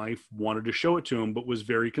 my wife wanted to show it to him, but was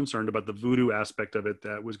very concerned about the voodoo aspect of it,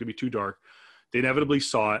 that was going to be too dark. They inevitably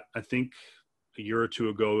saw it. I think a year or two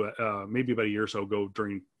ago, maybe about a year or so ago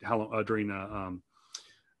during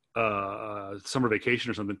summer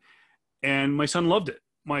vacation or something, and my son loved it.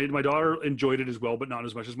 My daughter enjoyed it as well, but not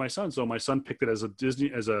as much as my son. So my son picked it as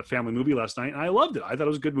a family movie last night, and I loved it. I thought it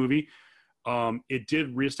was a good movie. It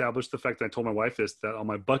did reestablish the fact that I told my wife this, that on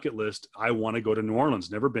my bucket list, I want to go to New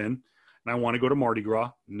Orleans, never been. And I want to go to Mardi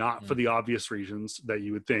Gras, not for the obvious reasons that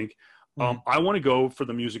you would think. I want to go for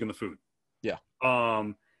the music and the food. Yeah.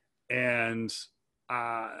 And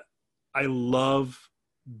I love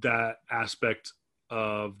that aspect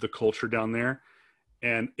of the culture down there.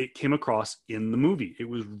 And it came across in the movie. It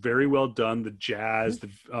was very well done. The jazz,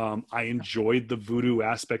 I enjoyed the voodoo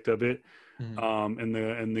aspect of it,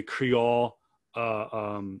 and the Creole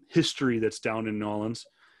history that's down in New Orleans.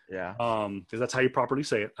 Yeah, because that's how you properly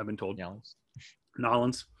say it. I've been told. New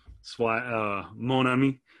Orleans. That's why Mon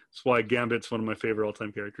Ami. That's why Gambit's one of my favorite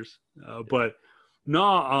all-time characters. But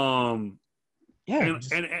no,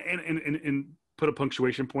 and put a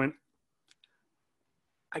punctuation point.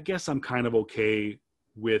 I guess I'm kind of okay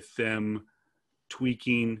with them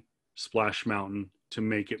tweaking Splash Mountain to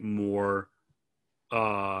make it more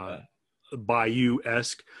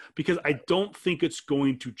Bayou-esque, because I don't think it's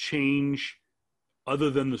going to change other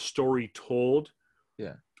than the story told.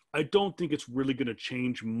 Yeah. I don't think it's really going to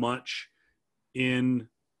change much in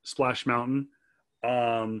Splash Mountain.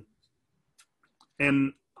 And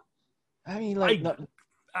I mean, like,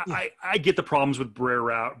 I get the problems with Brer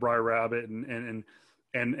Rabbit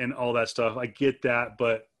and all that stuff. I get that,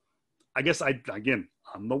 but I guess I'm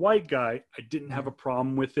the white guy. I didn't have a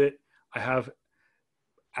problem with it. I have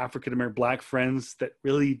African American black friends that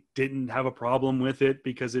really didn't have a problem with it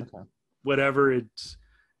because it's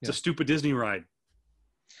a stupid Disney ride.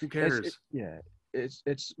 Who cares?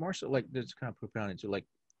 It's more so like this kind of put down into like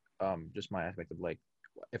just my aspect of like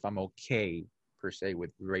if I'm okay per se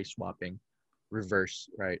with race swapping, reverse,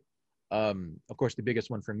 right? Of course, the biggest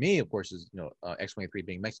one for me, of course, is X-23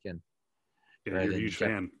 being Mexican. Yeah, you're a huge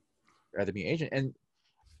fan. Rather being Asian, and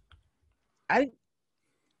I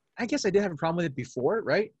guess I did have a problem with it before,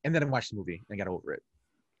 right? And then I watched the movie and got over it.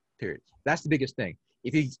 Period. That's the biggest thing.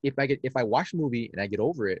 If I watch the movie and I get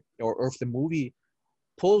over it, or if the movie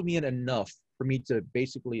pulls me in enough for me to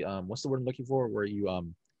basically what's the word I'm looking for? Where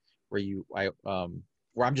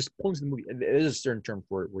I'm just pulling to the movie. It is a certain term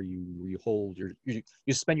for it where you hold you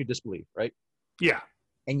suspend your disbelief, right? Yeah.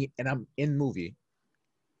 And I'm in movie.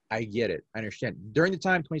 I get it. I understand. During the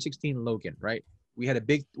time 2016 Logan, right? We had a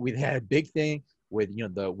big thing with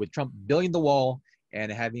with Trump building the wall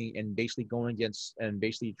and basically going against and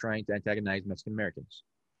basically trying to antagonize Mexican Americans.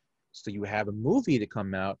 So you have a movie to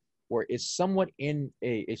come out where it's somewhat in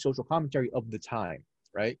a social commentary of the time,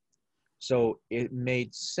 right? So it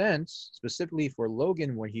made sense specifically for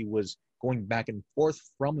Logan when he was going back and forth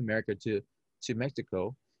from America to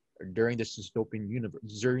Mexico during this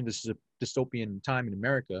dystopian time in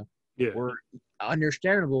America. Yeah. Where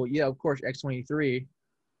understandable, yeah, of course, X-23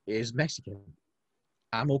 is Mexican.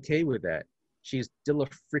 I'm okay with that. She's still a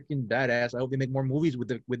freaking badass. I hope they make more movies with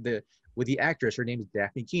the actress. Her name is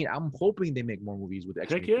Daphne Keane. I'm hoping they make more movies with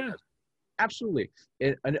X-23. Heck yeah. Absolutely.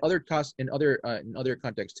 In other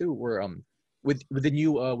contexts too, where with the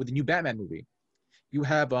new Batman movie, you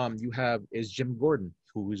have is Jim Gordon,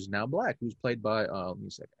 who's now black, who's played by let me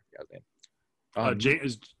see, I forgot his name.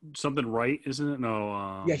 Is something right, isn't it?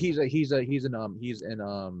 No. Yeah, he's in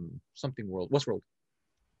something world, Westworld.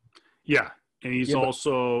 Yeah, and he's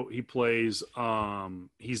also he plays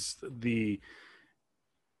he's a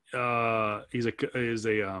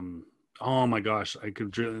oh my gosh, I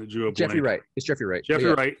could drew a Jeffrey blank. Wright. It's Jeffrey Wright.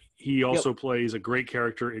 Jeffrey Wright. He also plays a great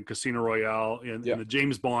character in Casino Royale. In the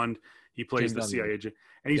James Bond, he plays the CIA agent,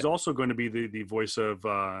 and he's also going to be the voice of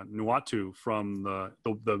Nuatu from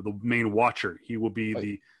the main Watcher. He will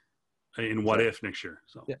be in What If next year.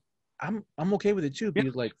 So yeah, I'm okay with it too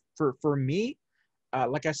because like for me,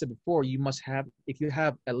 like I said before, you must have, if you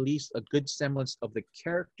have at least a good semblance of the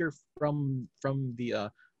character from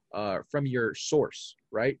your source,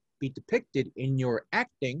 right, be depicted in your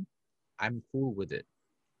acting, I'm cool with it,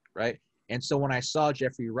 right? And so when I saw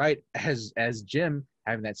Jeffrey Wright as Jim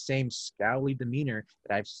having that same scowly demeanor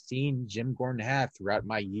that I've seen Jim Gordon have throughout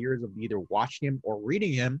my years of either watching him or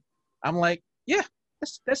reading him, I'm like, yeah,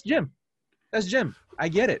 that's Jim. That's Jim. I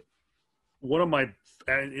get it. One of my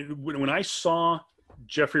when I saw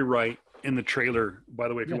Jeffrey Wright in the trailer, by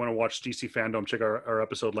the way, if you want to watch DC Fandom, check our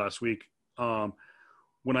episode last week.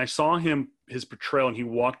 When I saw his portrayal, and he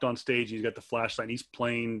walked on stage, he's got the flashlight, and he's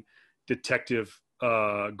playing Detective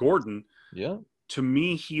Gordon. Yeah. To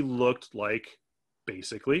me, he looked like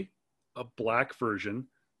basically a black version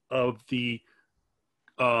of the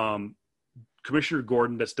Commissioner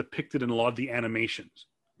Gordon that's depicted in a lot of the animations.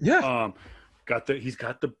 Yeah. He's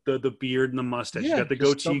got the beard and the mustache. He's Yeah. got the The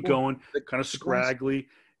goatee stubble, going, kind of the glass. scraggly.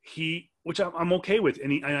 Which I'm okay with,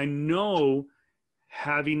 and I know,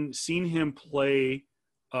 having seen him play,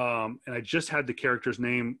 and I just had the character's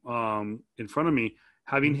name in front of me,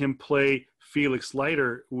 having him play Felix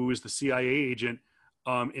Leiter, who is the CIA agent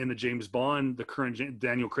in the James Bond, the current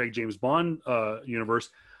Daniel Craig James Bond universe.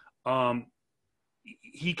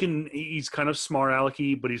 He's kind of smart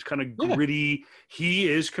alecky, but he's kind of gritty. He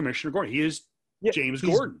is Commissioner Gordon. He is James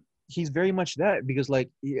Gordon. He's very much that, because like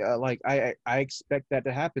I expect that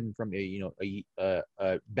to happen from a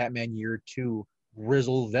Batman Year 2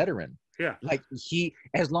 grizzled veteran. Yeah. Like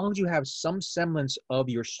as long as you have some semblance of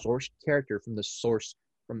your source character from the source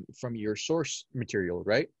from your source material,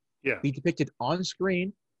 right? Yeah. Be depicted on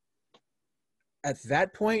screen. At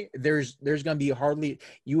that point, there's gonna be hardly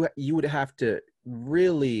you would have to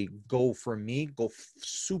really go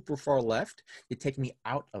super far left to take me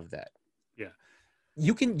out of that. Yeah.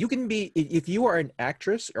 You can be, if you are an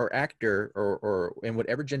actress or actor or in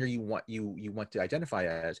whatever gender you want to identify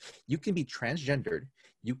as, you can be transgendered.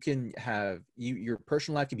 You can have your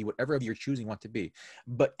personal life can be whatever of your choosing want to be.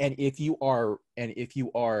 But if you are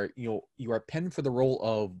you are penned for the role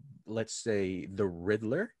of, let's say, the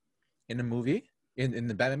Riddler in a movie, in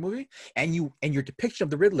the Batman movie, and your depiction of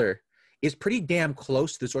the Riddler is pretty damn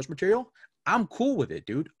close to the source material, I'm cool with it,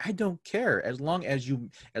 dude. I don't care as long as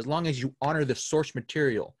you honor the source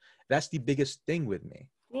material. That's the biggest thing with me.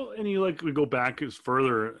 Well, and we go back as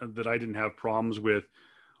further that I didn't have problems with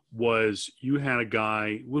was you had a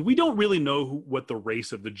guy. Well, we don't really know what the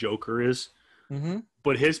race of the Joker is,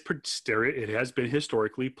 but it has been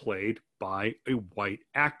historically played by a white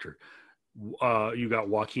actor. You got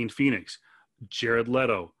Joaquin Phoenix, Jared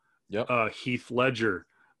Leto, Heath Ledger,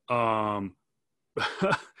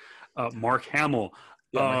 Mark Hamill.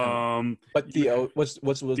 But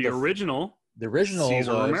what's the original? The original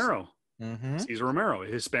Cesar was Romero. Cesar Romero,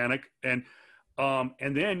 Hispanic, and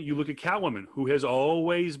then you look at Catwoman, who has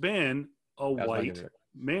always been a white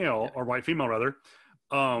male or white female rather.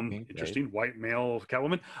 Interesting, right. White male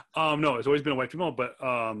Catwoman. No, it's always been a white female, but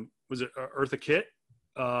was it Eartha Kitt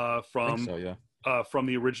from the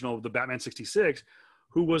original, the Batman '66,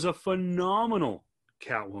 who was a phenomenal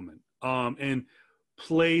Catwoman, and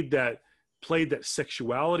played that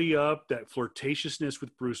sexuality up, that flirtatiousness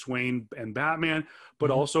with Bruce Wayne and Batman, but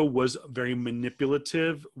also was very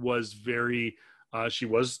manipulative, was very she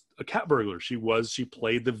was a cat burglar. She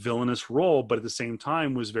played the villainous role, but at the same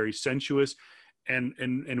time was very sensuous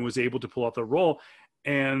and was able to pull off the role.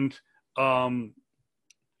 And everyone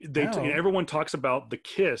talks about the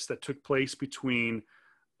kiss that took place between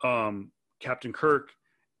Captain Kirk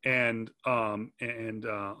and Lieutenant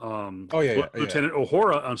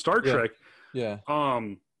Uhura on Star Trek. Yeah.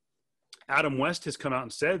 Adam West has come out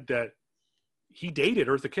and said that he dated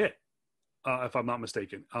Eartha Kitt, if I'm not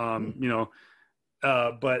mistaken. But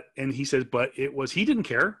he says, but he didn't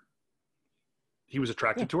care. He was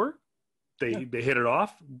attracted to her. They hit it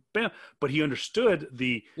off. Bam. But he understood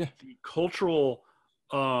the cultural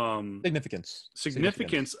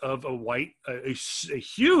significance of a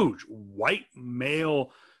huge white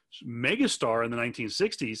male megastar in the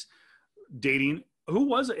 1960s dating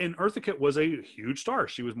and Eartha Kitt was a huge star.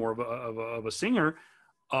 She was more of a singer,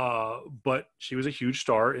 but she was a huge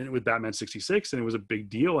star with Batman '66, and it was a big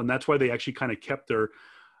deal. And that's why they actually kind of kept their,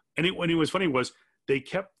 when it was funny was they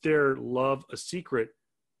kept their love a secret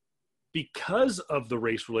because of the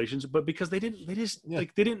race relations, but because they didn't, it's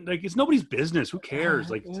nobody's business. Who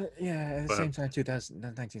cares? At the same time,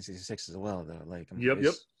 1966 as well, though.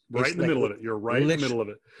 Yep. Right in the middle of it. You're right in the middle of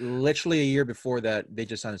it. Literally a year before that, they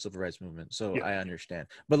just signed the Civil Rights Movement. So I understand.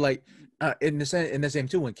 But in the same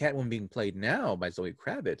too, when Catwoman being played now by Zoe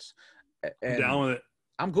Kravitz, I'm down with it.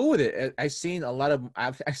 I'm cool with it. I've seen a lot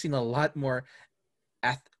more.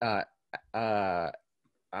 I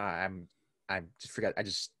just forgot. I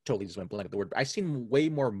just totally just went blank at the word. But I've seen way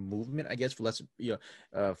more movement, I guess, for less,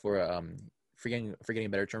 forgetting a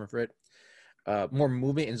better term for it. More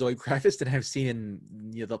movement in Zoe Kravitz than I've seen in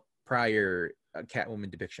the prior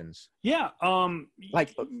Catwoman depictions. Yeah,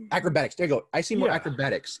 like acrobatics. There you go. I see more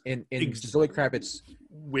acrobatics in Zoe Kravitz,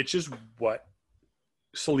 which is what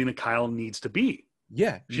Selina Kyle needs to be.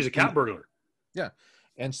 Yeah, she's a cat burglar. Yeah,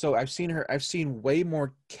 and so I've seen way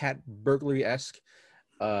more cat burglary-esque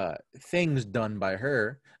things done by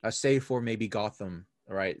her, save for maybe Gotham,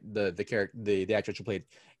 right? The character, the actress who played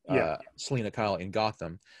Selina Kyle in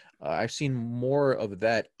Gotham. I've seen more of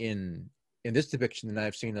that in this depiction than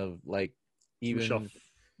I've seen of even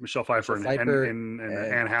Michelle Pfeiffer and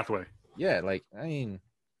Anne Hathaway. Yeah, I mean,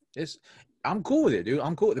 I'm cool with it, dude.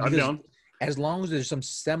 I'm cool with it I'm because down. as long as there's some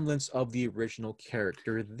semblance of the original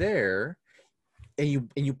character there, and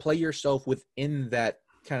you play yourself within that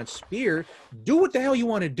kind of sphere, do what the hell you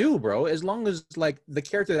want to do, bro. As long as like the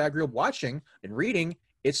character that I grew up watching and reading,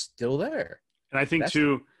 it's still there. And I think That's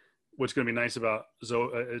too, what's going to be nice about Zoe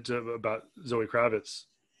Kravitz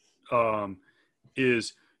um,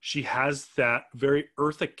 is she has that very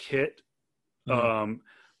Eartha Kitt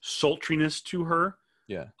sultriness to her,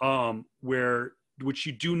 yeah, where which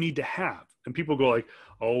you do need to have. And people go like,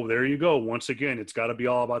 "Oh, there you go. Once again, it's got to be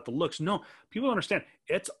all about the looks." No, people don't understand.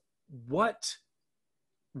 It's what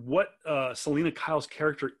Selena Kyle's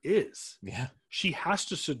character is. yeah, She has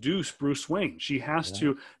to seduce Bruce Wayne. She has yeah.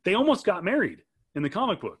 to. They almost got married in the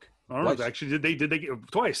comic book. I don't know. Twice. Actually, did they get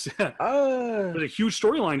twice? It Uh, was a huge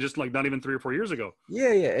storyline, just like not even 3 or 4 years ago.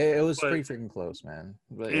 yeah, yeah. It was But pretty freaking close, man.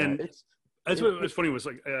 But yeah, and that's what was funny was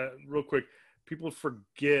like real quick, people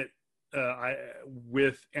forget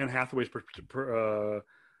with Anne Hathaway's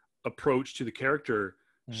approach to the character,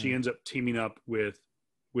 she ends up teaming up with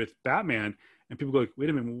Batman, and people go like, wait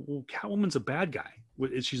a minute, well, Catwoman's a bad guy.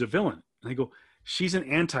 She's a villain. And I go, she's an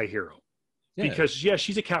anti-hero. yeah, Because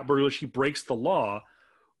she's a cat burglar, she breaks the law,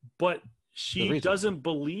 but she doesn't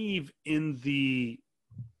believe in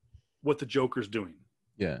what the Joker's doing.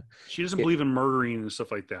 yeah, She doesn't believe in murdering and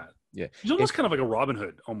stuff like that. yeah. She's almost kind of like a Robin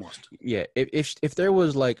Hood, almost. Yeah, if there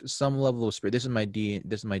was like some level of spirit, this is my D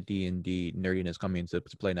and D nerdiness coming into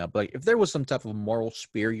play now. But like, if there was some type of moral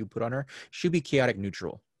spear you put on her, she'd be chaotic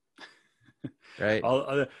neutral, right?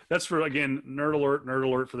 That's for again nerd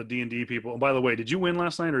alert for the D&D people. And by the way, did you win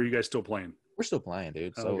last night, or are you guys still playing? We're still playing,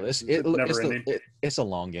 dude. So okay. it's a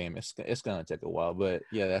long game. It's gonna take a while, but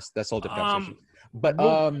yeah, that's all different conversation. But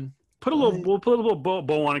we'll put a little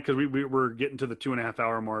bow on it because we're getting to the 2.5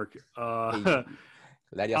 hour mark.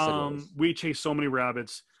 We chase so many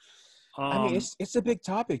rabbits. I mean, it's a big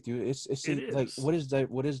topic, dude. It's like is.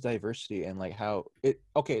 what is diversity and like how it.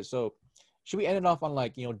 Okay, so should we end it off on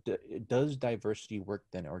like, you know, does diversity work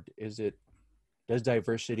then, or does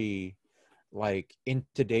diversity like in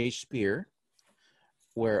today's sphere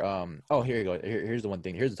where here you go. Here's the one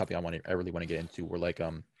thing. Here's the topic I really want to get into. Where like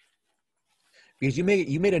because you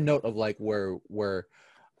made a note of like where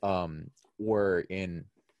in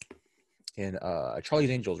Charlie's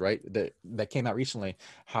Angels, right? That came out recently.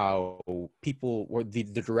 How people were the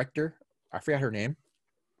director. I forgot her name.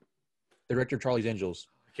 The director of Charlie's Angels.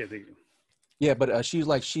 I can't think. Yeah, but she's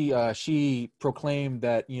like she proclaimed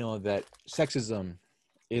that, you know, that sexism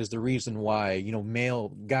is the reason why, you know, male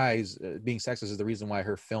guys being sexist is the reason why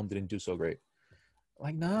her film didn't do so great.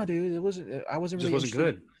 Like, nah, dude, it wasn't. I wasn't really. It just wasn't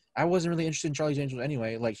good. I wasn't really interested in Charlie's Angels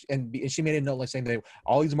anyway. Like, and she made a note like saying that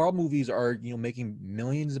all these Marvel movies are, you know, making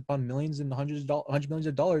millions upon millions and hundreds of millions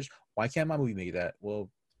of dollars. Why can't my movie make that? Well,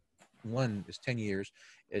 one is 10 years.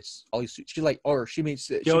 It's all these. She like, or she made.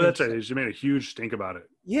 That's right. She made a huge stink about it.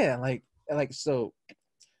 Yeah, like so.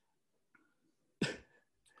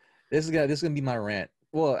 This is gonna be my rant.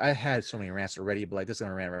 Well, I had so many rants already, but like this is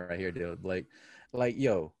gonna rant right here, dude. Like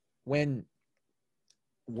yo,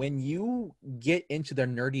 when you get into the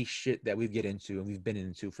nerdy shit that we've been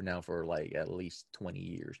into for like at least 20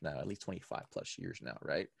 years now, at least 25 plus years now,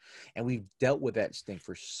 right? And we've dealt with that stink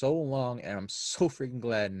for so long, and I'm so freaking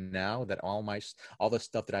glad now that all the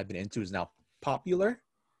stuff that I've been into is now popular.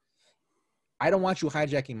 I don't want you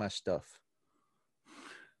hijacking my stuff.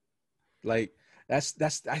 Like I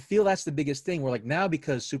feel that's the biggest thing. We're like, now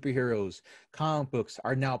because superheroes, comic books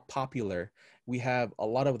are now popular, we have a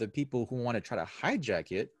lot of the people who want to try to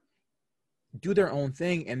hijack it, do their own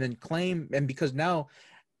thing, and then claim. And because now,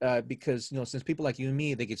 because, you know, since people like you and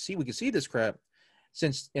me, we can see this crap,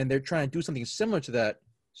 and they're trying to do something similar to that,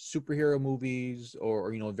 superhero movies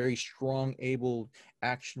or you know, very strong, able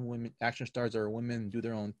action stars that are women do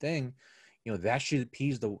their own thing. You know, that should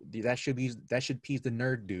appease the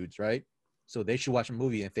nerd dudes, right? So they should watch a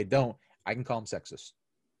movie. And if they don't, I can call them sexist.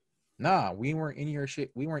 Nah, we weren't in your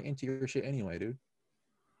shit. We weren't into your shit anyway, dude.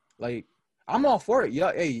 Like, I'm all for it.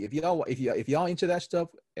 Yeah, hey, if y'all into that stuff,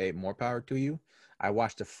 hey, more power to you. I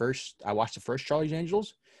watched the first Charlie's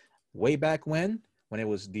Angels way back when it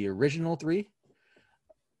was the original 3,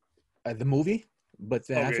 the movie. But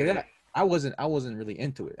then after that, I wasn't really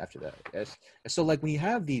into it after that. So like when you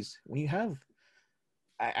have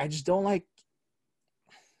I just don't like.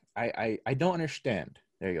 I don't understand.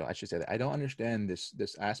 There you go. I should say that. I don't understand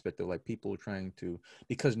this aspect of like people trying to,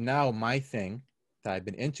 because now my thing that I've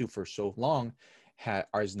been into for so long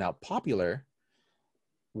is now popular,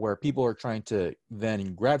 where people are trying to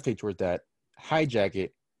then gravitate towards that, hijack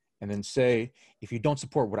it, and then say, if you don't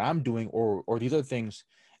support what I'm doing or these other things,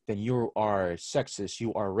 then you are sexist,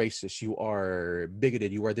 you are racist, you are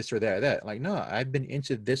bigoted, you are this or that. Like, no, I've been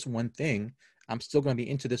into this one thing. I'm still going to be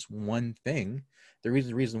into this one thing. The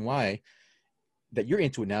reason why that you're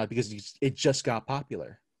into it now is because it just got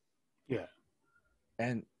popular. Yeah.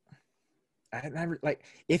 And I like,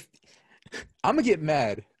 if I'm gonna get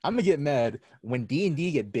mad, when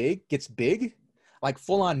D&D gets big, like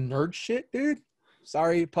full on nerd shit, dude.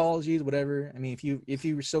 Sorry, apologies, whatever. I mean, if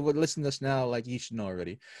you so listen to us now, like, you should know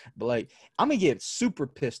already. But like, I'm gonna get super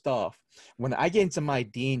pissed off when I get into my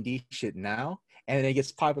D&D shit now, and it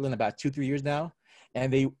gets popular in about 2-3 years now,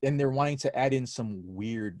 and they're wanting to add in some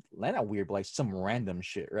weird, not weird, but like some random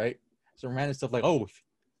shit, right? Some random stuff like, oh,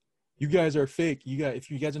 you guys are fake.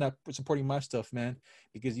 If you guys are not supporting my stuff, man,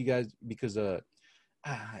 because I,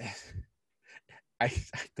 I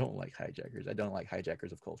don't like hijackers. I don't like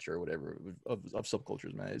hijackers of culture or whatever, of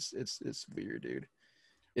subcultures, man. It's weird, dude.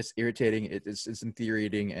 It's irritating. It's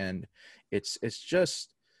infuriating, and it's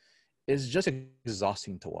just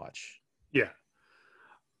exhausting to watch. Yeah.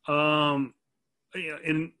 And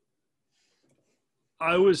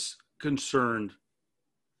I was concerned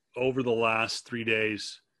over the last 3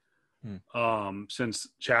 days, since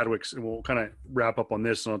Chadwick's, and we'll kind of wrap up on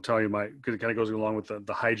this, and I'll tell you because it kind of goes along with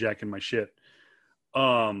the hijacking my shit.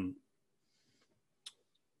 I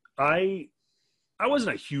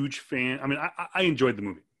wasn't a huge fan. I mean, I enjoyed the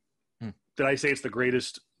movie. Did I say it's the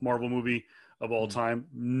greatest Marvel movie of all time?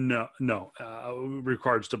 No.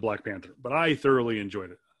 Regards to Black Panther, but I thoroughly enjoyed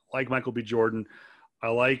it. I like Michael B. Jordan. I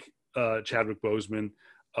like Chadwick Boseman.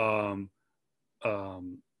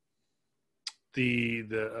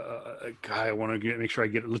 The guy, I want to make sure I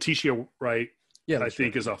get it. Letitia Wright. Yeah, I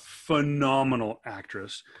think is a phenomenal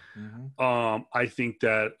actress. I think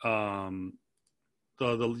that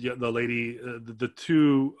the lady, the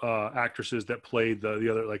two actresses that played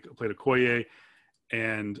the other, like played Okoye,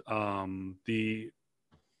 and the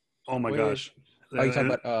oh my gosh, are you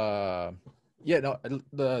talking about yeah, no,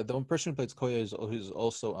 the one person who plays Okoye is who's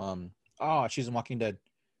also she's in Walking Dead.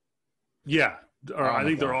 Yeah, I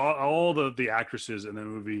think they're all the actresses in the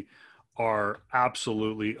movie are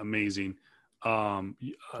absolutely amazing.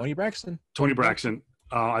 Toni Braxton.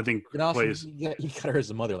 I think plays. Yeah, he got her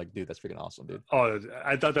as a mother. Like, dude, that's freaking awesome, dude. Oh,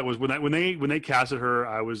 I thought that was when they casted her,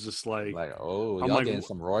 I was just like oh, y'all like, getting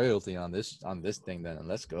some royalty on this thing, then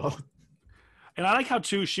let's go. And I like how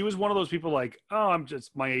too she was one of those people like, oh,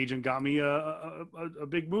 my agent got me a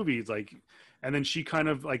big movie. It's like, and then she kind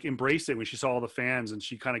of like embraced it when she saw all the fans, and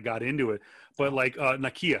she kind of got into it. But like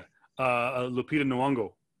Nakia, Lupita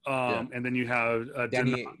Nyong'o. And then you have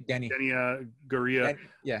Dania Guria.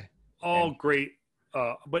 Yeah. All great.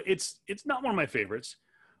 But it's not one of my favorites.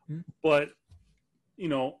 But, you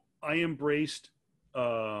know, I embraced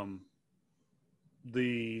the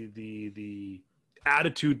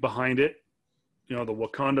attitude behind it, you know, the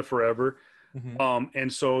Wakanda Forever.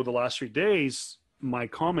 And so the last 3 days, my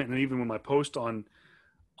comment, and even when my post on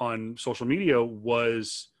social media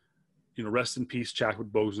was, you know, rest in peace, Chadwick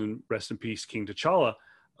Boseman, rest in peace, King T'Challa.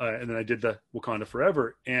 And then I did the Wakanda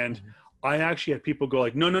Forever. And I actually had people go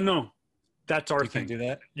like, no, that's our thing. You can't do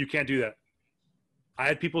that? You can't do that. I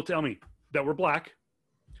had people tell me that were black.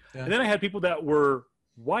 Yeah. And then I had people that were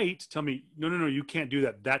white tell me, no, you can't do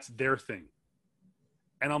that. That's their thing.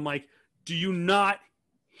 And I'm like, do you not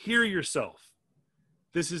hear yourself?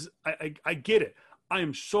 This is, I get it. I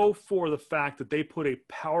am so for the fact that they put a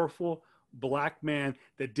powerful black man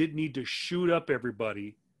that didn't need to shoot up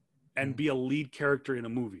everybody and be a lead character in a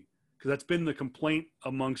movie. Because that's been the complaint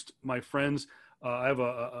amongst my friends. I have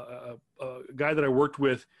a guy that I worked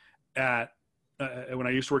with at when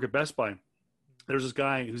I used to work at Best Buy. There's this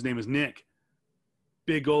guy whose name is Nick.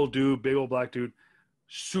 Big old dude, big old black dude.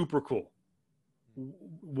 Super cool.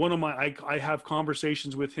 One of my, I have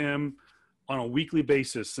conversations with him on a weekly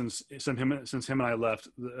basis since him and I left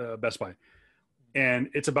Best Buy. And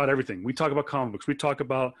it's about everything. We talk about comic books. We talk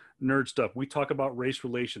about nerd stuff. We talk about race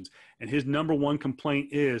relations. And his number one complaint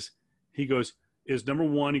is, whenever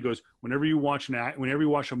you watch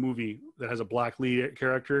a movie that has a black lead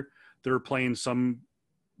character, they're playing some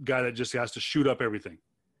guy that just has to shoot up everything.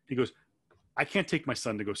 He goes, I can't take my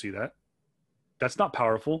son to go see that. That's not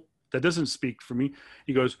powerful. That doesn't speak for me.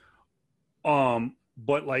 He goes,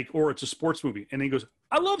 but like, or it's a sports movie. And he goes,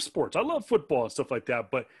 I love sports. I love football and stuff like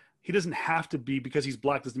that. But he doesn't have to be, because he's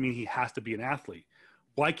black doesn't mean he has to be an athlete.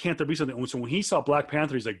 Why can't there be something? So when he saw Black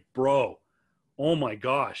Panther, he's like, bro, oh my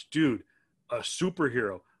gosh, dude, a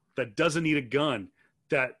superhero that doesn't need a gun,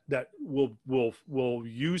 that will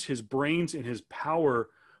use his brains and his power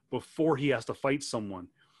before he has to fight someone.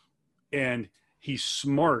 And he's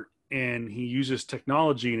smart and he uses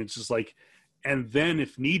technology, and it's just like, and then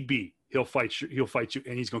if need be, he'll fight you,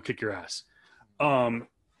 and he's gonna kick your ass.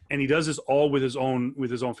 And he does this all with his own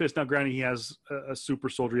fist. Now, granted, he has a super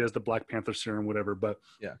soldier, he has the Black Panther serum, whatever. But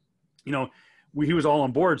Yeah. you know, he was all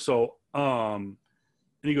on board. So, and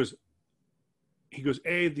he goes,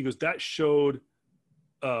 that showed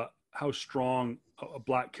how strong a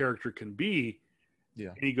black character can be. Yeah.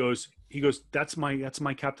 And he goes, that's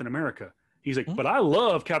my Captain America. He's like, Mhm. but I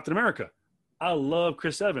love Captain America. I love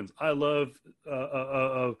Chris Evans. I love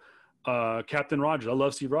Captain Rogers. I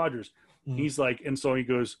love Steve Rogers. Mhm. He's like, and so he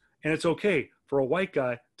goes, and it's okay for a white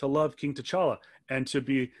guy to love King T'Challa and to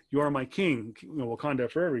be, you are my king, Wakanda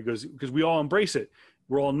forever. He goes, because we all embrace it.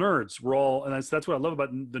 We're all nerds. We're all, and that's what I love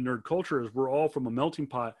about the nerd culture is we're all from a melting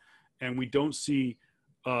pot, and we don't see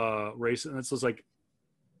race. And it's just like,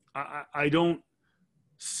 I don't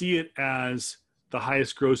see it as the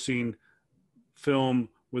highest grossing film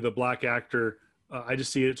with a black actor. I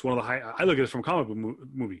just see it's one of the high. I look at it from a comic book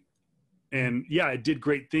movie, and yeah, it did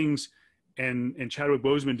great things, and Chadwick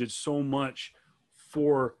Boseman did so much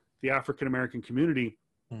for the African American community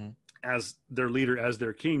as their leader, as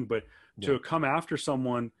their king. But to come after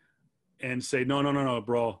someone and say, no,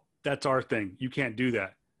 bro, that's our thing. You can't do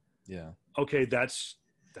that. Yeah. Okay, that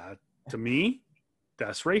to me,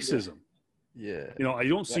 that's racism. Yeah. We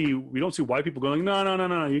don't see white people going,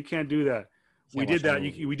 no, you can't do that. We did that.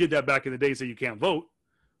 We did that back in the day. So you can't vote.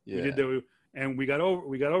 Yeah. We did that, and we got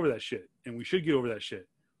over that shit, and we should get over that shit.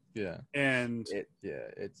 Yeah. And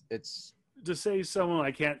it's to say someone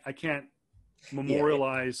I can't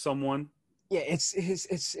memorialize someone. Yeah,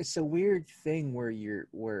 it's a weird thing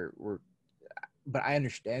where but I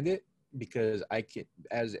understand it because I can,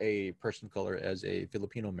 as a person of color, as a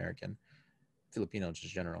Filipino American, Filipino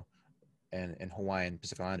just general, and Hawaiian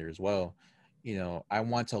Pacific Islander as well, I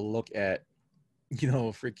want to look at,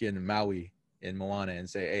 freaking Maui in Moana and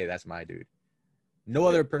say, hey, that's my dude. No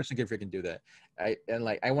other person can freaking do that. I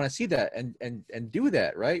want to see that and do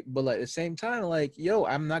that, right? But at the same time,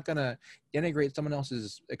 I'm not gonna denigrate someone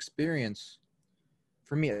else's experience.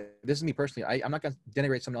 For me, this is me personally. I'm not gonna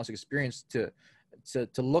denigrate someone else's experience to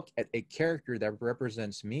look at a character that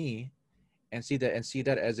represents me and see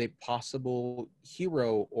that as a possible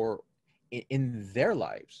hero or in their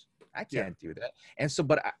lives. I can't do that. And so,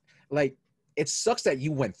 but it sucks that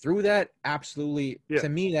you went through that. Absolutely. Yeah. To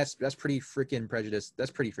me, that's pretty freaking prejudiced.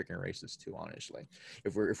 That's pretty freaking racist too, honestly,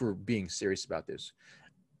 if we're being serious about this.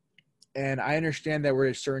 And I understand that we're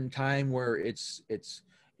at a certain time where it's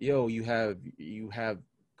you have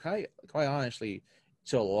quite honestly,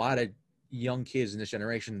 to a lot of young kids in this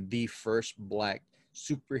generation, the first black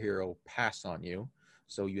superhero passed on you.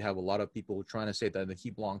 So you have a lot of people trying to say that he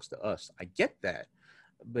belongs to us. I get that.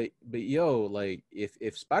 But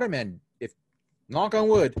if Spider-Man, if knock on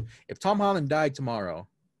wood, if Tom Holland died tomorrow,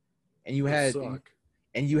 and you had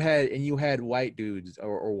white dudes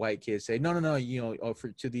or white kids say no, to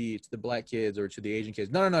the black kids or to the Asian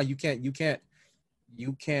kids, no, you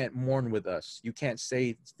can't mourn with us. You can't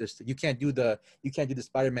say this. You can't do the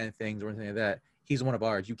Spider-Man things or anything like that. He's one of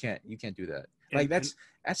ours. You can't do that.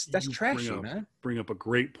 That's trashy, man. Bring up a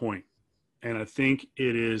great point, and I think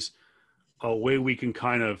it is a way we can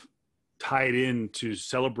kind of tie it into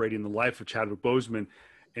celebrating the life of Chadwick Boseman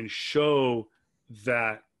and show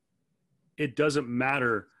that it doesn't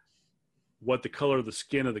matter what the color of the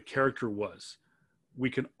skin of the character was. We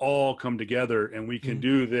can all come together and we can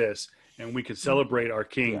do this and we can celebrate our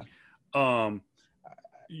king. Yeah.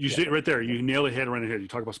 You see it right there. You nail it head right ahead. You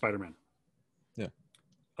talk about Spider-Man. Yeah.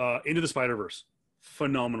 Into the Spider-Verse.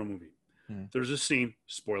 Phenomenal movie. There's a scene,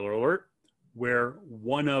 spoiler alert, where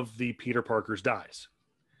one of the Peter Parkers dies.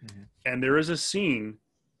 And there is a scene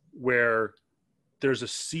where there's a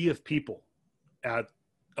sea of people at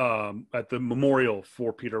the memorial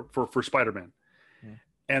for Spider-Man.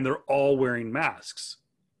 And they're all wearing masks.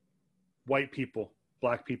 White people,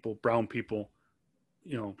 black people, brown people,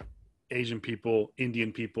 Asian people,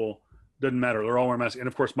 Indian people, doesn't matter. They're all wearing masks. And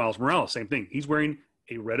of course, Miles Morales, same thing. He's wearing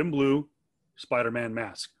a red and blue Spider-Man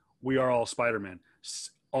mask. We are all Spider-Man,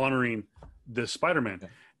 honoring this Spider-Man. Yeah.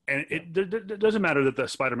 And it doesn't matter that the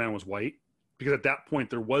Spider-Man was white, because at that point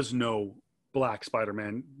there was no black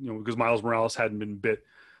Spider-Man, because Miles Morales hadn't been bit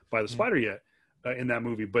by the spider yet in that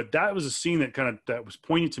movie. But that was a scene that was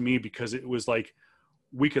poignant to me, because it was like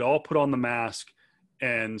we could all put on the mask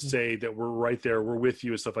and say that we're right there, we're with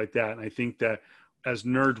you and stuff like that. And I think that as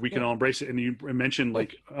nerds, we can all embrace it. And you mentioned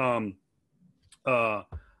I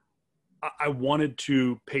wanted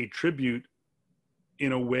to pay tribute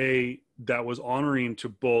in a way that was honoring to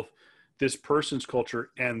both this person's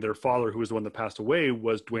culture and their father, who was the one that passed away,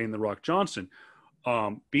 was Dwayne "The Rock" Johnson.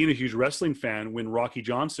 Being a huge wrestling fan, when Rocky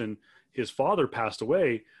Johnson his father passed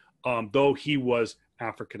away, though he was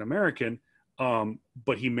African American,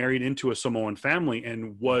 but he married into a Samoan family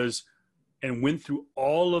and went through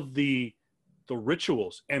all of the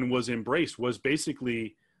rituals and was embraced, was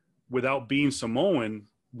basically, without being Samoan,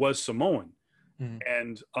 was Samoan.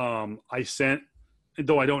 And I sent,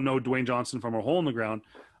 though I don't know Dwayne Johnson from a hole in the ground,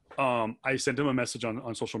 I sent him a message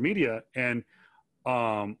on social media, and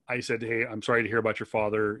I said, "Hey, I'm sorry to hear about your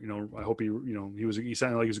father. You know, I hope he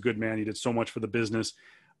sounded like he was a good man. He did so much for the business."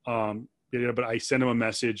 But I sent him a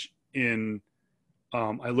message in,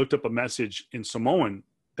 I looked up a message in Samoan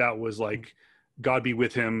that was like, "God be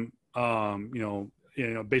with him."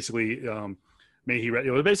 Basically, may he.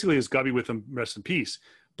 It was basically, "Is God be with him, rest in peace."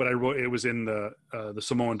 But I wrote, it was in the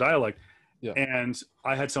Samoan dialect, and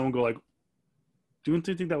I had someone go like, "Don't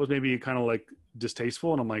you think that was maybe kind of like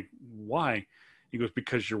distasteful?" And I'm like, "Why?" He goes,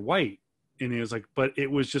 "Because you're white." And he was like, "But it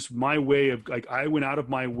was just my way of, like, I went out of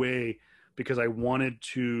my way because I wanted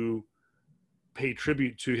to pay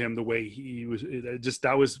tribute to him the way he was."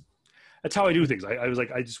 That's how I do things. I was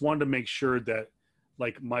like, I just wanted to make sure that,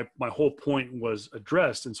 like, my whole point was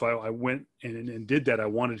addressed. And so I went and did that. I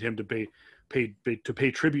wanted him to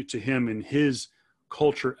pay tribute to him in his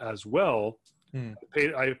culture as well.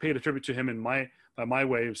 I paid a tribute to him in my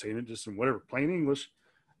way of saying it, just in whatever plain English,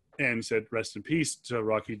 and said, "Rest in peace to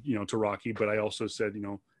Rocky," but I also said,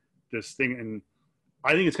 this thing. And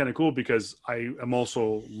I think it's kind of cool because I am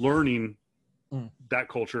also learning that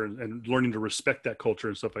culture and learning to respect that culture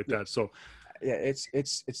and stuff like that. So yeah,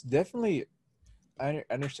 it's definitely, I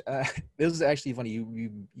understand. This is actually funny.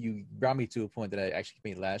 You brought me to a point that I actually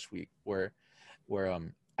made last week where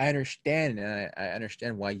I understand, and I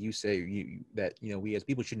understand why you say that we as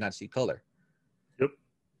people should not see color. Yep.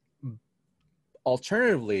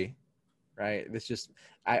 Alternatively, right? It's just,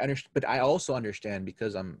 I understand, but I also understand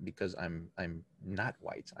because I'm not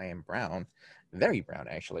white. I am brown, very brown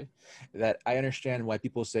actually. That I understand why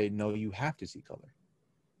people say no, you have to see color,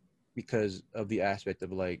 because of the aspect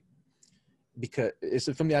of like, because it's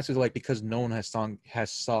from the aspect of like, because no one has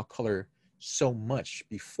saw color so much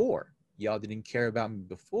before. Y'all didn't care about me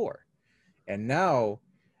before, and now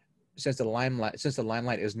since the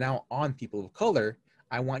limelight is now on people of color,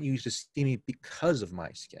 I want you to see me because of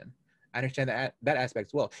my skin. I understand that aspect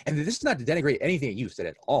as well. And this is not to denigrate anything you said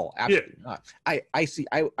at all. Absolutely not. I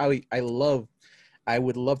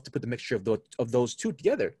would love to put the mixture of those two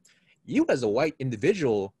together. You as a white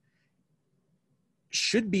individual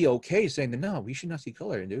should be okay saying that no, we should not see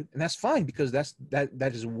color, dude. And that's fine, because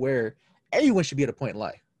that is where everyone should be at a point in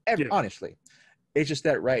life. Honestly. It's just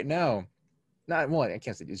that right now, I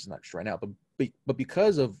can't say this is not true right now, but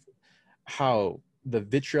because of how the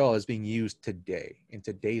vitriol is being used today in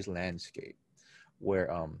today's landscape, where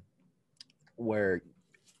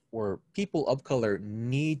people of color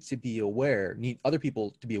need other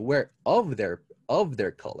people to be aware of their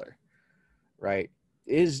color, right?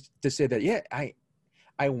 Is to say that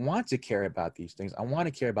I want to care about these things. I want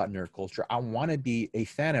to care about nerd culture. I want to be a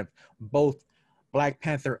fan of both Black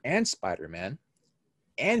Panther and Spider-Man,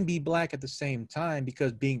 and be Black at the same time,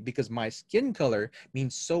 because my skin color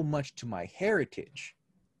means so much to my heritage.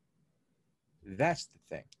 That's the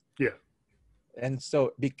thing. Yeah. And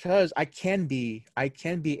so, because I can be a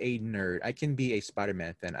nerd, I can be a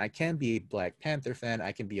Spider-Man fan, I can be a Black Panther fan,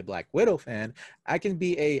 I can be a Black Widow fan, I can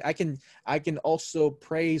also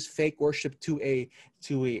praise fake worship to an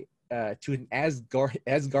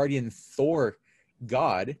Asgardian Thor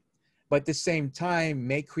god, but at the same time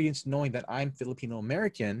make credence knowing that I'm Filipino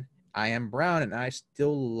American, I am brown, and I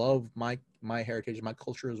still love my heritage, my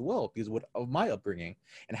culture as well, because of my upbringing,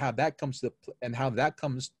 and how that comes to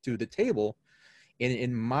the table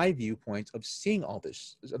in my viewpoint of seeing all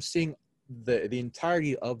this, of seeing the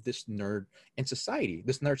entirety of this nerd society,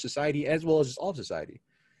 as well as just all of society.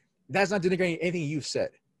 That's not denigrating anything you've said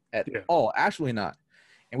at all. Absolutely not.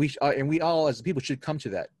 And we all as people should come to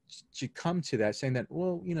that, saying that,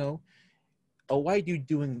 well, a white dude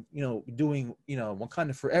doing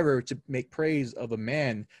Wakanda Forever to make praise of a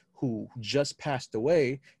man who just passed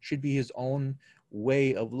away should be his own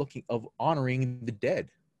way of honoring the dead,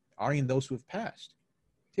 honoring those who have passed.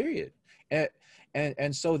 Period.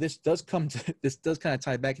 And so this does kind of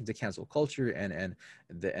tie back into cancel culture and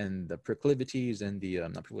the proclivities and the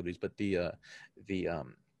not proclivities, but the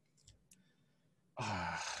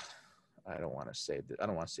I don't want to say it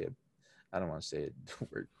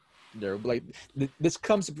word there, like this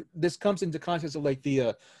comes into context of like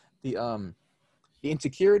the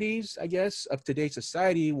insecurities, I guess, of today's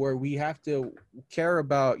society, where we have to care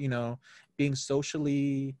about being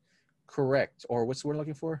socially correct, or what's the word I'm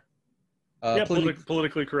looking for?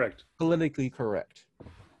 Politically correct. Politically correct.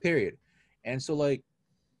 Period. And so like,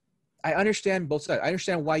 I understand both sides. I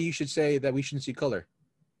understand why you should say that we shouldn't see color,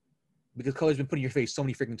 because color's been put in your face so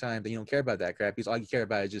many freaking times that you don't care about that crap, because all you care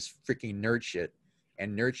about is just freaking nerd shit,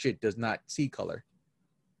 and nerd shit does not see color.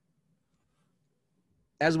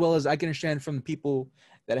 As well as I can understand from the people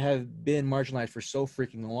that have been marginalized for so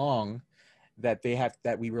freaking long that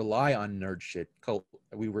we rely on nerd shit.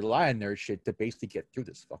 We rely on nerd shit to basically get through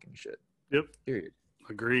this fucking shit. Yep. Period.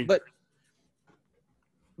 Agree.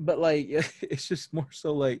 But like, it's just more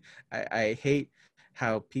so like, I hate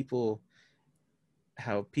how people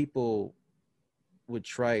would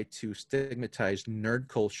try to stigmatize nerd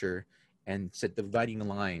culture and set dividing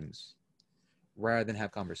lines rather than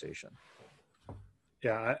have conversation.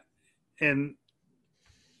 Yeah. And,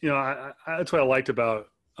 you know, that's what I liked about,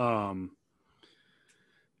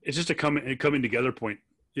 it's just a coming together point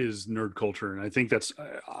is nerd culture. And I think that's,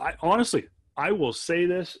 I honestly, I will say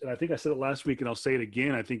this, and I think I said it last week and I'll say it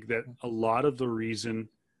again. I think that a lot of the reason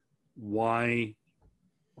why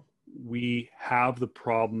we have the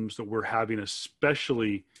problems that we're having,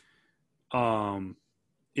 especially in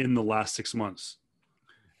the last 6 months,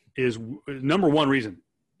 is number one reason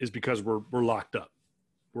is because we're locked up.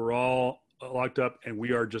 We're all locked up and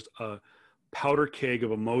we are just a powder keg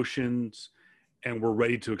of emotions and we're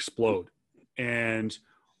ready to explode. And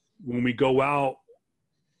when we go out,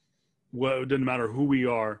 well, it doesn't matter who we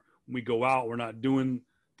are. When we go out, we're not doing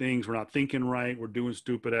things. We're not thinking right. We're doing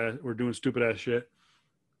stupid ass shit.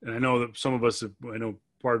 And I know that some of us,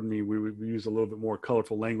 pardon me, we use a little bit more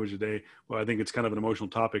colorful language today, but I think it's kind of an emotional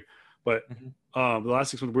topic. But the last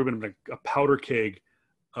 6 months, we've been like a powder keg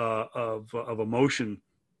of emotion.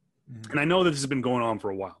 And I know that this has been going on for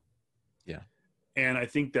a while. Yeah. And I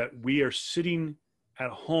think that we are sitting at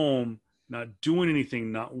home, not doing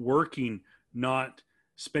anything, not working, not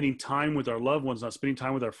spending time with our loved ones, not spending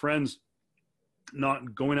time with our friends,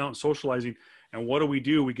 not going out and socializing. And what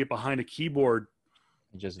do? We get behind a keyboard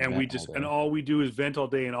and all we do is vent all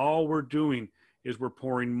day. And all we're doing is we're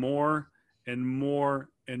pouring more and more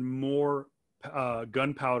and more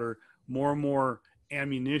gunpowder, more and more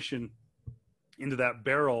ammunition into that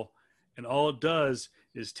barrel. And all it does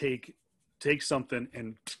is take something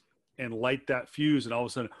and light that fuse, and all of a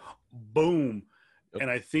sudden, boom. Yep.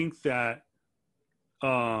 And I think that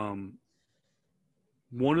one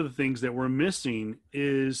of the things that we're missing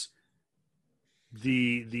is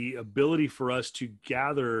the ability for us to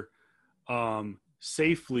gather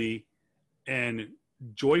safely and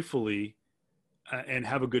joyfully and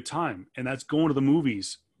have a good time. And that's going to the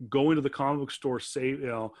movies, going to the comic book store,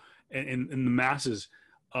 in the masses,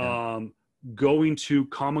 going to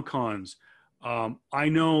Comic-Cons. I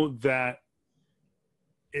know that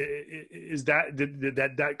is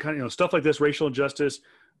that kind of, stuff like this, racial injustice,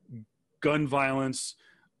 gun violence,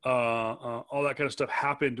 all that kind of stuff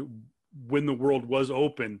happened when the world was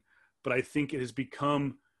open, but I think it has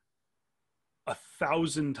become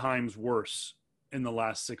 1,000 times worse in the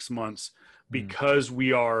last 6 months because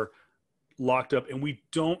we are locked up and we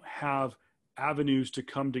don't have avenues to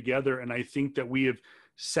come together. And I think that we have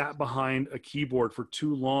sat behind a keyboard for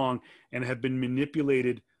too long and have been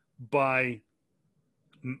manipulated by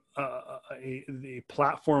the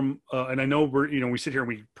platform. And I know we sit here and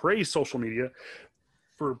we praise social media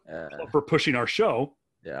for pushing our show.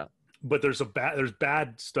 Yeah. But there's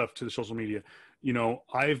bad stuff to the social media.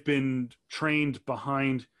 I've been trained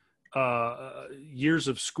behind years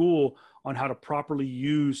of school on how to properly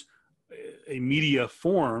use a media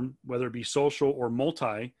form, whether it be social or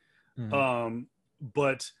multi.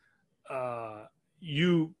 But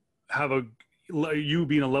you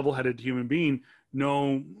being a level-headed human being,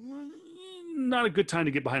 no, not a good time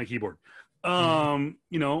to get behind a keyboard. We have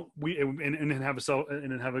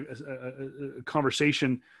a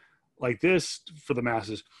conversation like this for the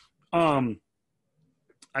masses. I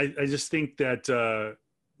just think that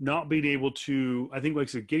not being able to, I think, like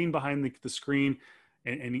I said, getting behind the screen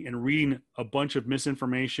and reading a bunch of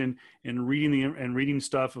misinformation and reading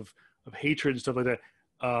stuff of hatred and stuff like that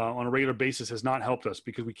on a regular basis has not helped us,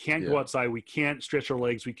 because we can't go outside, we can't stretch our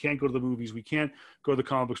legs, we can't go to the movies, we can't go to the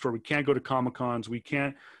comic book store, we can't go to Comic-Cons, we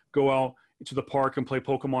can't go out to the park and play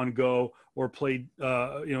Pokemon Go or play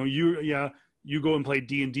you go and play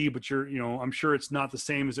D&D, but I'm sure it's not the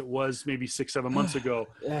same as it was maybe 6-7 months ago.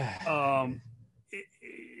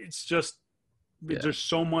 It's just, there's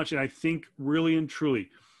so much. And I think really and truly,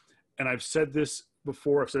 and I've said this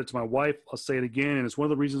before, I've said it to my wife, I'll say it again. And it's one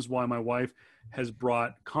of the reasons why my wife has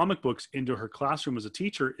brought comic books into her classroom as a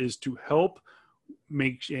teacher, is to help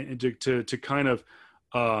to kind of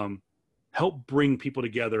help bring people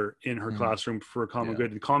together in her classroom for a common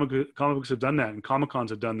good. And comic books have done that, and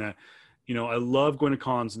Comic-Cons have done that. You know, I love going to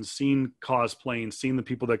cons and seeing cosplay and seeing the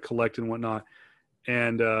people that collect and whatnot.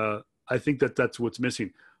 And I think that that's what's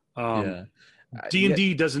missing. Yeah. Yeah.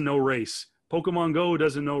 D&D doesn't know race. Pokemon Go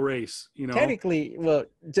doesn't know race, you know. Technically, well,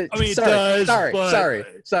 I mean, it does,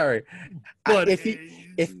 sorry. but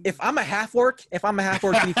If I'm a half orc,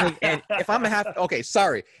 tiefling, and if I'm a half, okay,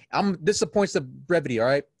 sorry, this disappoints the brevity, all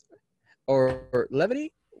right, or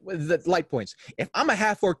levity with the light points. If I'm a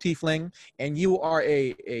half orc tiefling and you are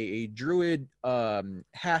a druid,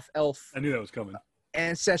 half elf, I knew that was coming.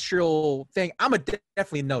 Ancestral thing,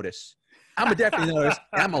 definitely notice. And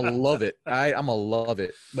I'm gonna love it. I'm gonna love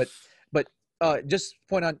it. But just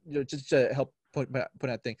point out, just to help point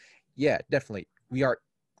out thing. Yeah, definitely.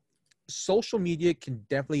 Social media can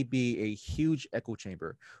definitely be a huge echo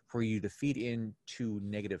chamber for you to feed into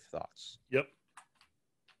negative thoughts. Yep.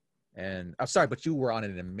 And I'm sorry, but you were on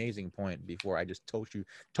an amazing point before. I just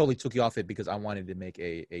totally took you off it because I wanted to make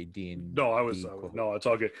a D&D. No, no, it's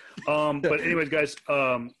all good. But anyways, guys,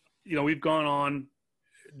 you know, we've gone on.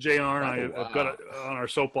 JR and I have got on our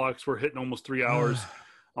soapbox. We're hitting almost 3 hours.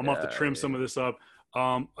 I'm off to trim some of this up.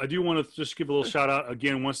 I do want to just give a little shout out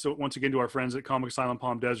again, once again, to our friends at Comic Asylum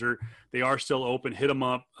Palm Desert. They are still open. Hit them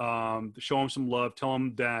up. Show them some love. Tell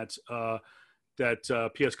them that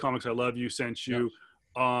PS Comics I Love You sent you.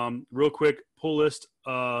 Real quick, pull list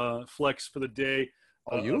flex for the day.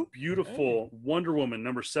 A beautiful Wonder Woman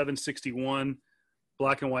number 761,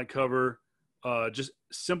 black and white cover. Just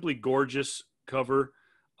simply gorgeous cover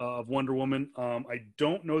of Wonder Woman. I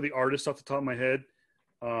don't know the artist off the top of my head.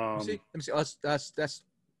 Let me see. That's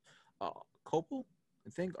Copel, I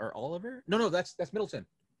think, or Oliver. No, that's Middleton.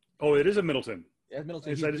 Oh, it is a Middleton. Yeah,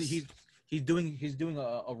 Middleton. He's doing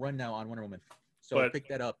a run now on Wonder Woman. So pick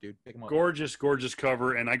that up, dude. Pick him up. Gorgeous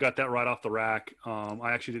cover, and I got that right off the rack.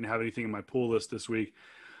 I actually didn't have anything in my pull list this week.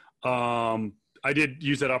 I did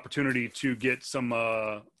use that opportunity to get some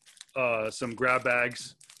grab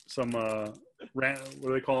bags, some what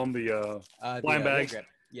do they call them? The blind bags.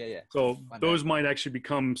 Yeah. So those might actually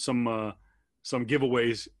become some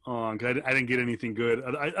giveaways on, because I didn't get anything good.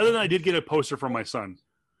 Other than I did get a poster from my son.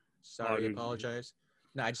 Sorry, apologize.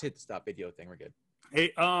 No, I just hit the stop video thing. We're good.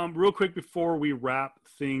 Hey, real quick before we wrap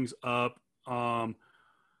things up, on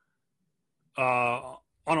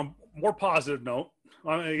a more positive note,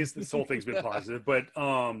 I guess this whole thing's been positive, but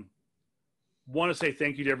want to say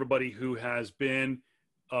thank you to everybody who has been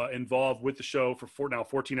involved with the show for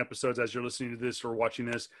 14 episodes as you're listening to this or watching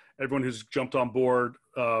this. Everyone who's jumped on board,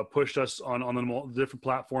 pushed us on the different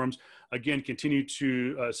platforms. Again, continue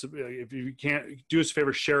to, if you can't, do us a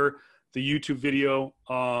favor, share the YouTube video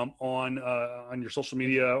on your social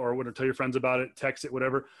media, or whatever, tell your friends about it, text it,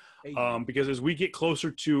 whatever. Because as we get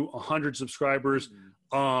closer to 100 subscribers,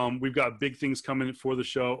 we've got big things coming for the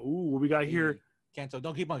show. Ooh, what we got here? Cancel.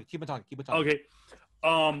 Don't keep on talking. Okay.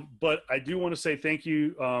 But I do want to say thank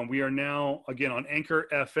you. We are now again on Anchor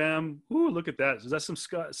FM. Ooh, look at that. Is that some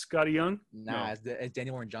Scotty Young? Nah, no. It's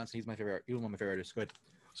Daniel Warren Johnson. He's my favorite. He was one of my favorite artists. Good.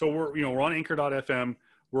 So we're on Anchor.fm.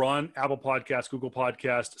 We're on Apple Podcasts, Google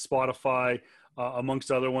Podcasts, Spotify,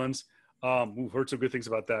 amongst other ones. We've heard some good things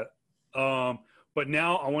about that. But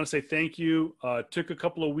now I want to say thank you. Took a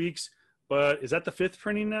couple of weeks, but is that the 5th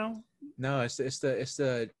printing now? No, it's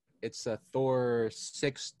Thor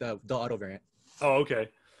 6, the auto variant. Oh, okay.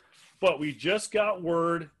 But we just got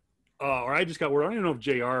word, or I just got word. I don't even know if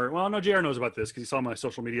JR. Well, no, JR knows about this because he saw my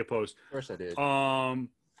social media post. Of course I did.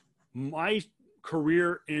 My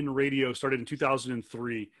career in radio started in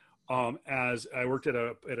 2003 as I worked at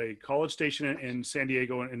a college station in San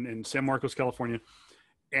Diego and in San Marcos, California.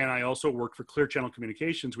 And I also worked for Clear Channel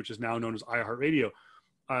Communications, which is now known as iHeartRadio.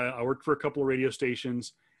 I worked for a couple of radio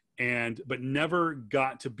stations, but never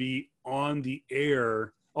got to be on the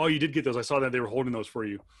air. Oh, you did get those. I saw that they were holding those for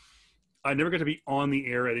you. I never got to be on the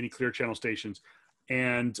air at any Clear Channel stations.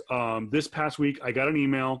 And this past week, I got an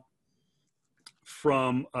email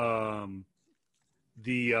from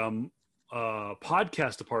the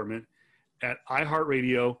podcast department at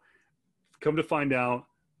iHeartRadio. Come to find out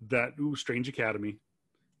that Strange Academy,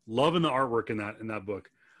 loving the artwork in that book.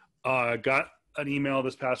 Got an email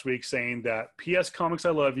this past week saying that PS Comics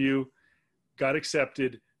I Love You got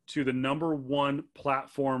accepted to the #1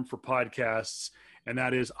 platform for podcasts, and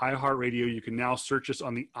that is iHeartRadio. You can now search us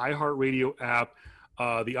on the iHeartRadio app.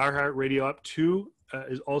 The iHeartRadio app 2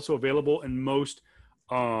 is also available in most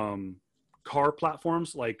car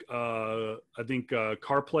platforms, like I think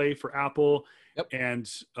CarPlay for Apple, yep, and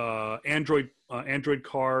Android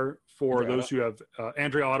Car for those who have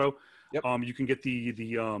Android Auto. Yep. You can get the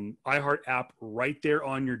iHeart app right there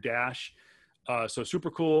on your dash. So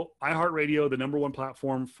super cool. iHeartRadio, the #1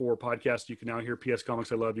 platform for podcasts. You can now hear PS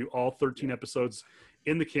Comics I Love You. All 13 episodes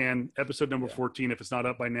in the can. Episode number 14. If it's not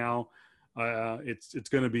up by now, it's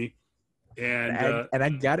going to be. And I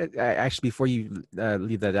got it. Actually, before you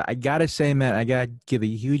leave that, I gotta say, man, I gotta give a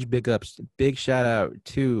huge big shout out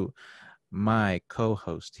to my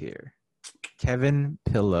co-host here, Kevin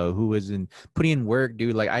Pillow, who is putting in work,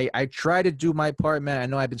 dude. Like I try to do my part, man. I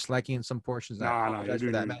know I've been slacking in some portions. I apologize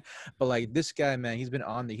for that, man. But like this guy, man, he's been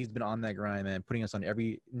on that grind, man, putting us on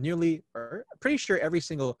pretty sure every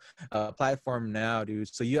single platform now, dude.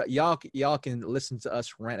 So y'all can listen to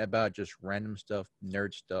us rant about just random stuff,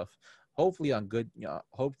 nerd stuff. Hopefully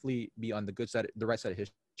hopefully be on the right side of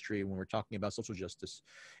history when we're talking about social justice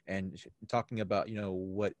and talking about,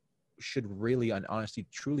 what should really and honestly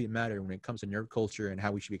truly matter when it comes to nerd culture and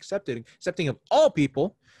how we should be accepting of all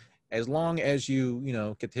people, as long as you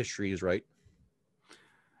get the history is right.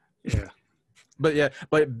 Yeah.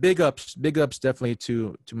 But big ups definitely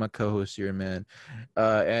to my co-host here, man.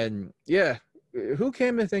 And yeah, who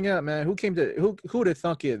came to think out, man? Who would have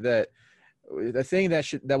thunk it that the thing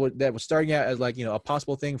that was starting out as like a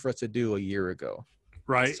possible thing for us to do a year ago,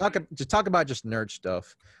 right? To talk about just nerd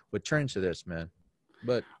stuff would turn to this, man.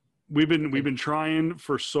 But we've been trying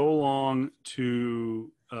for so long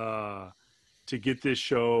to get this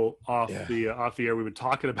show off the air. We've been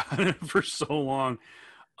talking about it for so long,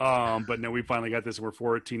 but now we finally got this. We're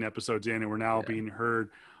 14 episodes in, and we're now being heard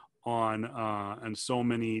on so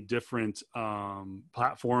many different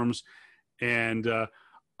platforms. And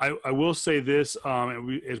I will say this,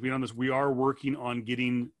 as we on this, we are working on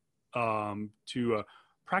getting to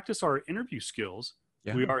practice our interview skills.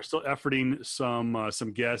 Yeah. We are still efforting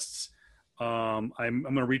some guests. I'm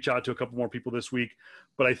going to reach out to a couple more people this week,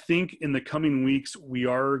 but I think in the coming weeks we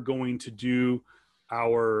are going to do I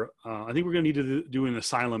think we're going to need to do an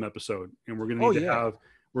asylum episode, and we're going to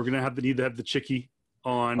need to have the chickie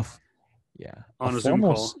on. On a Zoom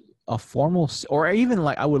call. A formal, or even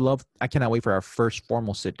like I cannot wait for our first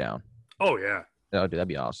formal sit down. Oh yeah. That'd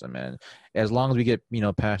be awesome, man. As long as we get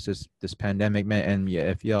past this pandemic, man. And yeah,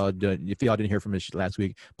 if y'all didn't hear from us last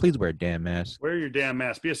week, please wear a damn mask. Wear your damn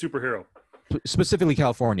mask. Be a superhero. Specifically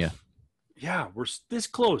California. Yeah, we're this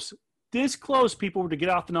close, people, to get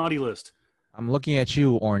off the naughty list. I'm looking at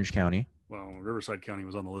you, Orange County. Well, Riverside County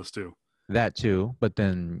was on the list too. That too, but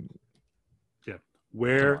then. Yeah,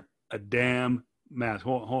 wear a damn mask.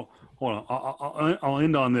 Hold on. I'll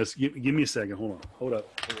end on this. Give me a second. Hold up.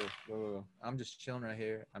 I'm just chilling right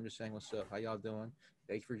here. I'm just saying what's up. How y'all doing?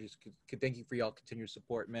 Thank you for y'all continued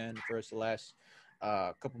support, man. For us the last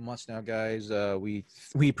couple months now, guys. We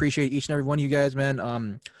appreciate each and every one of you guys,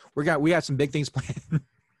 man. We got some big things planned.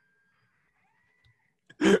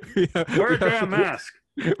 Wear a damn mask.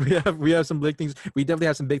 We have some big things. We definitely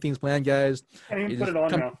have some big things planned, guys. Can't even put it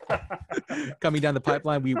on now. Coming down the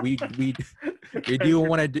pipeline, we do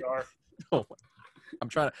want to do. Oh, I'm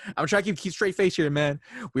trying to keep straight face here, man.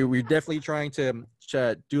 We're definitely trying to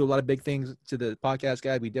do a lot of big things to the podcast,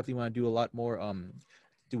 guys. We definitely want to do a lot more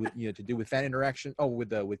to do with fan interaction. Oh, with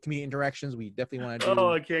community interactions, we definitely want to do.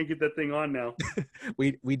 Oh, I can't get that thing on now.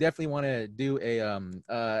 we definitely want to do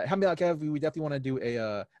a help me out, Kev. We definitely want to do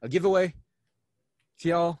a giveaway to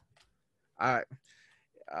y'all.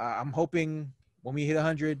 I'm hoping when we hit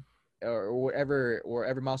 100 or whatever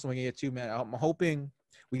milestone we get to, man. I'm hoping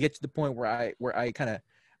we get to the point where I kind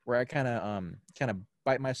of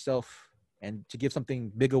bite myself and to give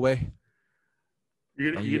something big away.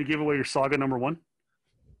 You gonna give away your Saga #1?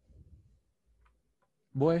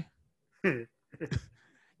 Boy,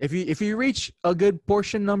 if you reach a good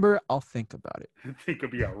portion number, I'll think about it. I think it'll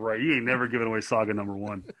be all right. You ain't never giving away Saga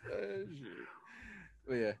 #1.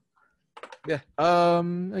 Yeah.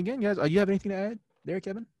 Again, guys, you have anything to add there,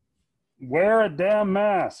 Kevin? Wear a damn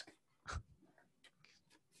mask.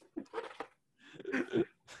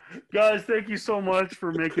 Guys, thank you so much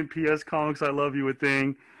for making PS Comics I Love You a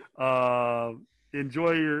thing.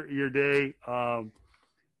 Enjoy your day.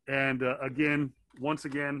 And again, once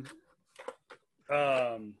again,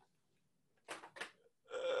 how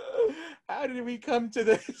did we come to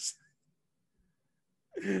this?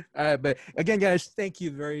 All right, but again, guys, thank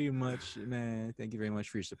you very much, man. Thank you very much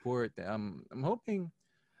for your support. I'm hoping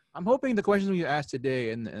the questions we asked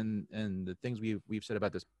today and the things we've said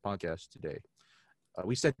about this podcast today,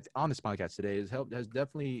 we said on this podcast today, has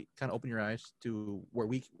definitely kind of opened your eyes to where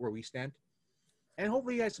we stand. And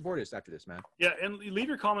hopefully you guys support us after this, man. Yeah, and leave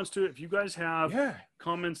your comments too. If you guys have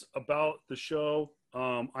comments about the show,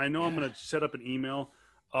 I know I'm going to set up an email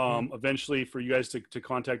eventually for you guys to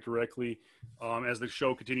contact directly as the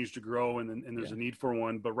show continues to grow and there's a need for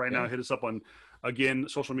one. But right now, hit us up on, again,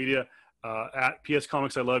 social media at PS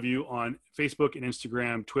Comics I Love You on Facebook and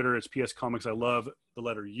Instagram. Twitter, it's PS Comics I Love, the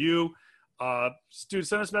letter U. Dude,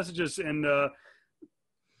 send us messages and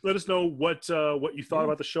let us know what you thought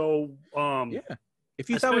about the show. Yeah. If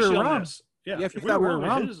you thought we were wrong. Yeah, if you thought we were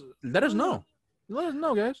wrong, let us know. Let us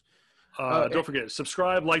know, guys. Don't forget,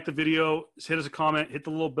 subscribe, like the video, hit us a comment, hit the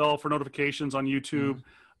little bell for notifications on YouTube.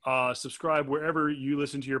 Subscribe wherever you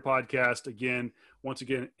listen to your podcast. Once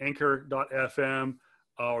again, anchor.fm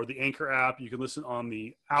or the Anchor app. You can listen on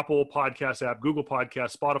the Apple Podcast app, Google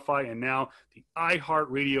Podcast, Spotify, and now the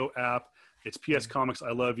iHeartRadio app. It's PS Comics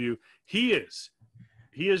I Love You. He is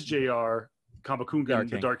JR Kambakungan,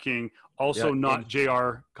 the Dark King. Also not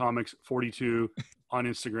JR Comics 42 on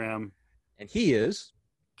Instagram. And he is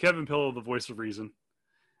Kevin Pillow, the Voice of Reason,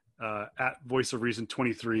 at Voice of Reason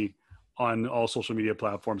 23 on all social media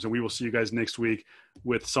platforms. And we will see you guys next week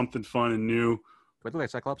with something fun and new. Do I look like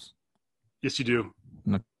Cyclops? Yes, you do.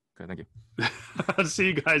 Okay, thank you. See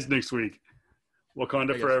you guys next week.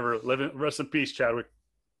 Wakanda forever. Rest in peace, Chadwick.